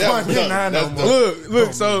more. Niggas wasn't getting high no more.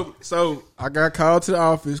 Look. So I got called to the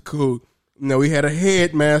office. Cool. You know, we had a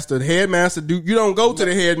headmaster. The headmaster, you don't go to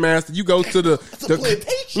the headmaster. You go to the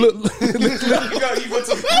look. You go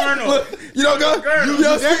to the colonel. Look, you don't go. You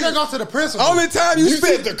just go to the principal. Only time you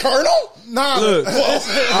said the colonel? Nah, look.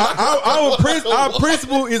 Our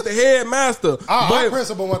principal is the headmaster. Our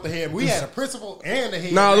principal went the head. We had a principal and a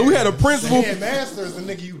head. Nah, we had a principal. The headmaster is the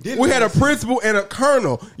nigga you didn't. We had a principal and a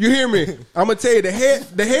colonel. You hear me? I'm gonna tell you, the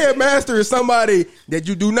headmaster is somebody that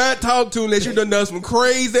you do not talk to unless you done some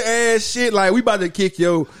crazy ass shit. Like we about to kick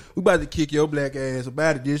your black ass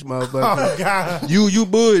about this motherfucker. Oh God, you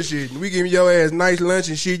bullshit. We giving your ass nice lunch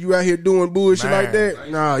and shit. You out here doing bullshit like that?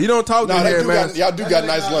 Nah, you don't talk to the headmaster. Y'all do got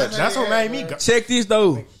nice lunch. That's what made me go. Check this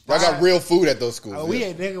though. I got real food at those schools. We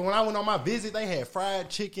had, nigga, when I went on my visit, they had fried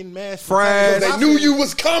chicken, mashed Fried. potatoes. They knew you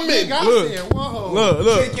was coming. Nigga, I Look. said, whoa.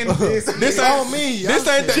 Look. Chicken This on ain't me. This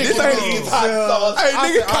ain't hot sauce. Hey,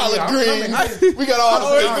 nigga, collard greens. We got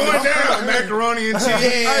all It's the going down. Macaroni and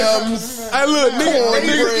cheese. yams. Hey, look,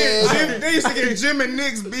 They used to get Jim and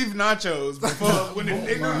Nick's beef nachos before when the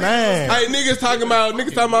nigga. Man. Hey, niggas talking about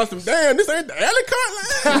some damn, this ain't the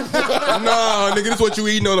Ellicott line. Nah, nigga, this what you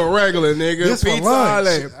eating on a regular, nigga. This for Pizza, all that.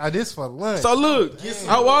 lunch. This for lunch. So look,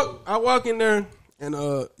 I walk in there and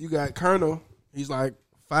you got Colonel. He's like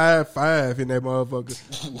 5'5" in that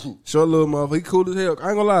motherfucker. Short little motherfucker. He cool as hell. I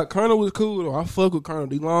ain't gonna lie, Colonel was cool though. I fuck with Colonel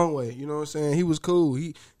the long way. You know what I'm saying? He was cool.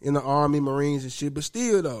 He in the Army, Marines and shit, but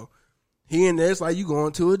still though. He in there, it's like you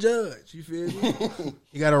going to a judge. You feel me?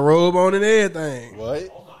 He got a robe on and everything. What?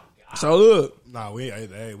 So look. Nah, we ain't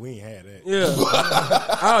had that. Yeah.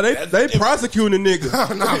 Oh, they prosecuting the nigga.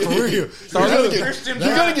 Nah, for real. So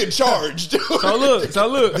You're gonna get charged. So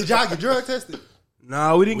look. Did y'all get drug tested?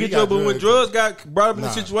 Nah, we didn't We get got drug, but when drug drugs got brought up in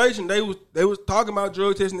the situation, they was talking about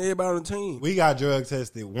drug testing everybody on the team. We got drug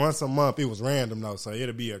tested once a month. It was random though, so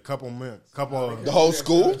it'll be a couple The whole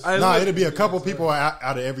school? No, it'll be a couple people out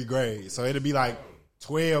of every grade. So it'll be like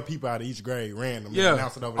 12 people out of each grade, random. Yeah,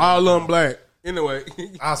 Announce it over all of them black. Anyway,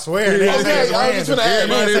 I swear. Okay, I was just gonna ask.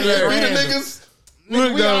 Everybody We the random. niggas.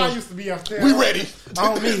 Look, We all though. used to be up there. We ready.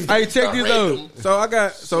 On me. Hey, check this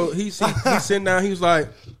out. So he sitting down. He was like,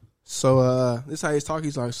 this how he's talking.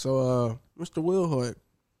 He's like, Mr. Wilhoit,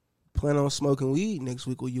 plan on smoking weed next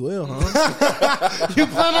week with UL, huh? You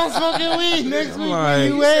plan on smoking weed next week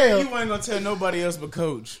like- with UL. You ain't gonna tell nobody else but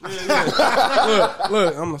Coach.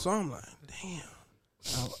 Look. I'm like, damn.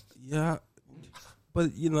 Yeah.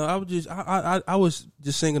 But you know, I was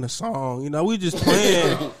just singing a song. You know, we just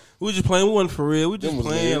playing. We wasn't for real. We just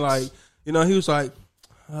playing like, you know. He was like,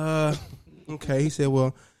 okay. He said,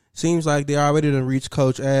 well, seems like they already done reached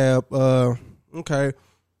Coach Ab. Okay,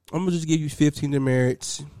 I'm gonna just give you 15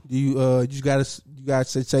 demerits. You gotta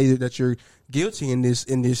say that you're guilty in this.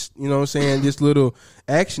 You know what I'm saying? This little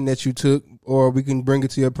action that you took, or we can bring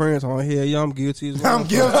it to your parents. Oh hell yeah, I'm guilty as well. I'm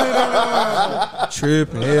guilty.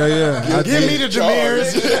 Tripping, hell yeah. Give me the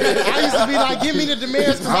demerits. I used to be like, give me the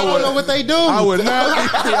demerits because I don't know what they do. I would not.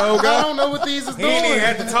 I don't know what these is He doing. ain't even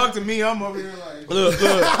had to talk to me. I'm over here like, Look.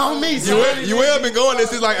 On me, You have been going this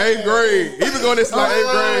since like 8th grade. He been going this since like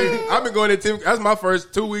 8th grade. I've been going this. That's my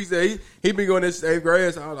first 2 weeks there. He been going this 8th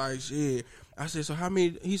grade. So I was like, shit. I said, so how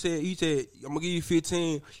many? He said, I'm gonna give you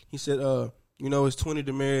 15. He said, it's 20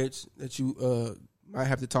 demerits that you might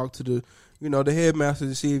have to talk to the, the headmaster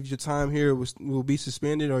to see if your time here will be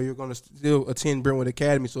suspended or you're gonna still attend Brentwood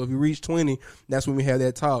Academy. So if you reach 20, that's when we have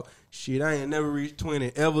that talk. Shit, I ain't never reached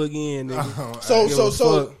 20 ever again, nigga.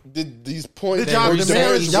 So did these points? Did y'all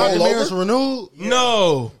demerits renewed?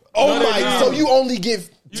 No. Oh my! So you only get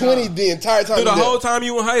 20 the entire time. Through the whole time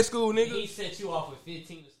you in high school, nigga. He set you off with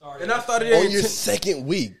 15 to start. And I started on your second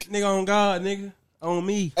week. Nigga, on God, nigga. On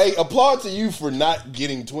me. Hey, applaud to you for not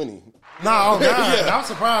getting 20. Nah, oh God, I'm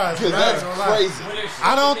surprised. Because that's crazy.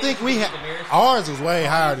 I don't think we had ours was way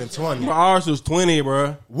higher than 20. Ours was 20,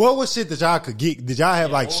 bro. What was shit that y'all could get? Did y'all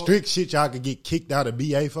have like strict shit y'all could get kicked out of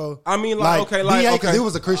BA for? I mean, BA, because it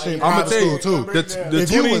was a Christian private school too.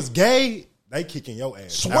 If you was gay, they kicking your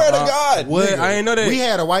ass. Swear to God. What? Nigga, I ain't know that. We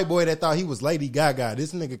had a white boy that thought he was Lady Gaga.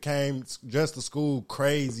 This nigga came just to school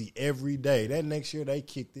crazy every day. That next year they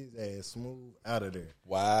kicked his ass smooth out of there.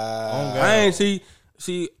 Wow. I ain't see,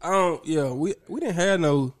 I don't, we didn't have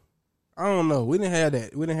no, I don't know. We didn't have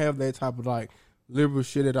that. We didn't have that type of like liberal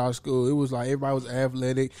shit at our school. It was like everybody was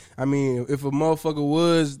athletic. I mean, if a motherfucker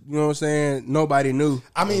was, you know what I'm saying, nobody knew.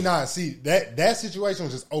 I mean, that situation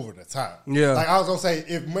was just over the top. Yeah. Like I was gonna say,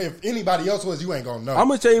 if anybody else was, you ain't gonna know. I'm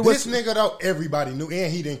gonna tell you this nigga though, everybody knew,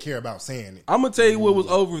 and he didn't care about saying it. I'm gonna tell you what was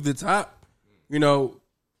over the top. We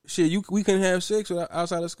couldn't have sex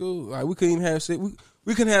outside of school. Like we couldn't even have sex.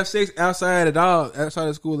 We couldn't have sex outside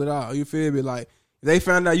of school at all. You feel me? Like if they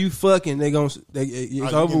found out you fucking,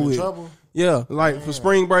 it's over with. Trouble? Yeah, like for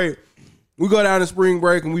spring break, we go down to spring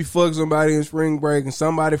break and we fuck somebody in spring break, and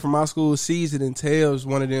somebody from our school sees it and tells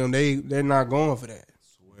one of them they're not going for that.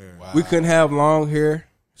 Wow. We couldn't have long hair,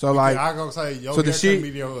 so like I gonna say your so hair the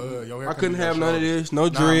shit. your hair I couldn't have none of this. No my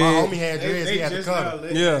dread. homie had dreads. He had to cut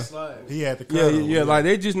it. Yeah, he had to cut it. Yeah. Like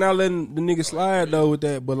they just not letting the nigga slide though with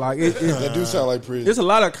that. But like that do sound like prison. There's a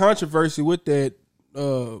lot of controversy with that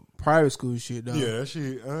private school shit though. Yeah, that shit.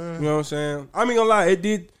 You know what I'm saying? I mean, gonna lie, I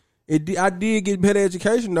did get better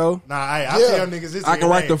education though. Nah, I tell niggas this. I can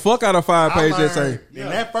write the fuck out of 5-page essay. In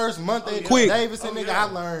that first month at Davidson, nigga, I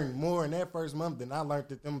learned more in that first month than I learned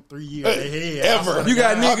at them 3 years ahead. Ever. You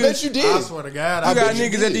got niggas. I bet you did. I swear to God. You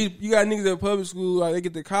got niggas at public school, like they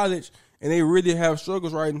get to college and they really have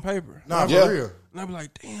struggles writing paper. Nah, for real. And I be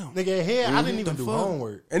like, damn. Nigga, I didn't even do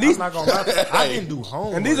homework. And these, I'm not gonna lie, I didn't do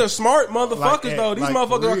homework. And these are smart motherfuckers Like that, though. These like,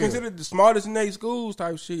 motherfuckers for are real. considered the smartest in their schools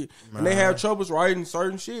type shit. And they have troubles writing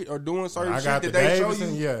certain shit or doing certain shit that they Davidson,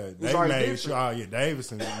 show you. yeah, they already made different. sure.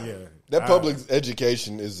 Davidson, yeah. That public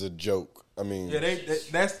education is a joke. I mean, Yeah,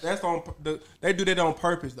 that's on. They do that on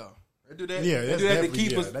purpose though. They do that. Yeah, they do that to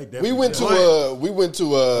keep us. we went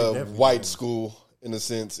to a white school in a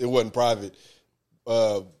sense. It wasn't private.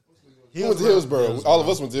 He went to Hillsborough. All of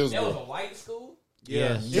us went to That was Hillsborough. a white school?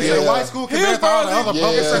 Yeah. It's a white school compared to all the other public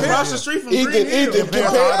Yeah. schools. Across the street from Green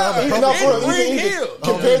Hill.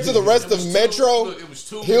 Compared to the rest of Metro,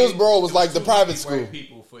 Hillsborough was like the private school. White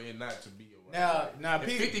people for it not to be a white Now,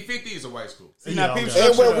 50-50 is a white school. And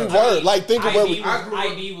where we were, like think of where we.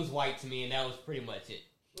 IB was white to me, and that was pretty much it.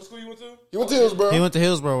 What school you went to? You went to Hillsborough. He went to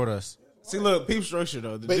Hillsborough with us. See, look, peep structure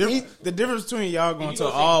though. But The difference between y'all going to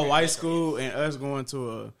an all white school and us going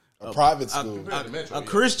to a private school, a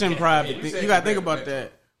Christian private. You gotta think about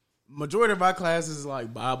that. Majority of our classes is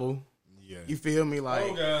like Bible. Yeah, you feel me?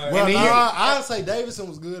 Like, well, I'd say Davidson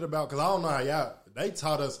was good about because I don't know how y'all. They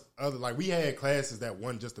taught us other we had classes that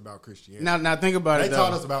weren't just about Christianity. Now think about it. They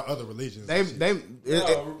taught us about other religions.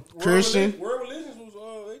 Christian. World religions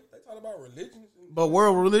was they taught about religions. But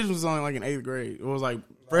world religion was only like in 8th grade. It was like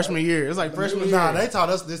freshman year. It was like freshman year. Nah, they taught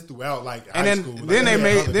us this throughout like and high then school. Then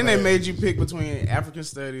they made you pick between African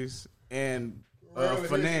studies and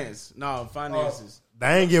finance. No, finances.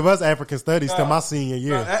 They ain't give us African studies till my senior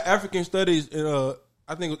year. African studies, I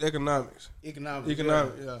think it was economics.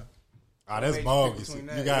 Economics, yeah. Ah, that's bogus.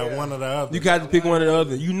 You got one or the other. You got to pick one or the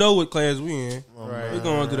other. You know what class we in. Right. We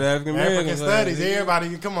going to the African American studies.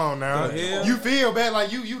 Everybody, come on now. Yeah. You feel bad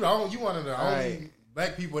like you one of the only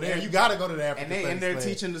black people there. You got to go to the African studies. And they're class.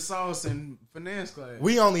 teaching the sauce in finance class.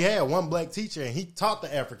 We only had one black teacher, and he taught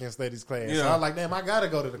the African studies class. Yeah. So I was like, damn, I got to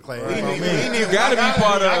go to the class. You got to be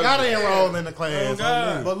part of it. I got to enroll in the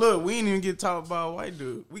class. But look, we didn't even get taught about a white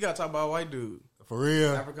dude. We got taught about a white dude. For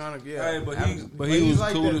real. Africana, yeah. Hey, but he was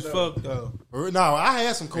like cool as fuck, though. No, I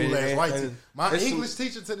had some cool ass white teachers. My English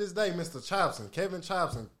teacher to this day, Mr. Chopson, Kevin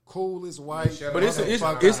Chopson, cool as white. But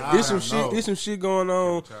it's some shit going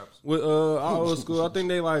on with our old school. I think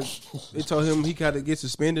they told him he got to get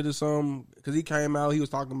suspended or something because he came out. He was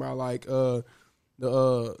talking about like the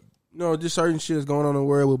just certain shit is going on in the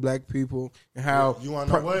world with black people and how You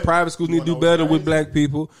wanna know what? private schools You need to do wanna know better what's with crazy? black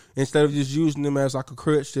people instead of just using them as like a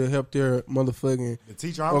crutch to help their motherfucking The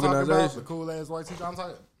teacher I'm talking about, organization. the cool ass white teacher I'm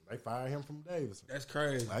talking about, they fired him from Davidson. That's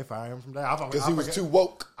crazy. They fired him from Davidson. Because he was too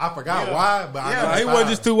woke. I forgot why, but I know Nah, they he wasn't fired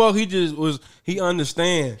just too woke. He just was. He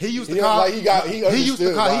understand. He used to Yeah, call. like he used to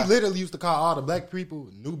understood call. why. He literally used to call all the black people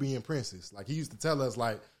Nubian princes. Like he used to tell us,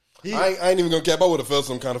 like I ain't even gonna cap. I would have felt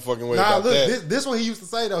some kind of fucking way nah, about look, that. this what he used to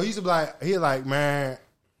say though. He used to be like, man,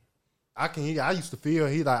 I used to feel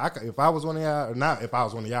if I was one of y'all, or not if I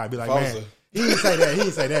was one of y'all, I'd be like, man. He didn't say that. He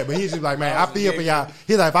didn't say that. But he's just like, man, I feel for y'all.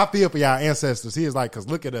 He's like, if I feel for y'all ancestors, he was like, because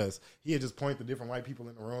look at us. He had just point to different white people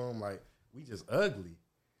in the room, like, we just ugly.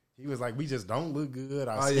 He was like, we just don't look good.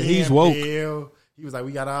 Our skin he's woke. pale. He was like,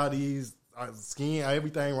 we got all these skin,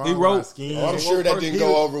 everything wrong He with wrote- our skin. I'm sure that didn't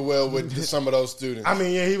go over well with some of those students. I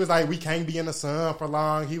mean, yeah, he was like, we can't be in the sun for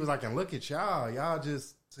long. He was like, and look at y'all. Y'all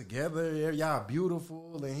just together. Y'all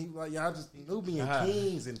beautiful. And he was like, y'all just Nubian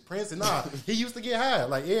kings and princes. Nah, he used to get high.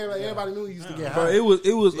 Like, everybody knew he used to get high. But it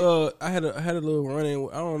was. I had a little run in.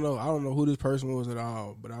 I don't know who this person was at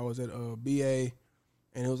all. But I was at BA,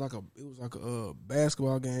 and it was like a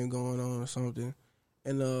basketball game going on or something.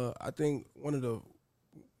 And I think one of the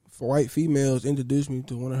white females introduced me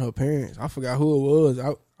to one of her parents. I forgot who it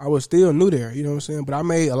was. I was still new there, you know what I'm saying? But I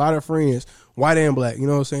made a lot of friends, white and black, you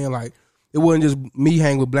know what I'm saying? Like, it wasn't just me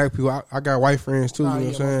hang with black people. I got white friends too, Nah, you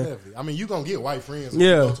know yeah, what I'm saying? most definitely. I mean, you gonna get white friends. If you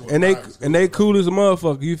Yeah, go to a and private school. they cool as a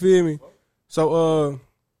motherfucker, you feel me? So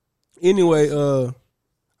anyway,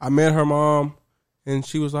 I met her mom and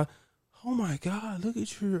she was like, "Oh my God, look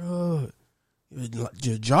at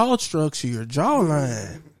your jaw structure, your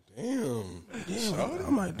jawline." Damn.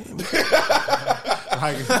 I'm like, damn. Look,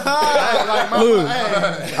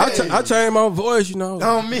 I changed my voice, you know.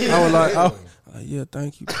 Don't mean I was like, yeah,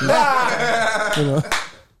 thank you. You know,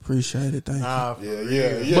 appreciate it, thank you.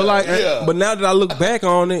 Yeah. But now that I look back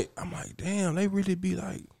on it, I'm like, damn, they really be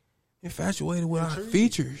like infatuated with our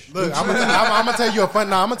features. Look, I'm gonna tell you a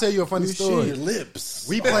funny. I'm gonna tell you a funny story. Your lips.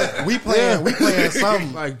 We playing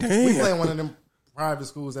something. Like, damn. We playing one of them private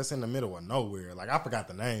schools that's in the middle of nowhere. Like, I forgot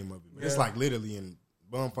the name of it. But it's like literally in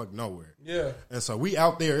bumfuck nowhere. Yeah. And so we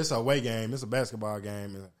out there. It's a away game. It's a basketball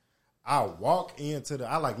game. And I walk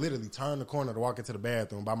I like literally turn the corner to walk into the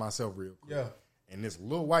bathroom by myself real quick. Yeah. And this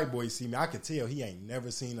little white boy see me. I could tell he ain't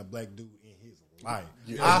never seen a black dude in his life.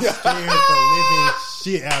 I scared the living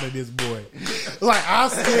shit out of this boy. Like, I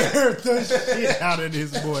scared the shit out of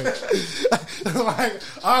this boy. Like,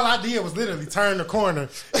 all I did was literally turn the corner.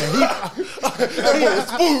 And he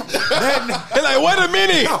spooked. They're like, wait a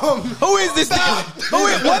minute. Who is this?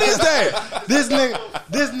 What is that?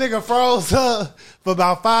 This nigga froze up for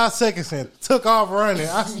about 5 seconds and took off running.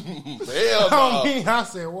 I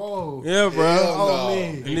said, whoa. Yeah,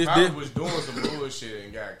 bro. He probably was doing some bullshit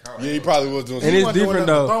and got caught. Yeah, he probably was doing some And it's different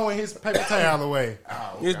though. Throwing his paper towel away.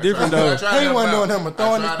 It's different though. He wasn't doing him, but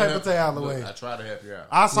throwing his paper towel away. I tried to help you out.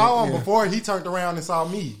 I saw him before he turned around and saw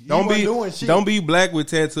me. Don't be black with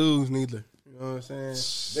tattoos neither. You know what I'm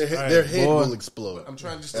saying? Their head will explode. I'm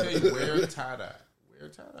trying to just tell you, wear tie-dye.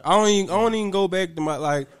 I don't even go back to my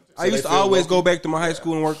like. I used to always go back to my high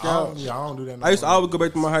school and work out. Yeah, I don't do that. I used to always go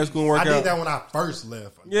back to my high school and work out. I did that when I first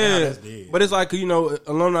left. Yeah, that's dead. but it's like, you know,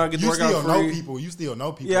 alumni get to work out free. You still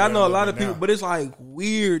know people. Yeah, I know a lot of people, but it's like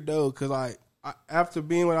weird though, because like after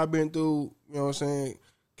being what I've been through, you know what I'm saying,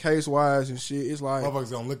 case wise and shit, it's like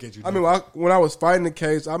motherfuckers gonna look at you. I mean, when I was fighting the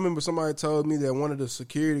case, I remember somebody told me that one of the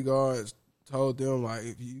security guards told them like,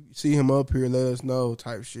 if you see him up here, let us know,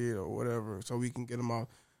 type shit or whatever, so we can get him off.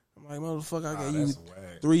 I'm like, motherfucker, I got you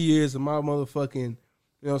 3 years of my motherfucking, you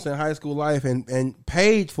know what I'm saying, high school life and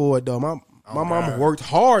paid for it though. My mama worked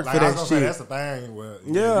hard for that shit. That's the thing. Well,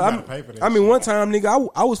 yeah, you gotta pay for that I mean, shit. one time, nigga,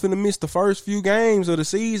 I was finna miss the first few games of the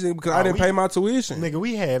season because I didn't pay my tuition. Nigga,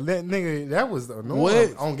 we had that was annoying.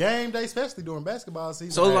 What? On game day, especially during basketball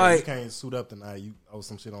season. So, like, you can't suit up tonight. You owe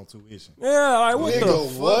some shit on tuition. Yeah, like what Nigga, the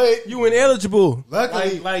fuck? what? You ineligible.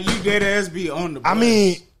 Luckily, Like you dead ass be on the bus. I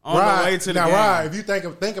mean, on the way to the game. Right, if you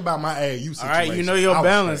think about my AAU situation, All right, you know your I was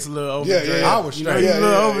balance a straight. little overdue. I was You know straight. you a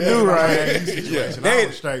little overdue, My right? AAU situation, I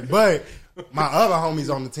was straight. But my other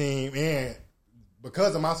homies on the team, and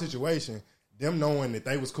because of my situation, them knowing that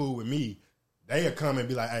they was cool with me, they'd come and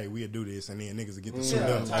be like, "Hey, we'll do this," and then niggas would get the suit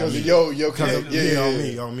up. Because of your connect.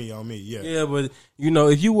 on me, yeah. Yeah, but you know,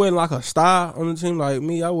 if you wasn't like a star on the team like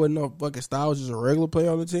me, I wasn't no fucking star. I was just a regular player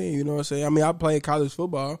on the team. You know what I'm saying? I mean, I played college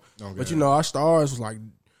football, but you know, our stars was like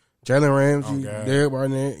Jalen Ramsey, Derek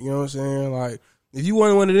Barnett. You know what I'm saying? Like, if you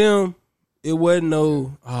wasn't one of them, it wasn't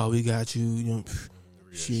no, oh, we got you. You know,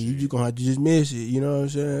 shit, you just gonna have to just miss it. You know what I'm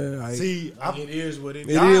saying? Like, See, it is what it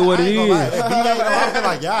is. It is what it is. I feel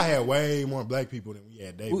like y'all had way more black people than we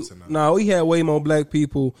had Davidson. No, we had way more black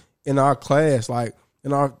people in our class. Like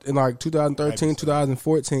in 2013,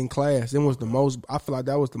 2014 class, it was the most. I feel like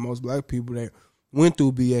that was the most black people that went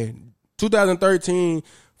through BA. 2013,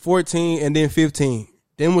 14, and then 15.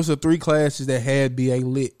 Then was the 3 classes that had BA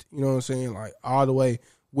lit. You know what I'm saying? Like all the way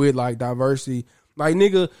with like diversity. Like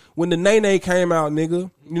nigga, when the Nene came out,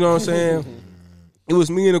 nigga, you know what I'm saying? It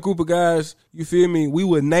was me and a group of guys, you feel me? We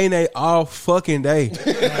would Nene all fucking day.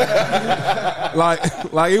 like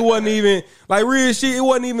it wasn't even, like real shit, it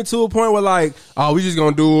wasn't even to a point where like, oh, we just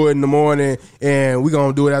gonna do it in the morning and we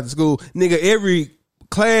gonna do it after school. Nigga, every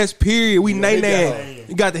class period, we Nene.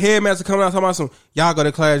 You got the headmaster coming out talking about some, y'all go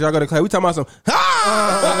to class. We talking about some,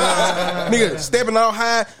 nigga, stepping out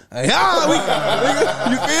high.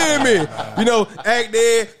 Nigga, you feel me? You know, act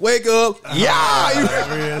dead, wake up, you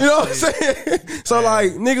know what I'm saying? So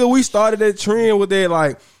like, nigga, we started that trend with that,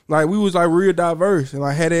 like we was like real diverse and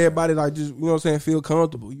like had everybody like just, you know what I'm saying, feel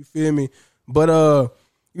comfortable. You feel me? But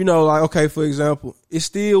you know, like okay, for example, it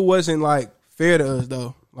still wasn't like fair to us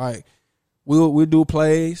though. Like we'll do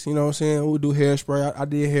plays, you know what I'm saying? We'll do hairspray. I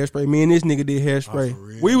did hairspray. Me and this nigga did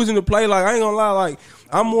hairspray. We was in the play, like I ain't gonna lie, like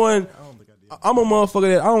I'm a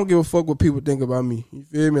motherfucker that I don't give a fuck what people think about me. You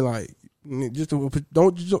feel me? Like just don't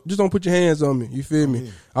put your hands on me. You feel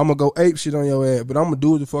me? I'm gonna go ape shit on your ass, but I'm gonna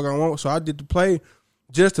do what the fuck I want. So I did the play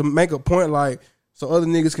just to make a point, like so other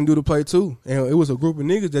niggas can do the play too. And it was a group of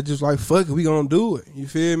niggas that just like fuck it, we gonna do it. You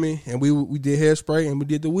feel me? And we did hairspray and we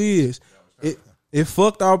did the Wiz. It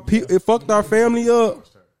fucked our family up.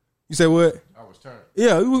 You say what? I was turned.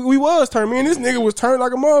 Yeah, we was turned. Me and this nigga was turned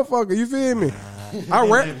like a motherfucker. You feel me?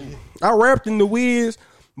 I rapped in the Wiz,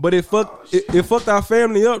 but it fucked our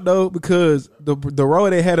family up though because the role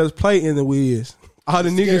they had us play in the Wiz. All the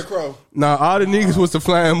niggas, all the niggas was the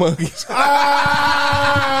Flying Monkeys. We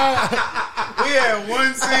had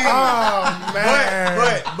one scene. Oh man!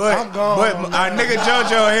 But our nigga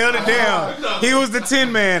JoJo held it down. He was the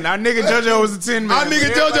Tin Man. Our nigga JoJo was the Tin Man. Our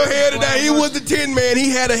nigga JoJo held it down. He was the Tin Man.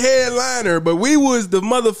 He had a headliner, but we was the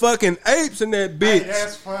motherfucking apes in that bitch. Hey,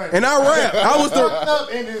 that's funny. And I rap. I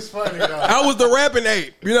was the rapping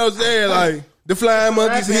ape. You know what I'm saying? Like the Flying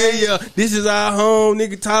Monkeys here, yeah. This is our home,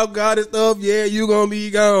 nigga. Talk all this stuff, yeah. You gonna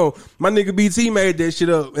be gone. My nigga BT made that shit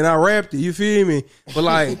up, and I rapped it. You feel me? But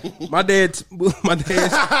like my dad. He was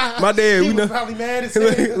probably mad as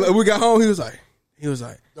hell. We got home. He was like,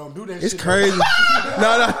 don't do that. It's shit. crazy.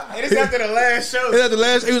 No. And it's after the last show. It's after the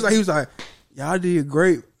last. He was like, y'all did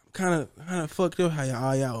great. Kind of fucked up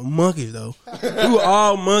how y'all were monkeys though. We were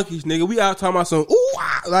all monkeys, nigga. We out talking about some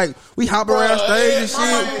like we hop around stage and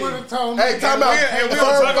shit. Hey, time out.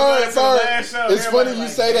 It's funny you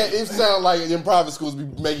say that. It sounds like in private schools be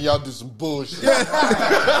making y'all do some bullshit. They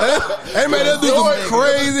made us do some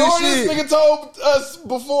crazy shit. This nigga told us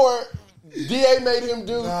before. DA made him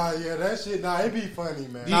do. Nah, yeah, that shit. It be funny,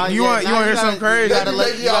 man. You want to hear something crazy? You gotta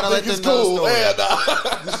let them know the story.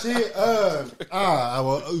 The shit.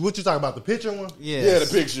 What you talking about? The picture one? Yeah, the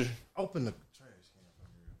picture. Open the trash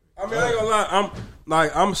can. I mean, I ain't gonna lie.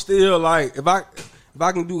 I'm still like, if I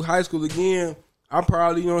can do high school again, I'm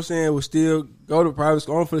probably, you know what I'm saying, would still go to private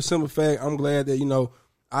school. For the simple fact, I'm glad that, you know,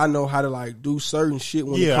 I know how to like do certain shit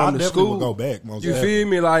when it comes to school. Go back. Most you feel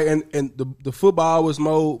me? Like, and the football was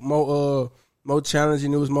more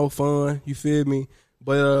challenging. It was more fun. You feel me?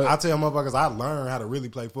 But I tell motherfuckers, I learned how to really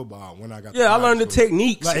play football when I got. I learned the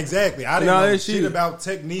techniques. Like, exactly. I didn't know shit about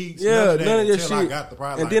techniques. Yeah, none of that shit. I got the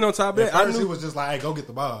private. And then on top of that, I knew it was just like, hey, go get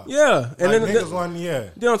the ball. Yeah, and like, then niggas wasn't. Yeah.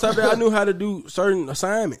 Then on top of that, I knew how to do certain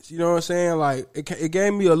assignments. You know what I'm saying? Like it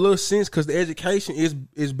gave me a little sense because the education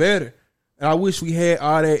is better. And I wish we had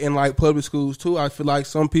all that in like public schools too. I feel like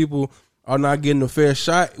some people are not getting a fair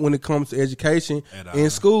shot when it comes to education in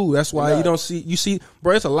school. That's why you see,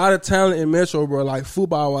 bro, it's a lot of talent in Metro, bro. Like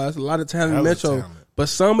football wise, a lot of talent in Metro. But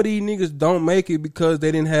some of these niggas don't make it because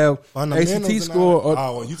they didn't have ACT score.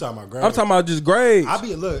 Or, you talking about grades? I'm talking about just grades.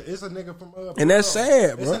 Look, it's a nigga from Pearl. And that's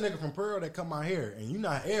sad, bro. It's a nigga from Pearl that come out here, and you know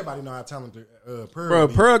everybody know how talented Pearl. Bro,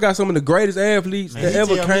 Pearl got some of the greatest athletes that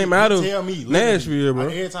ever came out of Nashville, bro.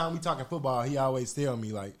 Like, every time we talking football, he always tell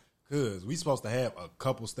me like, "Cause we supposed to have a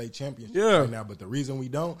couple state championships right now, but the reason we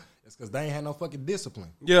don't is It's because they ain't had no fucking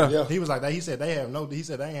discipline. Yeah. He was like that. He said they ain't had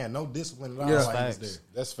no discipline at all. Yeah. While he was there.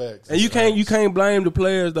 That's facts. And you can't blame the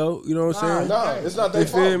players though. You know what I'm saying? No, it's not their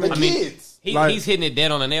fault. The kids. He's hitting it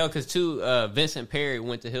dead on the nail because Vincent Perry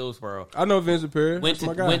went to Hillsborough. I know Vincent Perry. Went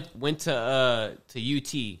That's my guy. went to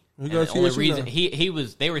UT. He And got the only TSU reason now.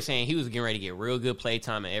 they were saying he was getting ready to get real good play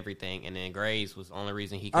time and everything, and then Graves was the only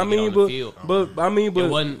reason he could get on the field. But It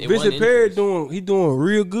wasn't Vincent Perry doing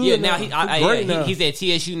real good. Yeah, now he's at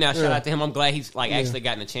TSU now. Shout Yeah. out to him. I'm glad he's actually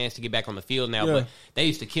gotten a chance to get back on the field now. Yeah. But they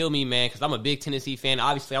used to kill me, man, because I'm a big Tennessee fan.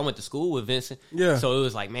 Obviously, I went to school with Vincent. Yeah. So it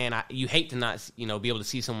was like, man, you hate to not be able to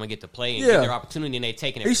see someone get to play and Yeah. get their opportunity, and they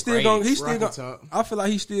taking it. He's still going. I feel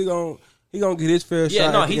like he's still going. He gonna get his fair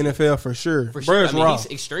shot at the NFL for sure. For sure. Bruh's raw. He's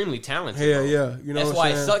extremely talented. Hell bro. yeah. You know that's what why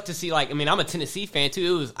I'm it saying? sucked to see. I'm a Tennessee fan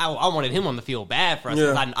too. I wanted him on the field bad for us.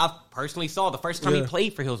 Yeah. I personally saw the first time he Yeah.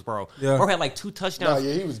 played for Hillsborough. Yeah. Bro had like 2 touchdowns. No,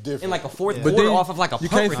 yeah, he was different. In like a fourth But quarter then off of like a you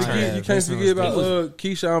punt can't return. forget. You can't forget about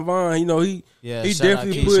Keyshawn Vaughn. You know he Yeah, he shout out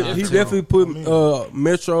definitely Keyshawn. put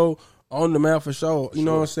Metro on the map for sure. You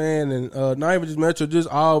know what I'm saying? And not even just Metro, just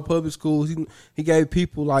all public schools. He gave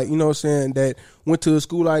people like, you know what I'm saying, that went to a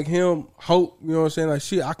school like him hope. You know what I'm saying? Like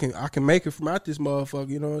shit, I can make it from out this motherfucker.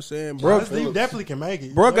 You know what I'm saying? Bro, He definitely can make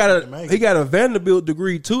it. Bro he got a Vanderbilt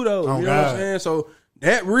degree too though. Oh, you know what I'm God. saying? So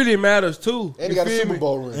that really matters too. And he You got a feel Super me?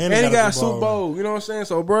 Bowl ring. And he got a Super Bowl. You know what I'm saying?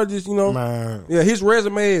 So bro, just Man. yeah, his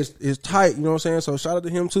resume is tight. You know what I'm saying? So shout out to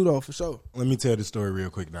him too though for sure. Let me tell this story real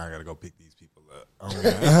quick. Now I gotta go pick these people up.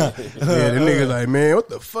 Yeah, the nigga like, man, what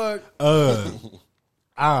the fuck?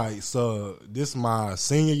 All right, so this is my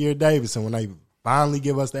senior year at Davidson when they finally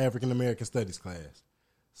give us the African American Studies class.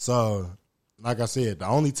 So, like I said, the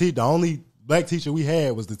only black teacher we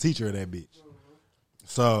had was the teacher of that bitch.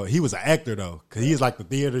 So he was an actor though, cause he was like the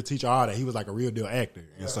theater teacher, all that. He was like a real deal actor,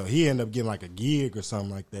 and so he ended up getting like a gig or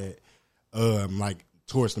something like that, like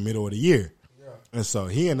towards the middle of the year. And so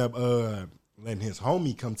he ended up letting his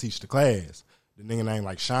homie come teach the class. The nigga named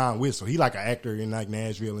like Sean Whistle. He like an actor in like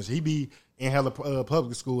Nashville and shit. He be in hella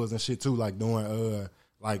public schools and shit too, like doing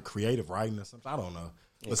like creative writing or something. I don't know.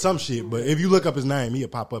 But some shit. But if you look up his name, he'll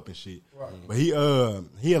pop up and shit. Right. But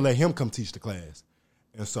he'll let him come teach the class.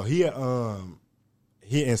 And so he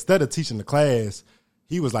instead of teaching the class,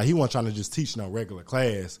 he was like, he wasn't trying to just teach no regular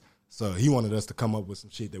class. So he wanted us to come up with some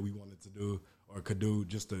shit that we wanted to do or could do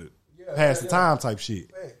just to pass the time type shit.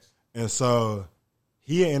 Thanks. And so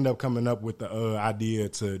he ended up coming up with the idea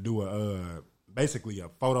to do basically a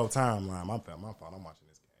photo timeline. My fault. I'm watching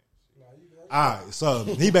this game. All right, so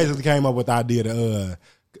he basically came up with the idea to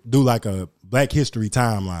do like a Black History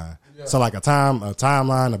timeline. Yeah. So like a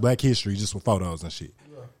timeline of Black History just with photos and shit.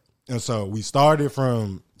 Yeah. And so we started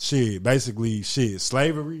from slavery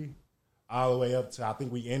all the way up to, I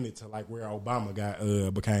think we ended to like where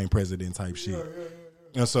Obama became president type shit.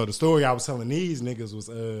 Yeah. And so the story I was telling these niggas was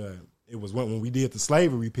it was when we did the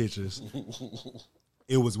slavery pictures.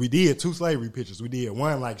 We did 2 slavery pictures. We did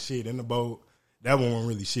one like shit in the boat. That one wasn't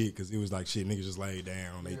really shit because it was like shit niggas just laid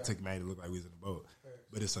down. They made it look like we was in the boat.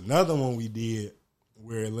 But it's another one we did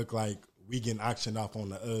where it looked like we getting auctioned off on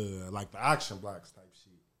the like the auction blocks type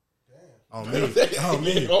shit. Damn. On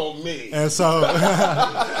me. And so like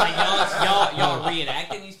y'all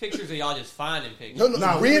reenacting these pictures or y'all just finding pictures? No,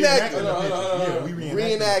 reenacting. Yeah, we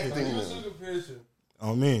reenacting.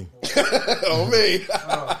 On me. On me.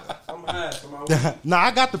 Nah,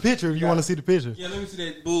 I got the picture if you want to see the picture. Yeah, let me see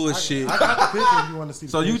that bullshit. I got the picture if you want to see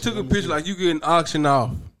the So picture. you took a picture like you getting auctioned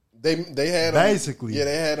off. They had them, basically. Yeah,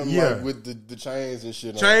 they had them like with the chains and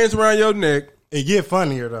shit. Chains around your neck. It get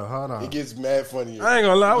funnier though. Hold on. It gets mad funnier. I ain't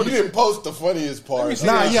gonna lie. You didn't post the funniest part.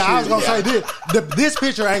 Nah, yeah, I was gonna say this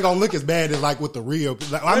picture ain't gonna look as bad as like with the real.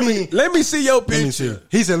 Like, let me see your picture. Let me see.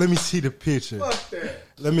 He said, "Let me see the picture." Fuck that.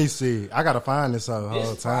 Let me see. I gotta find this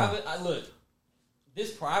whole time. Look,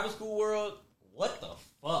 this private school world. What the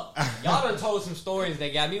fuck? Y'all done told some stories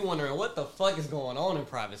that got me wondering what the fuck is going on in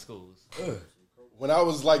private schools. When I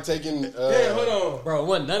was like taking, hold on, bro.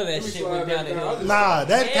 Wasn't none of that shit went down to Hillsborough. Nah,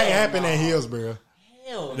 that can't happen at Hillsborough.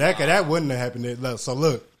 Hell, that wouldn't have happened. So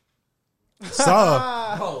look, you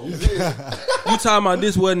talking about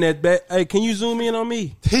this wasn't that bad? Hey, can you zoom in on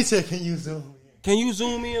me? He said, "Can you zoom in? Can you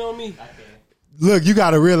zoom in on me?" Look, you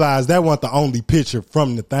got to realize that wasn't the only picture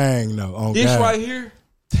from the thing though. On This God. right here.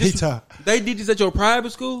 They did this at your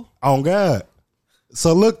private school? On God.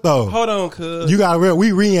 So look though. Hold on, cuz. You got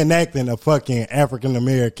we reenacting a fucking African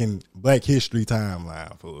American Black History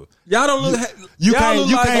timeline, fool. Y'all don't look. You y'all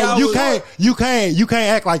can't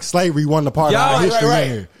act like slavery wasn't a part of our history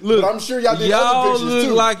here. Look, but I'm sure y'all did other pictures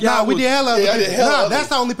too. Like y'all we did hella other pictures. hella That's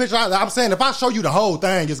the only picture. I'm saying if I show you the whole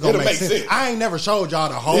thing, it's gonna make sense. I ain't never showed y'all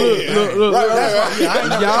the whole thing. Look, I ain't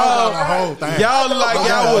never showed y'all the whole thing. Y'all look like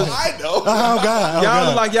y'all was. I know. Oh God. Y'all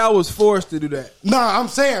look like y'all was forced to do that. I'm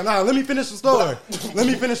saying, let me finish the story.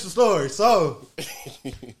 So,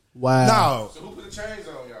 wow. No. So who put the chains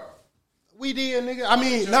on y'all? We did, nigga. I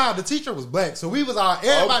mean, the teacher was black, so we was all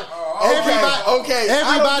everybody. Okay.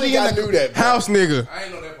 Everybody I knew that. House nigga. I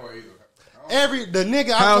ain't know that part either. The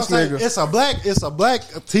nigga, House nigga. It's a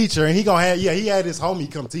black teacher, and he had his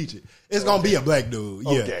homie come teach it. It's gonna be a black dude.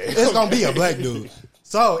 Yeah, it's gonna be a black dude.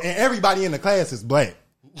 So, and everybody in the class is black.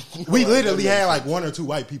 We literally had like one or two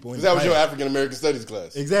white people in the class. That was your African American Studies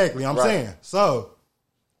class. Exactly. I'm saying. So,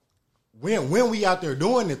 when we out there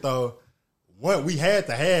doing it though, we had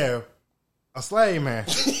to have a slave man.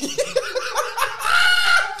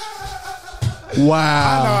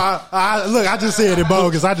 Wow. Look, I just said it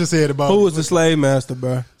bogus. Who was the slave master,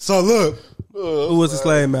 bro? So look. Who was the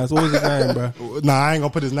slave master? What was his name, bro? Nah, I ain't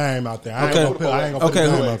gonna put his name out there. I ain't gonna put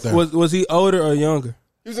his name out there. Was he older or younger?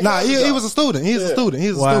 He was a student. He was a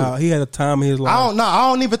student. Wow, he had a time in his life.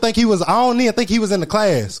 I don't even think he was in the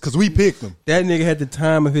class because we picked him. That nigga had the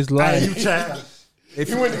time of his life. Hey, you child. If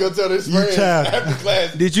you went to go tell his friends after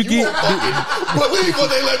class, did you get? Believe what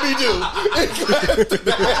they let me do.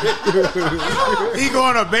 He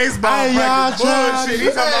going to baseball practice. Bullshit. He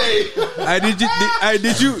talking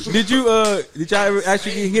Did y'all ever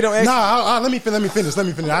actually get hit on accident? Nah, let me finish.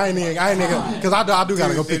 I ain't because I do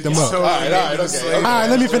gotta go pick them up. All right,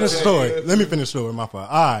 let me finish the story. My fault.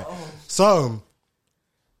 All right, so.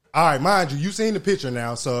 All right, mind you seen the picture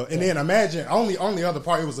now. So, and then imagine only other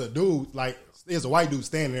part, it was a dude, like, there's a white dude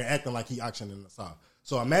standing there acting like he auctioning us off.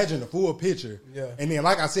 So imagine the full picture. Yeah. And then,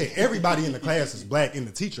 like I said, everybody in the class is black and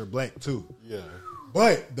the teacher black too. Yeah.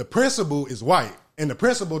 But the principal is white. And the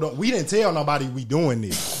principal, we didn't tell nobody we doing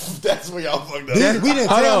this. That's where y'all fucked up. We didn't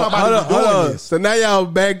tell nobody we doing this. So now y'all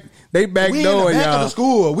back doing y'all. We in the back y'all. of the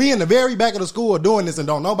school. We in the very back of the school doing this and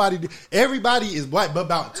don't nobody, everybody is black but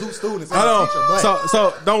about two students and the teacher black.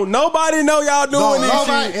 So don't nobody know y'all doing this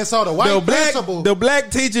shit. And so the white principal. The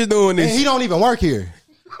black teacher doing this and he don't even work here.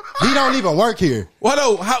 What?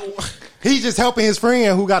 He's just helping his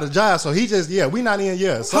friend who got a job. So he just, we not in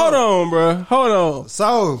yet. So, hold on, bro. Hold on.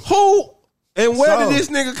 So who? And where did this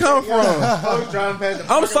nigga come from?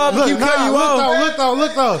 I'm sorry to keep cutting you off.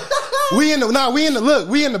 Look though. We in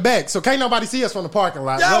the back. So can't nobody see us from the parking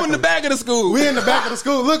lot. Y'all in the back of the school. We in the back of the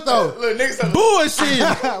school. Look though. Bullshit.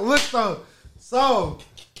 Look though. So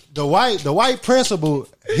the white principal,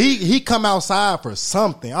 he come outside for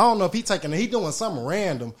something. I don't know if he doing something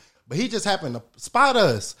random, but he just happened to spot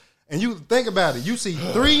us. And you think about it, you see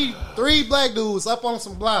three black dudes up on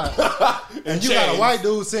some block, and you got a white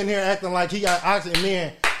dude sitting here acting like he got oxygen.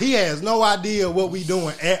 Man, he has no idea what we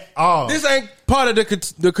doing at all. This ain't part of the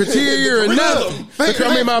criteria or nothing. Think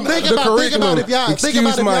about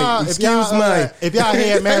if y'all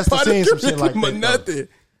had master seen some shit like that. Nothing.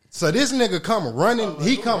 So this nigga come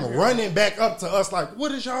running back up to us like,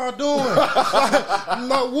 what is y'all doing?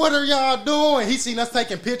 What are y'all doing? He seen us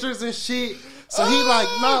taking pictures and shit. So he like,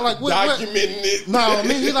 what? Documenting it. No, I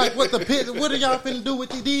mean, he like, what are y'all finna do with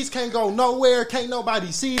these? These can't go nowhere. Can't nobody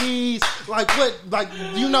see these. Like, what? Like,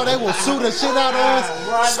 they will sue the shit out of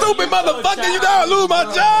us. Stupid motherfucker, you gotta lose my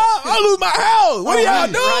job. I'll lose my house. What are y'all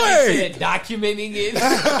doing? Documenting it.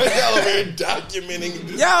 Documenting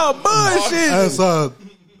it. Y'all bullshit. And so,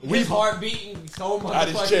 his heart beating so much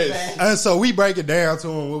fast. And so we break it down to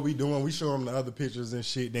him what we doing. We show him the other pictures and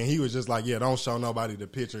shit. Then he was just like, don't show nobody the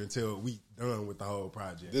picture until we done with the whole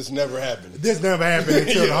project. This never happened until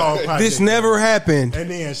the whole project. This never happened. And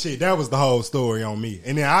then that was the whole story on me.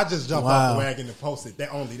 And then I just jumped off the wagon and posted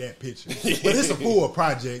that picture. But it's a full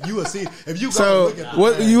project. You will see if you go look at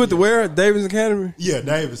what you went to where? Davidson Academy? Yeah,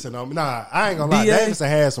 Davidson. Nah, I ain't gonna lie. Davidson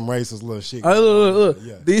had some racist little shit. Look.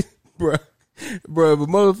 Yeah. These, Bro, but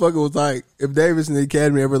motherfucker was like, if Davidson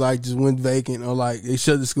Academy ever like just went vacant or like they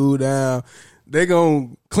shut the school down, they gonna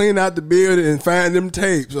clean out the building and find them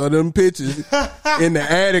tapes or them pictures in the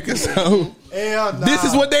attic or something. Hell nah. This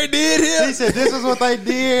is what they did here? He said this is what they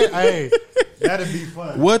did? Hey, that'd be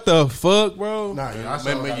fun. What the fuck, bro? Nah,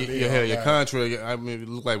 your contract, I mean, it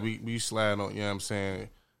look like we slide on, you know what I'm saying?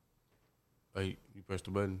 Like, you press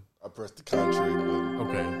the button? I pressed the contract button.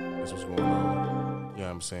 Okay, that's what's going on. You know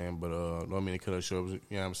what I'm saying? But don't mean to cut us short. You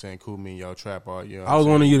know what I'm saying? Cool, me and y'all trap art. You know I was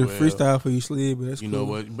wanting you to well, freestyle for you, Slid, but that's you cool. know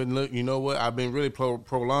what? But look, you know what? I've been really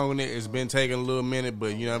prolonging it. It's been taking a little minute,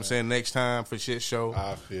 but you know what I'm saying? Next time for shit show,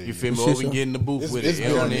 you feel me? Or we get in the booth with it. It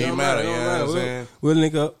don't even matter. You know what I'm saying? We'll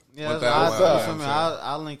link up. Yeah,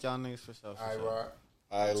 I'll link y'all niggas for sure. All right, Rod.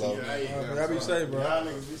 All right, love you. Whatever you say, bro. Y'all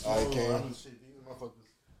niggas be All right, slow. Cam. These motherfuckers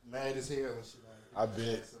mad as hell and shit. I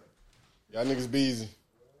bet. Y'all niggas be easy.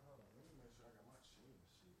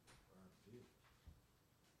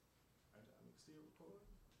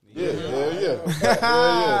 Yeah.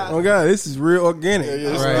 Oh God, this is real organic.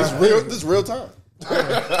 Yeah, this is real time.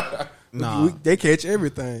 Nah. They catch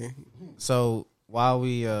everything. So while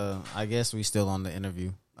we, I guess we still on the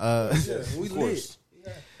interview. We lit.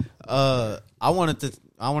 I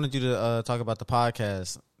wanted you to talk about the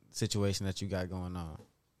podcast situation that you got going on.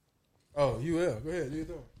 Oh, you will. Go ahead. Do your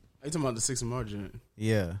thing. Are you talking about the 6 Mar joint?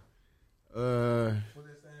 Yeah. What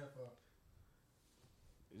they stand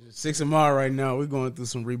for? 6 Mar right now. We're going through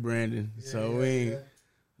some rebranding, so we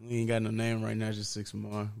ain't got no name right now. Just 6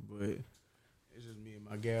 Mar, but it's just me and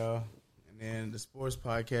my gal. And then the sports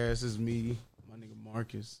podcast is me, my nigga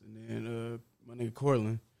Marcus, and then my nigga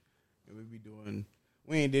Cortland. And we be doing.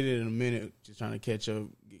 We ain't did it in a minute, just trying to catch up,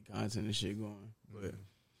 get content and shit going. But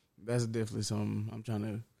that's definitely something I'm trying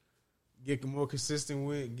to get more consistent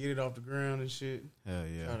with, get it off the ground and shit. Hell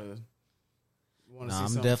yeah. I'm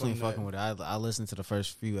I'm definitely fucking with it. I listened to the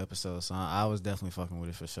first few episodes, so I was definitely fucking with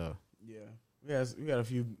it for sure. Yeah. We got a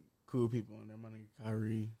few cool people on there. My nigga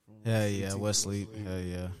Kyrie. Hell yeah. Wesley. Hell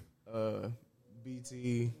yeah.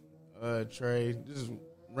 BT, Trey. Just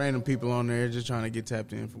random people on there just trying to get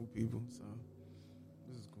tapped in from people. So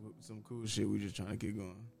this is some cool shit we just trying to get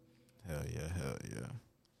going. Hell yeah.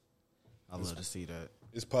 I love to see that.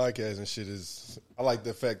 This podcast and shit is. I like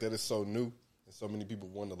the fact that it's so new and so many people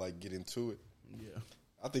want to like get into it. Yeah,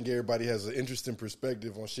 I think everybody has an interesting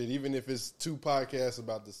perspective on shit. Even if it's 2 podcasts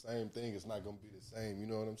about the same thing, it's not gonna be the same. You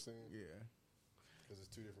know what I'm saying? Yeah, because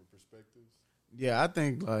it's 2 different perspectives. Yeah, I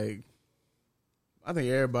think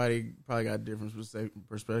everybody probably got different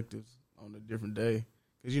perspectives on a different day.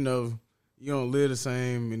 Because you know you don't live the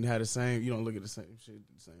same and have the same. You don't look at the same shit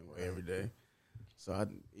the same way every day. So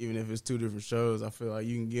even if it's 2 different shows, I feel like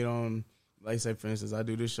you can get on, like say for instance, I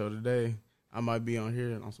do this show today, I might be on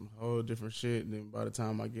here on some whole different shit, and then by the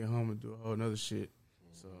time I get home and do a whole nother shit.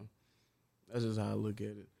 So that's just how I look at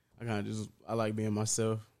it. I like being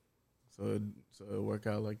myself, so it work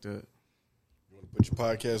out like that. You want to put your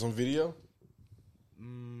podcast on video?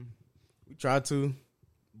 We try to,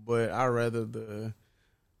 but I'd rather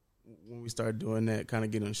when we start doing that, kind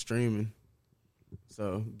of get on streaming.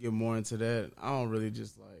 So get more into that. I don't really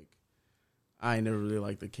I ain't never really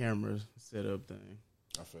like the camera setup thing.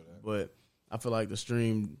 I feel that. But I feel like the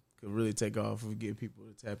stream could really take off if we get people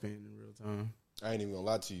to tap in real time. I ain't even gonna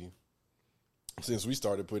lie to you. Since we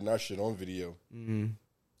started putting our shit on video,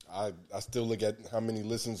 I still look at how many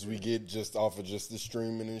listens we get just off of just the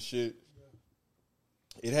streaming and shit.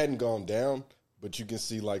 It hadn't gone down, but you can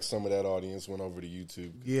see like some of that audience went over to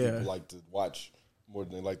YouTube. Yeah. People like to watch more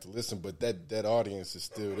than they like to listen, but that audience is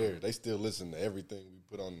still there. They still listen to everything we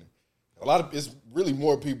put on there. It's really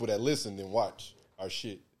more people that listen than watch our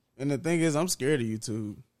shit. And the thing is, I'm scared of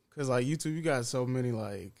YouTube because like YouTube, you got so many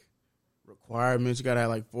like requirements. You gotta have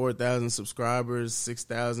like 4,000 subscribers,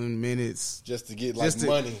 6,000 minutes just to get like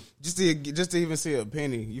money, just to even see a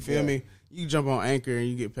penny. You feel me? You jump on Anchor and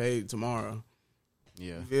you get paid tomorrow.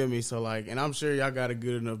 Yeah, you feel me? So like, and I'm sure y'all got a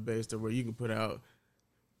good enough base to where you can put out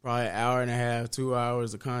probably an hour and a half, 2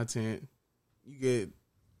 hours of content. You get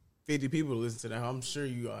 50 people to listen to that. I'm sure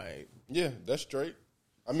you all right. Yeah, that's straight.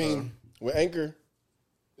 I mean, with Anchor,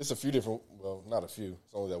 it's a few different, well, not a few.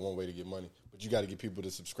 It's only that one way to get money. But you got to get people to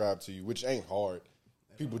subscribe to you, which ain't hard.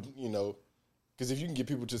 People, because if you can get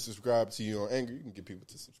people to subscribe to you on Anchor, you can get people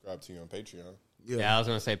to subscribe to you on Patreon. Yeah, I was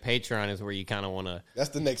going to say Patreon is where you kind of want to. That's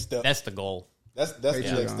the next step. That's the goal. That's the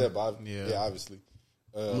next step. Obviously.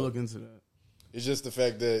 I'm looking into that. It's just the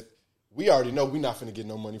fact that we already know we're not finna get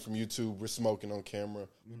no money from YouTube. We're smoking on camera.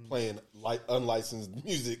 We're playing unlicensed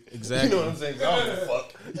music. Exactly. You know what I'm saying? I don't give a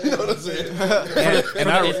fuck. You know what I'm saying? It's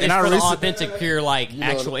for the authentic, pure, like,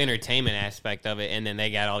 actual entertainment aspect of it, and then they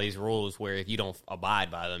got all these rules where if you don't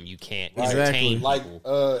abide by them, you can't entertain people.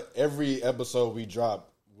 Like, every episode we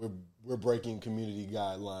drop, we're breaking community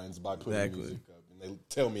guidelines by putting music up. And they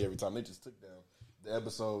tell me every time. They just took down the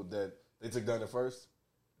episode that they took down at first.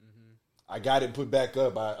 I got it put back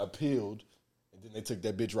up. I appealed, and then they took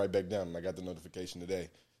that bitch right back down, and I got the notification today.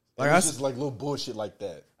 Like it's just like little bullshit like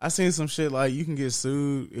that. I seen some shit like you can get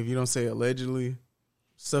sued if you don't say allegedly.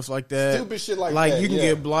 stuff like that. Stupid shit like that, you can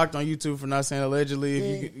yeah. get blocked on YouTube for not saying allegedly.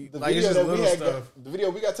 If you, The like it's video just that we little had stuff. the video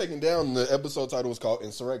we got taken down, the episode title was called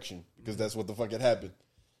Insurrection because that's what the fuck had happened.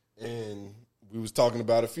 And we was talking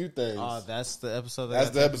about a few things. Oh, that's the episode.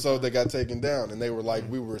 That's the episode that got taken down, and they were like,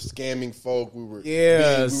 we were scamming folk. We were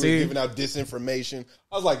Yeah, we see? were giving out disinformation.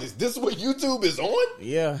 I was like, is this what YouTube is on?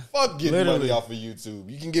 Yeah, Fuck getting literally. money off of YouTube.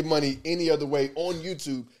 You can get money any other way on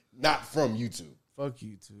YouTube, not from YouTube. Fuck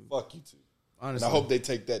YouTube. Fuck YouTube. Honestly. And I hope they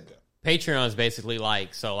take that down. Patreon is basically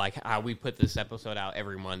like how we put this episode out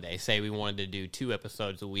every Monday. Say we wanted to do 2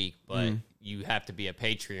 episodes a week, but you have to be a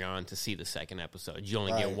Patreon to see the second episode. You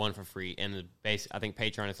only get Right. one for free, and the base. I think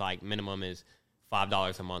Patreon is like minimum is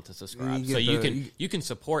 $5 a month to subscribe. You So get you can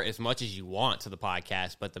support as much as you want to the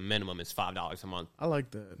podcast, but the minimum is $5 a month. I like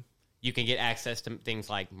that. You can get access to things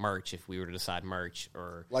like merch if we were to decide merch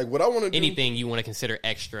or like what I want to do. Anything you want to consider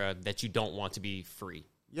extra that you don't want to be free.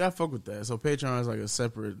 Yeah, I fuck with that. So Patreon is like a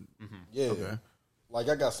separate. Yeah. Okay. Like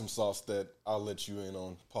I got some sauce that I'll let you in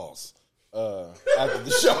on. Pause. After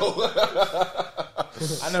the show.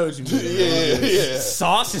 I know what you mean. Yeah.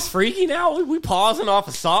 Sauce is freaky now? We pausing off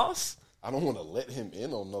of sauce? I don't want to let him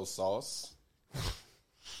in on no sauce.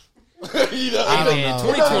 I mean,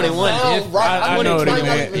 2021 different. I know what he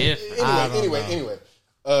meant. Anyway.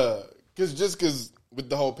 Because with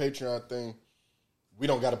the whole Patreon thing, we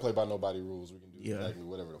don't got to play by nobody rules. We can do exactly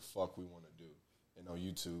whatever the fuck we want to do. And on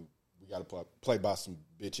YouTube, we got to play by some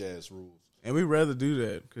bitch ass rules. And we rather do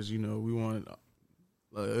that because, we want,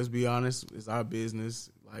 let's be honest, it's our business.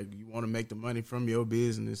 Like, you want to make the money from your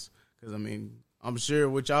business. Because, I mean, I'm sure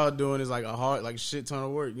what y'all doing is like a hard, like shit ton of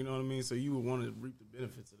work. You know what I mean? So you would want to reap the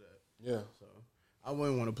benefits of that. Yeah. So I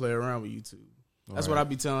wouldn't want to play around with YouTube. That's what I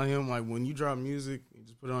be telling him. Like, when you drop music, you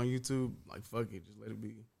just put it on YouTube. Like, fuck it. Just let it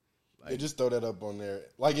be. Like, just throw that up on there.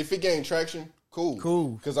 Like, if it gained traction,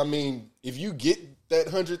 cool. Because, I mean, if you get that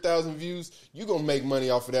 100,000 views, you going to make money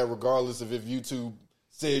off of that regardless of if YouTube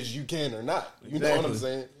says you can or not. You know what I'm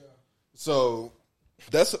saying? Yeah. So,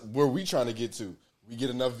 that's where we trying to get to. We get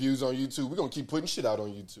enough views on YouTube. We're going to keep putting shit out on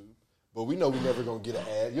YouTube. But we know we're never going to get an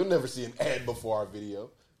ad. You'll never see an ad before our video.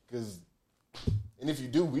 And if you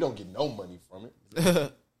do, we don't get no money from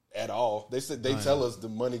it. At all. They tell us the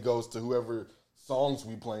money goes to whoever songs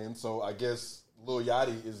we playing. So, I guess Lil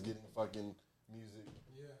Yachty is getting fucking music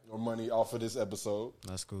or money off of this episode.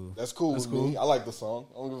 That's cool. That's cool with me. I like the song.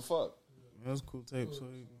 I don't give a fuck. That was a cool tape. So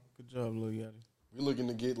good job, Lil Yachty. We're looking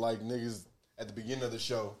to get like niggas at the beginning of the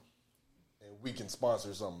show, and we can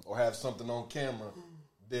sponsor something or have something on camera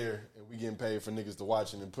there, and we getting paid for niggas to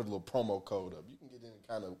watch it and put a little promo code up. You can get any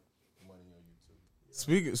kind of money on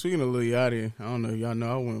YouTube. Speaking of Lil Yachty, I don't know if y'all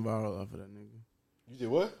know I went viral off of that nigga. You did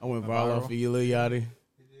what? I went viral off of you, Lil Yachty.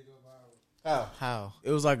 How?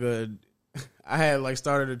 It was like I had like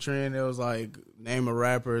started a trend. It was like name a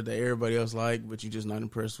rapper that everybody else liked, but you just not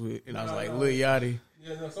impressed with. And I was like, Lil Yachty.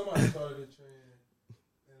 Yeah, no, somebody started a trend.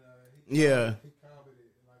 And, Yeah. He commented,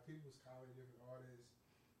 and like people was commenting different artists,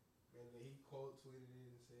 and then he quote tweeted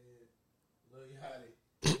it and said, Lil Yachty.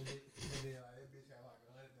 and then like that bitch had like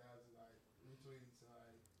 100,000 like retweets and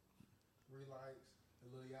like 3 likes.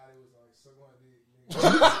 And Lil Yachty was like, suck my dick.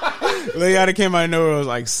 Lil Yachty came out of nowhere and was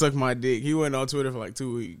like, suck my dick. He went on Twitter for like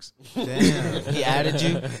 2 weeks. Damn. He added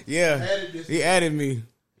you? Yeah. He added me.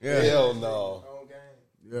 Yeah. Hell no.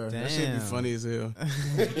 Yeah, that shit be funny as hell.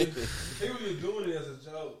 He was just doing it as a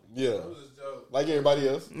joke. Yeah. It was a joke. Like everybody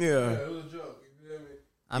else. Yeah. It was a joke. You feel me?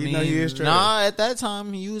 I You mean, know he is trash. nah, at that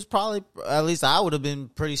time, he was probably, at least I would have been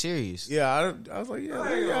pretty serious. Yeah, I was like, yeah, I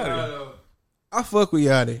ain't Lil gonna lie, Yachty. though. I fuck with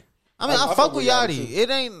Yachty. I mean, I fuck with Yachty. too. It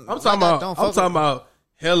ain't. I'm talking about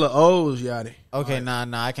hella O's Yachty. Okay, nah,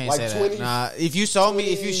 I can't Like say 20, that. Nah, if you show me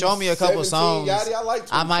a couple 17 songs, Yachty, I like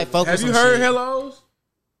I might focus. Have you some heard shit. hella O's?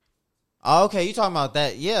 Oh, okay, you talking about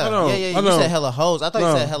that? Yeah, Hold on, yeah. You hold on. said hella hoes. I thought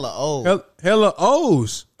you said hella O's. Hella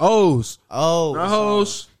O's. O's. Oh, Not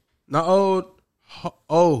hoes. Not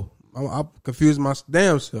old. I'm confusing my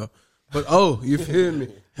damn self. But you feel me?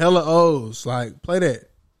 Hella O's. Like, play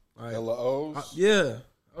that. Like, Hella O's? yeah.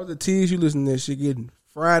 All the T's you listen to that shit getting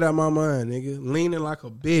fried out my mind, nigga. Leaning like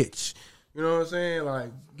a bitch. You know what I'm saying?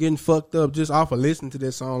 Like, getting fucked up just off of listening to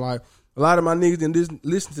that song. Like, a lot of my niggas didn't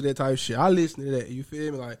listen to that type of shit. I listen to that. You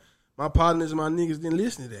feel me? Like, my partners and my niggas didn't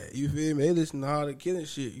listen to that. You feel me? They listen to all the killing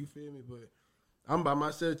shit. You feel me? But I'm by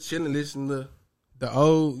myself chilling, listening to the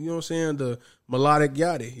old, you know what I'm saying? The melodic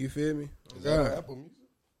Yachty. You feel me? Is that on Apple Music?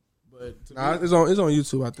 But Nah, it's on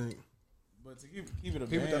YouTube, I think. But to keep it a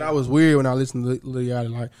People band, thought I was weird when I listened to Lil Yachty.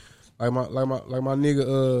 Like my nigga.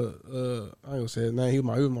 I ain't gonna say his name. He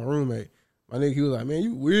was my roommate. My nigga, he was like, man,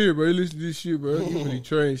 you weird, bro. You listen to this shit, bro. You really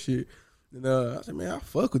train shit. And I said, man, I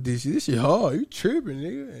fuck with this shit. This shit hard. You tripping,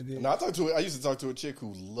 nigga. And then, No, I used to talk to a chick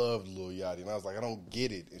who loved Lil Yachty, and I was like, I don't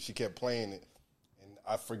get it. And she kept playing it. And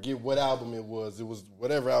I forget what album it was. It was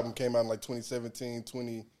whatever album came out in like 2017,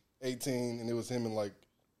 2018, and it was him in like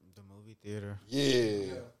the movie theater.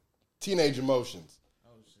 Yeah. Teenage Emotions.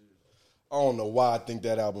 Oh shit. I don't know why I think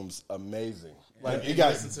that album's amazing. Like it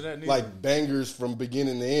got like bangers from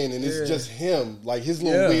beginning to end, and it's just him. Like his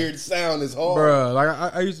little weird sound is hard. Bruh,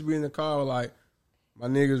 like I used to be in the car with like my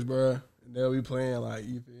niggas, bruh, and they'll be playing like,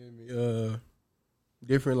 you feel me,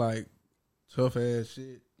 different like tough ass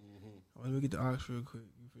shit. Let me get the aux real quick.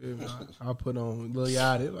 You feel me? I put on Lil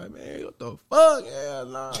Yachty. Like, man, what the fuck? Yeah,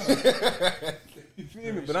 nah. You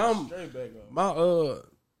feel me? But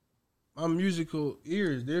my musical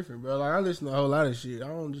ear is different, bro. Like I listen to a whole lot of shit. I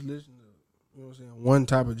don't just listen to, you know what I'm saying, one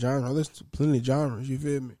type of genre. I listen to plenty of genres. You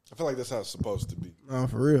feel me? I feel like that's how it's supposed to be. Nah,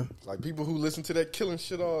 for real. Like people who listen to that killing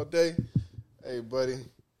shit all day. Hey, buddy.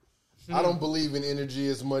 I don't believe in energy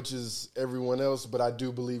as much as everyone else, but I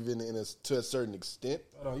do believe in it to a certain extent.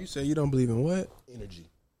 Hold on, you say you don't believe in what? Energy.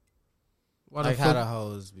 Why like how the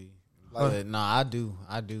hoes be. Like, no, I do.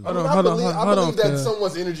 I believe that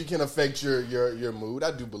someone's energy can affect your mood.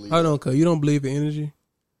 I do believe. Hold on, cuz you don't believe in energy?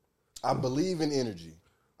 I believe in energy.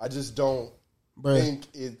 I just don't think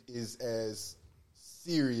it is as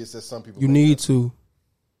serious as some people. You need to.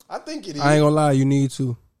 I think it is. I ain't gonna lie, you need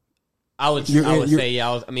to. I would say,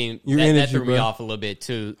 that threw me off a little bit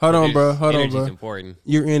too. Hold on, bro. Energy's important.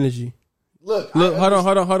 Your energy. Look, hold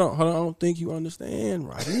on. I don't think you understand,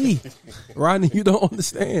 Rodney. Rodney, you don't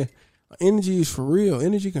understand. Energy is for real.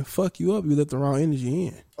 Energy can fuck you up. You let the wrong energy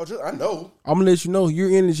in. Oh, I know. I'm gonna let you know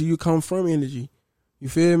your energy. You come from energy. You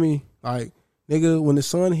feel me? Like, nigga, when the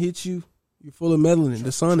sun hits you, you're full of melanin.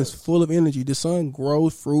 The sun is full of energy. The sun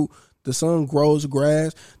grows fruit. The sun grows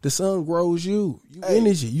grass. The sun grows you.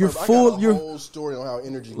 Energy. You're full. I got a whole story on how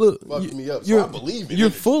energy fucked me up. So I believe it. You're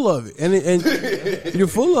full of it, and you're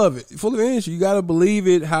full of it. Full of energy. You gotta believe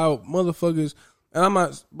it. How motherfuckers. And I'm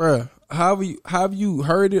not, bruh. Have you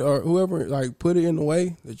heard it or whoever like put it in a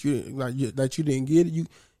way that you didn't get it?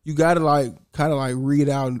 You gotta like kind of like read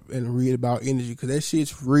out and read about energy because that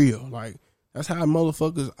shit's real. Like that's how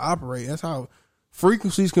motherfuckers operate. That's how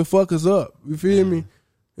frequencies can fuck us up. You feel me?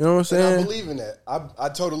 You know what I'm saying? And I believe in that. I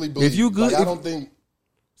totally believe. If you good, like, I don't think.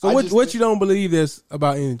 So what you don't believe that's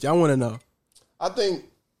about energy? I want to know. I think.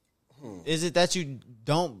 Is it that you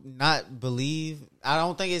don't not believe? I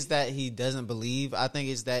don't think it's that he doesn't believe. I think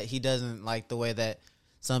it's that he doesn't like the way that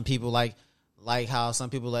some people like how some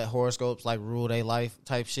people let horoscopes like rule their life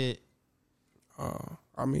type shit.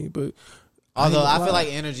 I mean, but although I feel like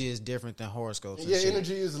energy is different than horoscopes. Yeah,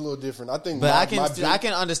 energy is a little different. I think, but I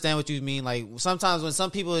can understand what you mean. Like sometimes when some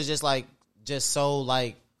people is just so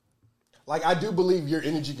like I do believe your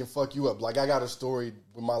energy can fuck you up. Like I got a story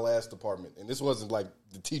with my last apartment, and this wasn't like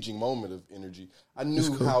the teaching moment of energy. I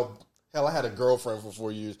knew how hell I had a girlfriend for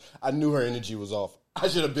 4 years. I knew her energy was off. I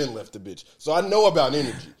should have been left the bitch. So I know about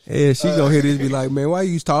energy. Yeah, she gonna hear this and be like, man, why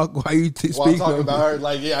you speak? While I'm talking about her,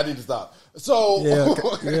 like, yeah, I need to stop. So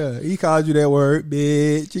yeah, he called you that word,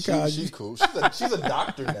 bitch. She's cool. She's a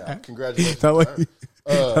doctor now. Congratulations to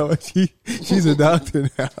her. She's a doctor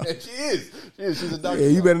now. She is. She's a doctor. Yeah,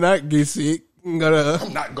 you better not get sick. I'm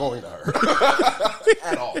not going to her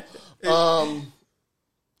at all.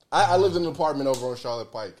 I lived in an apartment over on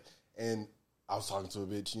Charlotte Pike, and I was talking to a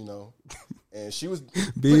bitch, you know, and she was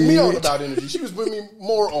putting me on about energy. She was putting me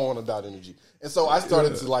more on about energy, and so I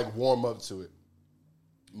started to like warm up to it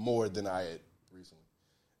more than I had recently,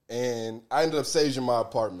 and I ended up saging my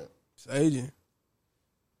apartment. Saging,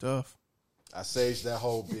 tough. I saged that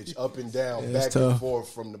whole bitch up and down, back and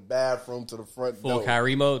forth, from the bathroom to the front door. Full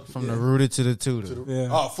Kyrie mode? From the rooted to the tutor.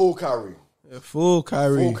 Oh, full Kyrie. Yeah, full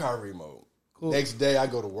Kyrie. Full Kyrie mode. Cool. Next day, I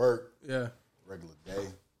go to work. Yeah. Regular day.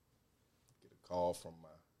 Get a call from my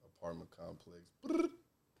apartment complex. I'm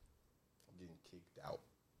getting kicked out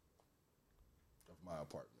of my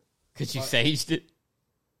apartment. Because you saged it?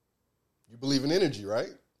 You believe in energy, right?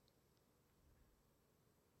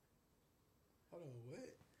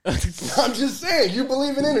 I'm just saying, you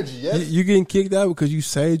believe in energy, yes? You getting kicked out because you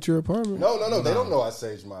saged your apartment? No. They don't know I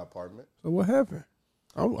saged my apartment. So what happened?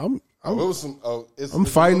 I'm I'm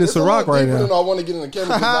fighting this rock right now. I want to get in the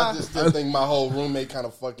camera because I just still think my whole roommate kind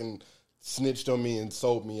of fucking snitched on me and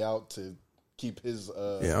sold me out to keep his.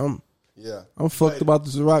 I'm fucked about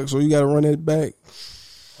this rock, so you got to run that back.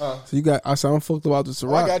 Huh? So I said I'm fucked about this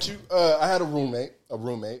rock. I got you. I had a roommate, a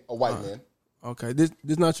white man. Okay, this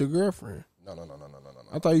not your girlfriend. No.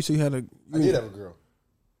 I thought you said you had a. I did have a girl,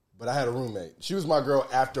 but I had a roommate. She was my girl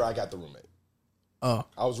after I got the roommate. Oh,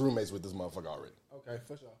 I was roommates with this motherfucker already. Okay,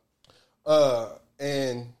 for sure.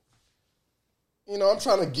 And you know, I'm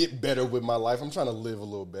trying to get better with my life. I'm trying to live a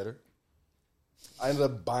little better. I ended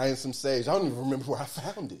up buying some sage. I don't even remember where I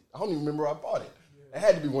found it. I don't even remember where I bought it. It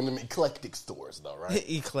had to be one of them eclectic stores, though, right?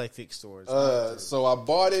 Eclectic stores. So I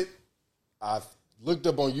bought it. I looked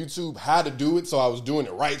up on YouTube how to do it, so I was doing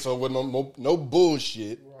it right, so it wasn't no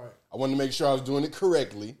bullshit. Right. I wanted to make sure I was doing it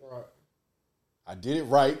correctly. Right. I did it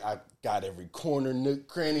right. I got every corner, nook,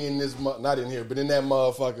 cranny in this, not in here, but in that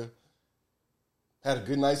motherfucker. Had a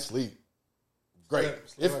good night's sleep. Great.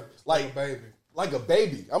 Slept like a baby. Like a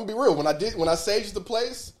baby. I'm gonna be real. When I saged the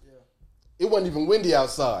place, it wasn't even windy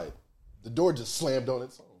outside. The door just slammed on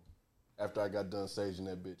its own after I got done saging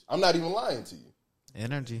that bitch. I'm not even lying to you.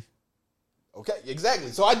 Energy. Okay,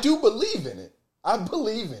 exactly. So I do believe in it. I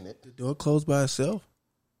believe in it. The door closed by itself.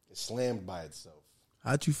 It slammed by itself.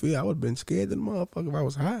 How'd you feel? I would have been scared of the motherfucker if I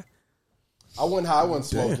was high. I wasn't high. I wasn't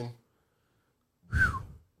smoking.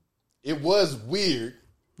 It was weird.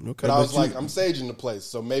 Okay, but I was like, I'm saging the place,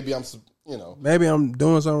 so maybe I'm, maybe I'm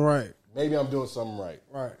doing something right. Maybe I'm doing something right.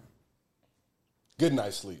 Right. Good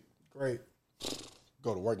night's sleep. Great.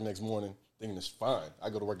 Go to work next morning thinking it's fine. I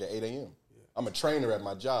go to work at 8 a.m. Yeah. I'm a trainer at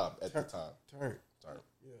my job at the time. Turn.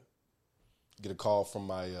 Yeah. Get a call from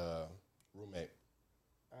my roommate.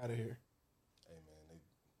 Out of here. Hey, man,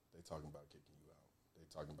 they talking about kicking you out. They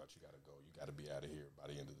talking about you got to go. You got to be out of here by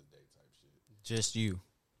the end of the day type shit. Just you.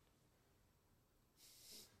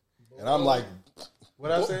 And I'm like,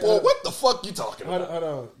 what I said? Boy, what the fuck you talking about? Hold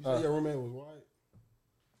on. You said your roommate was white?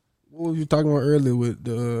 What were you talking about earlier with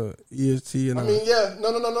the EST and I mean, yeah.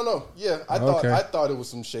 No. Yeah, I thought it was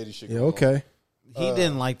some shady shit going okay. On. He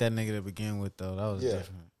didn't like that nigga to begin with, though. That was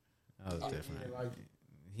different. That was different.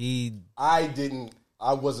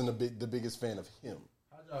 I wasn't the biggest fan of him.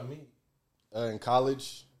 How'd y'all meet? In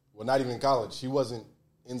college. Well, not even in college. He wasn't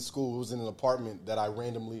in school. He was in an apartment that I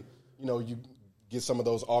randomly, you get some of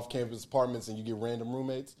those off-campus apartments and you get random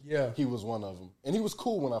roommates. Yeah. He was one of them. And he was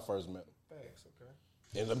cool when I first met him. Thanks, okay.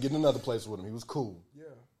 Ended up getting another place with him. He was cool. Yeah.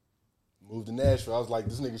 Moved to Nashville. I was like,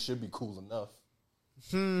 this nigga should be cool enough.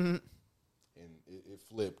 And it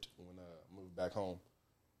flipped when I moved back home.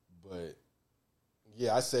 But,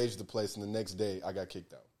 yeah, I saged the place, and the next day I got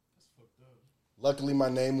kicked out. That's fucked up. Luckily, my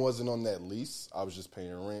name wasn't on that lease. I was just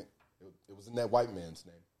paying rent. It was in that white man's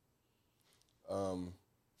name.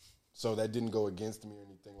 So that didn't go against me or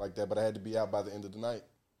anything like that, but I had to be out by the end of the night.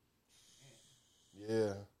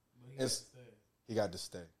 Yeah. He got to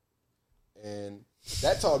stay. And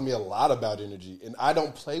that taught me a lot about energy. And I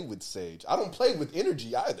don't play with sage. I don't play with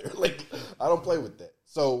energy either. Like, I don't play with that.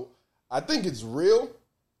 So I think it's real.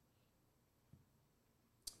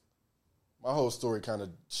 My whole story kind of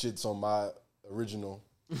shits on my original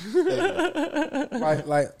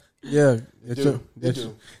like, yeah.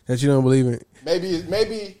 That you don't believe in.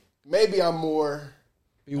 Maybe I'm more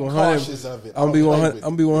cautious of it. I'm be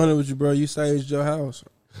 100 with you, bro. You saged your house,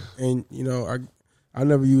 and I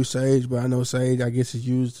never use sage, but I know sage. I guess it's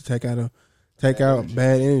used to take out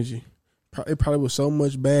bad energy. It probably was so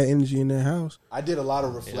much bad energy in that house. I did a lot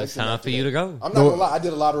of reflecting. It's time for you to go. I'm not gonna lie. I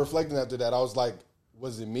did a lot of reflecting after that. I was like,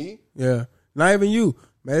 was it me? Yeah, not even you.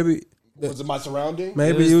 Maybe. Was it my surrounding?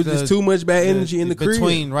 Maybe it was just too much bad energy in the crib.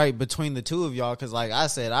 Between the two of y'all, because like I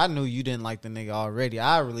said, I knew you didn't like the nigga already.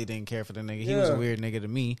 I really didn't care for the nigga. He was a weird nigga to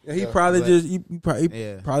me. Yeah, he probably just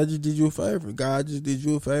did you a favor. God just did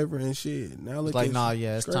you a favor and shit. Now look, like,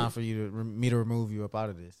 it's time for me to remove you up out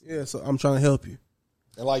of this. Yeah, so I'm trying to help you.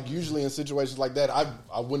 And like usually in situations like that,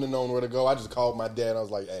 I wouldn't have known where to go. I just called my dad. I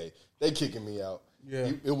was like, "Hey, they kicking me out."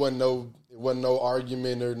 Yeah, it wasn't no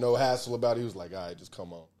argument or no hassle about it. He was like, "All right, just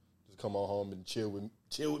come on home and chill with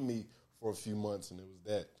me for a few months," and it was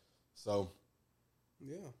that. So,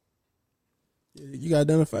 yeah, you got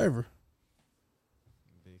done a favor.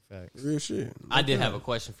 Big facts. Real shit. I did have a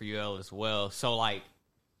question for you, El, as well. So, like,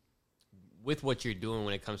 with what you're doing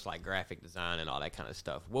when it comes to like graphic design and all that kind of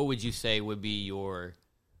stuff, what would you say would be your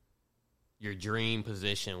dream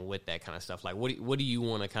position with that kind of stuff? Like, what do you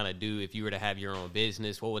want to kind of do if you were to have your own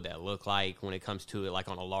business? What would that look like when it comes to it, like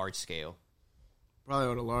on a large scale? Probably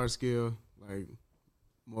on a large scale, like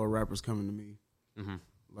more rappers coming to me. Mm-hmm.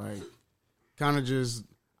 Like, kind of just,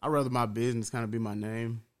 I'd rather my business kind of be my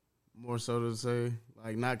name, more so to say.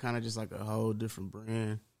 Like, not kind of just like a whole different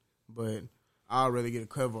brand, but I'd rather get a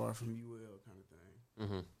cover art from UL kind of thing.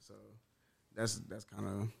 Mm-hmm. So that's kind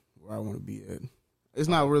of where I want to be at. It's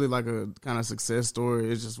not really like a kind of success story.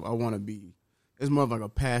 It's just I want to be. It's more of like a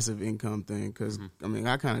passive income thing because, I mean,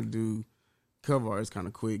 I kind of do cover art is kind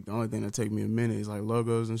of quick. The only thing that take me a minute is like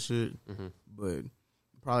logos and shit. Mm-hmm. But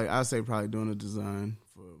I'd say doing a design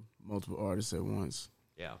for multiple artists at once.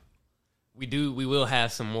 Yeah. We will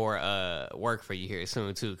have some more work for you here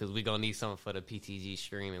soon too, because we're gonna need something for the PTG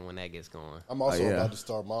streaming when that gets going. I'm also about to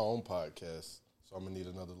start my own podcast, so I'm gonna need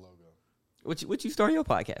another logo. What you starting your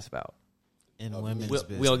podcast about? In women's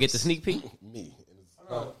business. We'll get the sneak peek. Me.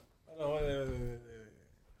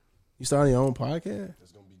 You starting your own podcast?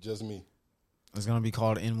 It's gonna be just me. It's gonna be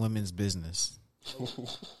called In Women's Business,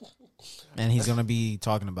 and he's gonna be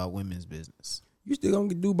talking about women's business. You still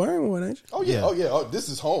gonna do Burn One, ain't you? Oh yeah, oh this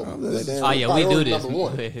is home. This is we do this. Number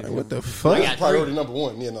one. Like, what the fuck? This is priority number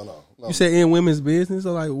one. Yeah, no. You said in women's business,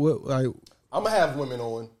 or like what? Like I'm gonna have women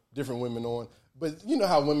on, different women on, but you know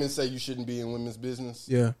how women say you shouldn't be in women's business.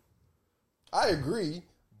 Yeah, I agree,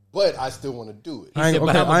 but I still want to do it. He said,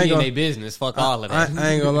 but I'm in their business. Fuck all of that.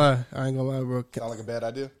 I ain't gonna lie, bro. Sound like a bad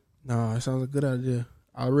idea? No, it sounds like a good idea.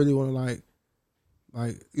 I really want to like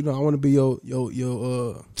you know, I want to be your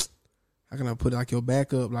how can I put it, like your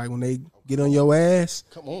backup? Like when they get on your ass,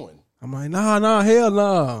 come on. I'm like, nah, hell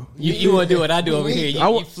no. You want to do what I do over here?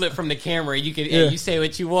 You flip from the camera. You can you say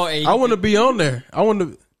what you want. And I want to be on there. I want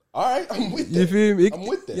to. All right, I'm with that. You feel me? I'm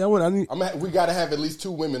with that. Yeah, we got to have at least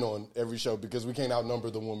 2 women on every show because we can't outnumber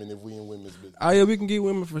the women if we in women's business. Oh yeah, we can get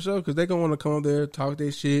women for sure because they gonna want to come there, talk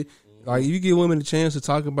their shit. Like you give women a chance to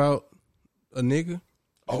talk about a nigga.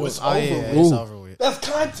 It's over. It's over with. That's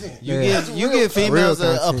content. You give females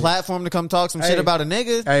a platform to come talk some shit about a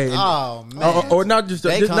nigga. Oh man, or not just a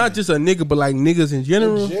nigga, but like niggas in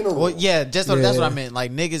general. Well, yeah, that's what I meant.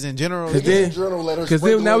 Like niggas in general. Because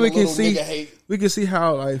then now we can see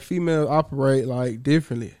how like females operate like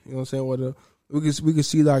differently. You know what I'm saying? We can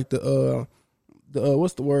see like the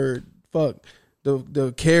what's the word? Fuck.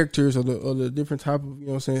 The characters or the different type of, you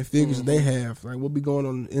know what I'm saying, figures they have. Like what be going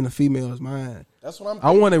on in a female's mind. That's what I'm thinking.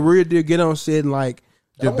 I want to real deal get on set and like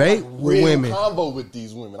debate with women. Combo with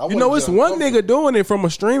these women. You know, it's one nigga doing it from a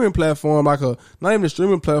streaming platform, like not even a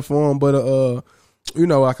streaming platform, but you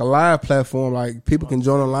know, like a live platform, like people can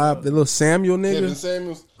join on live. The little Samuel nigga, Kevin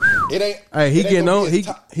Samuels. It ain't. Hey, he getting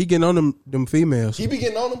on them females. He be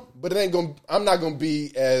getting on them, but it ain't gonna. I'm not gonna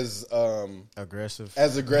be as aggressive.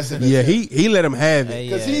 As yeah, he let him have it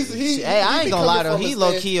because I ain't gonna lie though. He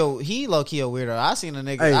low key a weirdo. I seen a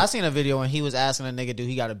nigga. I seen a video when he was asking a nigga, "Do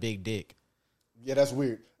he got a big dick?" Yeah, that's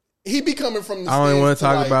weird. He be coming from the. I don't even want to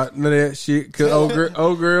talk about none of that shit because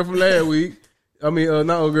old girl from last week. I mean,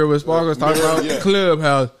 not old girl, but Sparkle was talking about the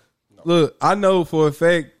Clubhouse. No. Look, I know for a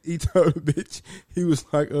fact he told the bitch, he was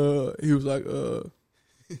like,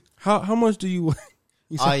 how much do you weigh?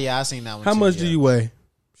 Oh yeah, I seen that one. How much do you weigh?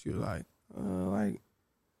 She was like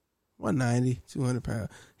 190, 200 pounds.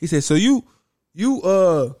 He said, so you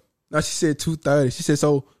now she said 230. She said,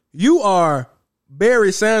 so you are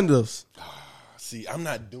Barry Sanders. See, I'm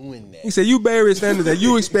not doing that. He said, you Barry Sanders, and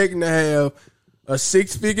you expecting to have a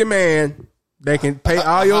 6-figure man that can pay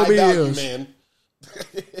all your bills. Man.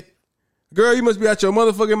 Girl, you must be out your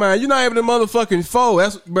motherfucking mind. You're not even a motherfucking foe.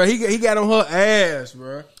 That's, bro, he got on her ass,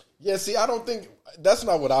 bro. Yeah, see, I don't think that's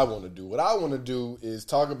not what I want to do. What I want to do is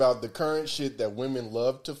talk about the current shit that women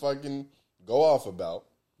love to fucking go off about.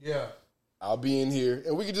 Yeah. I'll be in here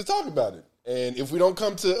and we can just talk about it. And if we don't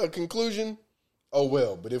come to a conclusion, oh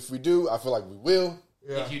well. But if we do, I feel like we will.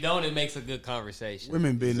 Yeah. If you don't, it makes a good conversation.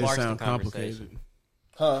 Women business sound complicated.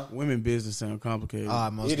 Huh? Women business sound complicated.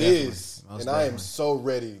 It is. And I am so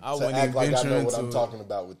ready to act like I know what I'm talking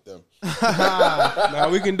about with them. Nah,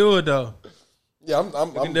 we can do it though. Yeah, we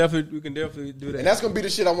can definitely do that. And that's gonna be the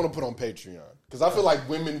shit I want to put on Patreon. Because I feel like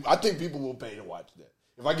I think people will pay to watch that.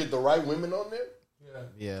 If I get the right women on there.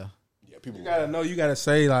 Yeah. Yeah, people you gotta know, you gotta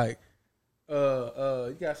say like you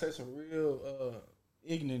gotta say some real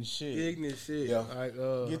ignorant shit. Yeah. Like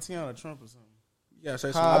get Tiana Trump or something. Yeah,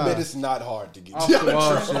 say some. I bet it's not hard to get. I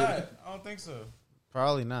don't think so.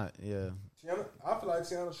 Probably not. Yeah. I feel like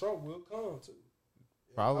Tiana Trump will come too.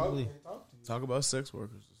 Probably. Talk about sex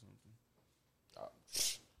workers or something.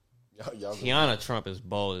 Tiana Trump is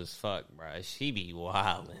bold as fuck, bro. She be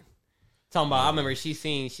wildin'. Talking about, I remember she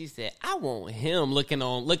said, I want him looking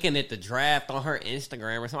at the draft on her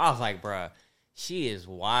Instagram or something. I was like, bro, she is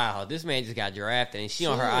wild. This man just got drafted, and she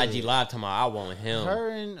on her IG Live talking about, I want him. Her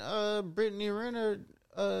and Brittany Renner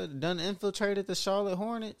done infiltrated the Charlotte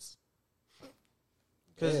Hornets.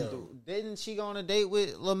 Because didn't she go on a date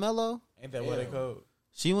with LaMelo? Ain't that what they called?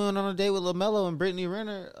 She went on a date with LaMelo, and Brittany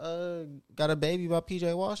Renner got a baby by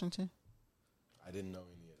PJ Washington. I didn't know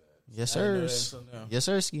any of that. Yes, sir. Yes,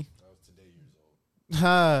 sirski. I was today years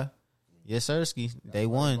old. Yes, sirski. They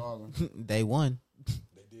won. They won.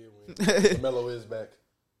 LaMelo is back.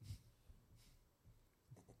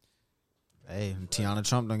 Hey, Tiana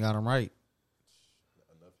Trump done got him right.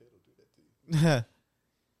 Enough hate will do that to you.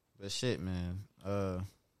 But shit, man.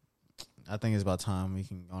 I think it's about time we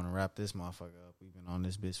can go and wrap this motherfucker up. We've been on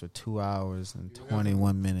this bitch for 2 hours and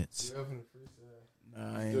 21 minutes.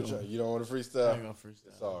 Nah, I ain't gonna, you don't want to freestyle? I ain't gonna freestyle.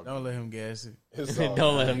 It's all Don't let him gas it. It's all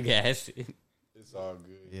Don't let good. him gas it. It's all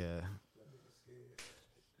good. Yeah.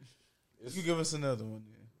 You give us another one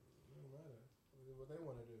then.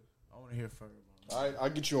 I want to hear Ferb. All right, I'll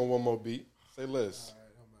get you on one more beat. Say less.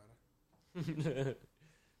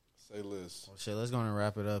 Say less. Well, shit, let's go and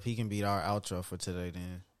wrap it up. He can beat our outro for today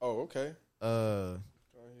then. Oh, okay.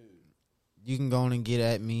 You can go on and get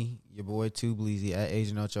at me, your boy Too Bleezy, at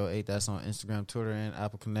Agent Ocho 8. That's on Instagram, Twitter, and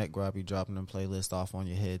Apple Connect, where I'll be dropping them playlists off on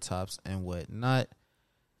your head tops and whatnot.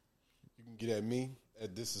 You can get at me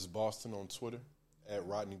at This Is Boston on Twitter, at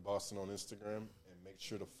Rodney Boston on Instagram, and make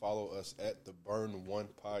sure to follow us at the Burn One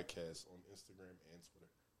Podcast on Instagram and Twitter.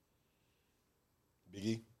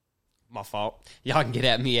 Biggie? My fault. Y'all can get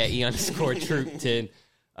at me at E_Troop10.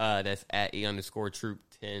 That's at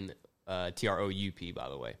E_Troop10, TROUP, by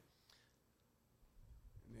the way.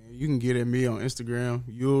 You can get at me on Instagram,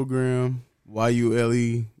 Yulegram,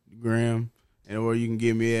 YULE gram, and or you can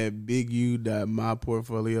get me at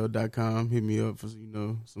bigu.myportfolio.com. Hit me up for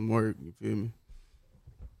some work. You feel me?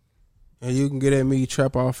 And you can get at me,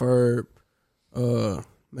 Trap Off Herb.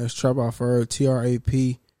 That's Trap Off Herb,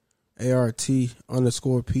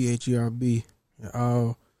 TRAPART_PHERB. And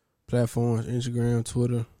all platforms, Instagram,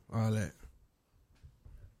 Twitter, all that.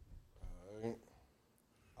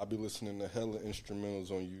 I'll be listening to hella instrumentals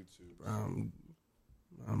on YouTube.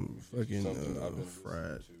 I'm fucking I've been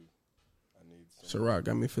fried. listening to. I need some. Ciroc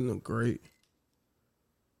got me feeling great.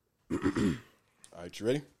 All right, you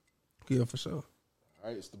ready? Yeah, for sure. All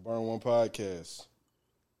right, it's the Burn One Podcast.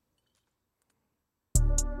 To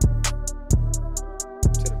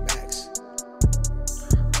the max.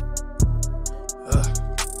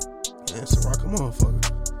 Yeah, Ciroc a motherfucker.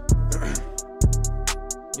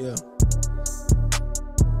 Yeah.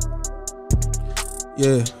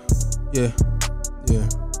 Yeah.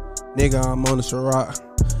 Nigga, I'm on the Ciroc.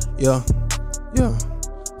 Yeah.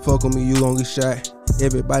 Fuck with me, you gon' get shot.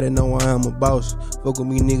 Everybody know I'm a boss. Fuck with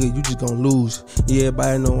me, nigga, you just gon' lose. Yeah,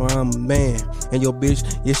 everybody know I'm a man. And your bitch,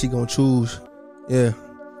 yeah, she gon' choose. Yeah.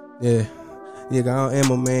 Nigga, I am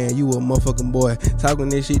a man. You a motherfucking boy. Talking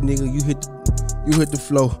that shit, nigga, you hit the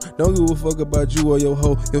flow. Don't give a fuck about you or your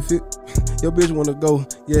hoe. Your bitch wanna go,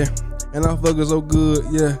 yeah. And I fuck her so good,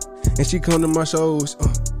 yeah. And she come to my shows.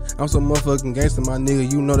 I'm so motherfucking gangster, my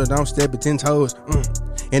nigga. You know that I'm stepping 10 toes.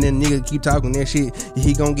 And then nigga keep talking that shit.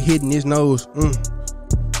 He gon' get hit in his nose.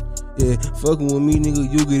 Yeah, fucking with me,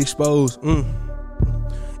 nigga, you get exposed.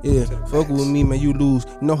 Yeah, fucking with me, man, you lose.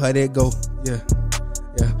 You know how that go. Yeah.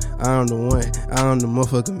 I'm the one. I'm the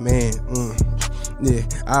motherfucking man. Yeah,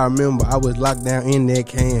 I remember I was locked down in that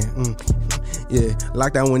can. Yeah,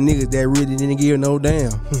 locked down with niggas that really didn't give no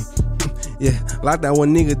damn. Yeah, locked down with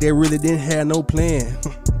niggas that really didn't have no plan.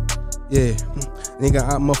 Yeah, nigga,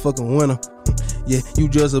 I'm a motherfucking winner. Yeah, you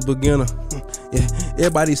just a beginner. Yeah,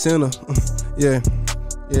 everybody sinner. Yeah,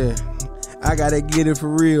 I gotta get it for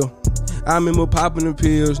real. I remember popping the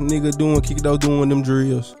pills, nigga doing them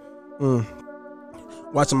drills.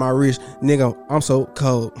 Watching my wrist, nigga, I'm so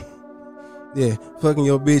cold. Yeah, fucking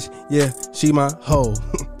your bitch, yeah, she my hoe.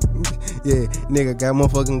 Yeah, nigga, got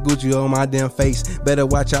motherfucking Gucci on my damn face. Better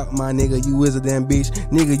watch out, my nigga, you is a damn bitch.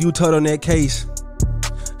 Nigga, you told on that case.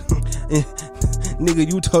 Nigga,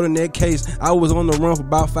 you told in that case. I was on the run for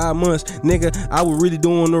about 5 months. Nigga, I was really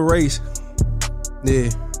doing the race. Yeah.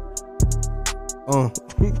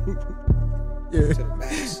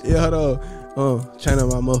 Yeah, hold on. China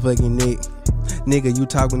my motherfucking neck. Nigga, you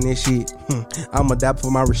talking that shit. I'ma die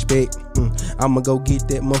for my respect. I'ma go get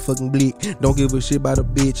that motherfucking blick. Don't give a shit about a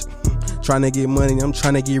bitch. Tryna get money, I'm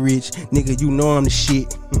tryna get rich. Nigga, you know I'm the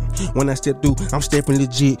shit. When I step through, I'm stepping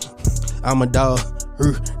legit. I'm a dog.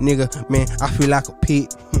 Nigga, man, I feel like a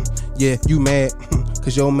pit. Yeah, you mad.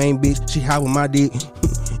 Cause your main bitch, she hot with my dick.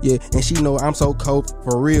 Yeah, and she know I'm so cold.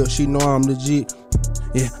 For real, she know I'm legit.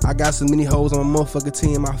 Yeah, I got so many hoes on my motherfucking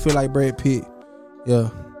team, I feel like Brad Pitt. Yeah.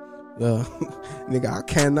 Nigga, I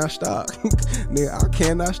cannot stop. Nigga, I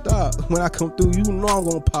cannot stop. When I come through, you know I'm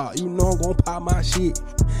gonna pop. You know I'm gonna pop my shit.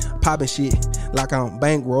 Popping shit like I'm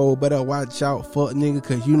bankroll. Better watch out, fuck nigga,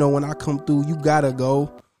 cause you know when I come through, you gotta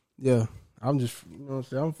go. Yeah, I'm just, you know what I'm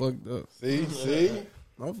saying? I'm fucked up. See?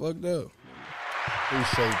 I'm fucked up.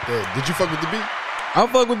 Appreciate that. Did you fuck with the beat? I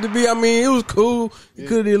fuck with the beat. I mean, it was cool. It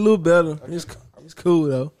could have did a little better. It's cool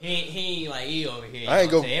though. He ain't like E over here. I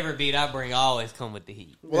ain't go. Every beat I bring always come with the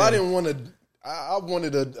heat. Well, I didn't want to. I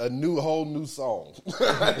wanted a whole new song.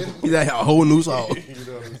 He's like a whole new song. You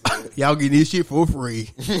know what I'm saying? Y'all get this shit for free.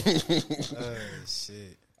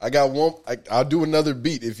 Shit. I got one. I'll do another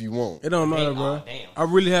beat if you want. It don't matter, bro. Damn.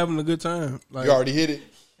 I'm really having a good time. Like, You already hit it.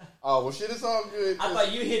 Oh well, shit, it's all good. I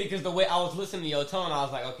thought you hit it because the way I was listening to your tone, I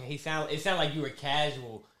was like, okay, it sounded like you were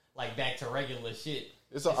casual, like back to regular shit.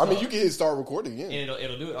 I mean, you can hit start recording again. And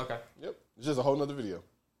it'll do it. Okay. Yep. It's just a whole nother video.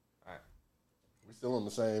 All right. We're still on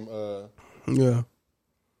the same. Yeah.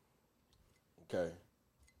 Okay.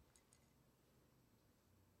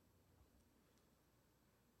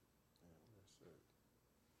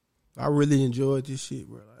 I really enjoyed this shit,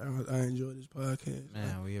 bro. I enjoyed this podcast.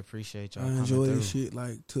 Man, we appreciate y'all. I enjoy this shit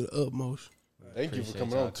like to the utmost. Thank you for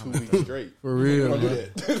coming on 2 weeks straight. For real, Don't do bro.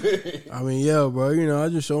 that. I mean, yeah, bro. You know, I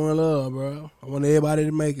just showing love, bro. I want everybody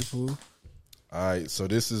to make it, fool. All right, so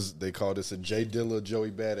they call this a Jay Dilla, Joey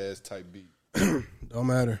Badass type beat. Don't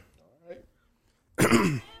matter. All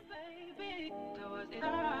right.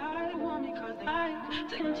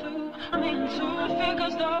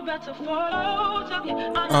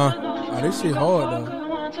 This shit hard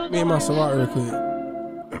though. Me and my Savant real quick.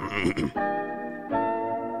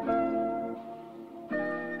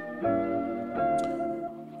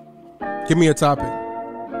 Give me a topic.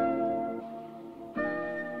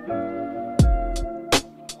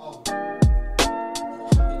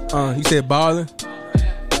 You said ballin'?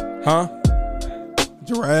 Huh?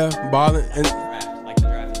 Giraffe, ballin', and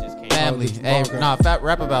Family. Hey,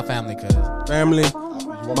 rap about family, cuz. Family.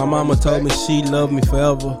 My mama told me she loved me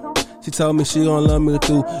forever. She told me she gonna love me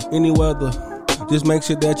through any weather. Just make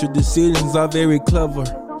sure that your decisions are very clever.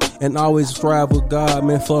 And always strive with God,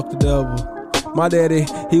 man, fuck the devil. My daddy,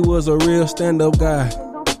 he was a real stand-up guy.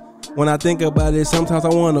 When I think about it, sometimes I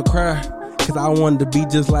wanna cry. Cause I wanted to be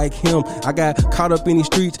just like him. I got caught up in these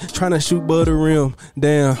streets trying to shoot butter rim.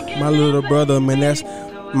 Damn, my little brother, man, that's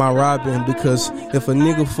my Robin. Because if a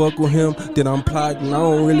nigga fuck with him, then I'm plotting. I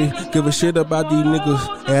don't really give a shit about these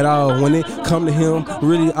niggas at all. When it come to him,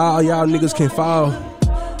 really all y'all niggas can fall.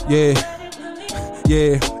 Yeah,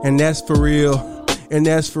 and that's for real. And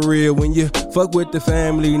that's for real. When you fuck with the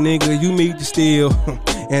family, nigga, you meet the steal.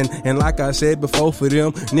 And like I said before, for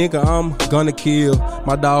them, nigga, I'm gonna kill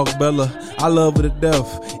my dog Bella. I love her to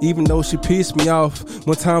death, even though she pissed me off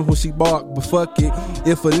one time when she barked. But fuck it,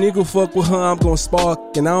 if a nigga fuck with her, I'm gonna spark.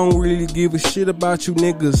 And I don't really give a shit about you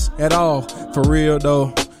niggas at all, for real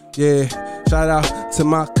though. Yeah, shout out to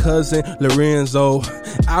my cousin Lorenzo.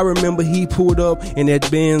 I remember he pulled up in that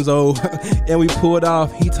Benzo and we pulled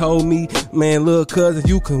off. He told me, man, little cousin,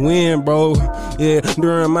 you can win, bro. Yeah,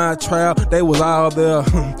 during my trial, they was all there.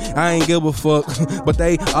 I ain't give a fuck, but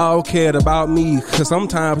they all cared about me. Cause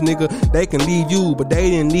sometimes, nigga, they can leave you, but they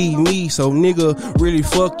didn't leave me. So, nigga, really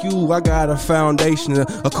fuck you. I got a foundation,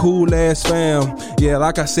 a cool ass fam. Yeah,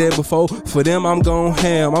 like I said before, for them, I'm gon'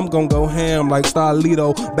 ham. I'm gon' go ham like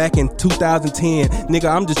Starlito back in 2010. Nigga,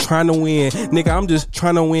 I'm just trying to win. Nigga, I'm just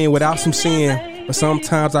trying to win without some sin. But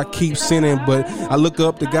sometimes I keep sinning, but I look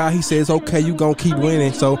up the guy, he says, okay, you gon' keep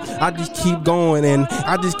winning. So I just keep going and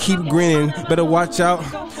I just keep grinning. Better watch out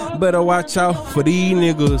for these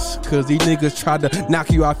niggas. Cause these niggas try to knock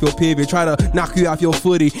you off your pivot, try to knock you off your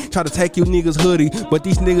footy, try to take your niggas hoodie. But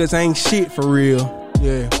these niggas ain't shit for real.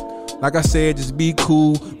 Yeah. Like I said, just be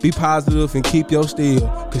cool, be positive, and keep your still.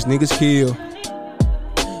 Cause niggas kill.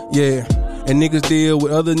 Yeah. And niggas deal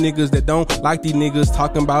with other niggas that don't like these niggas.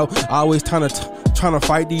 Talking about always trying to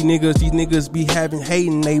fight these niggas. These niggas be having hate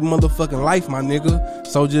in they motherfucking life, my nigga.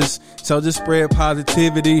 So just spread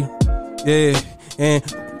positivity, yeah, and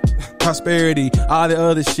prosperity, all the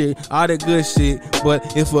other shit, all that good shit.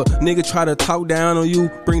 But if a nigga try to talk down on you,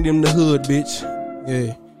 bring them the hood, bitch.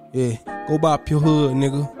 Yeah, go bop your hood,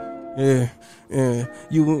 nigga. Yeah.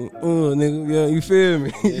 You nigga, yeah, you feel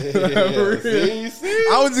me? Yeah, see?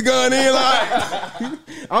 I was just going in like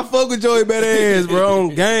I fuck with Joey Badass, bro.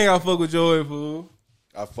 On gang, I fuck with Joey, fool.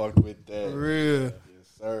 I fucked with that. For real. Yes,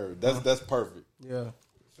 sir. That's perfect. Yeah.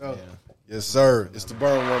 Yes, sir. It's the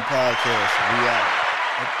Burn One Podcast. We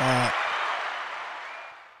out.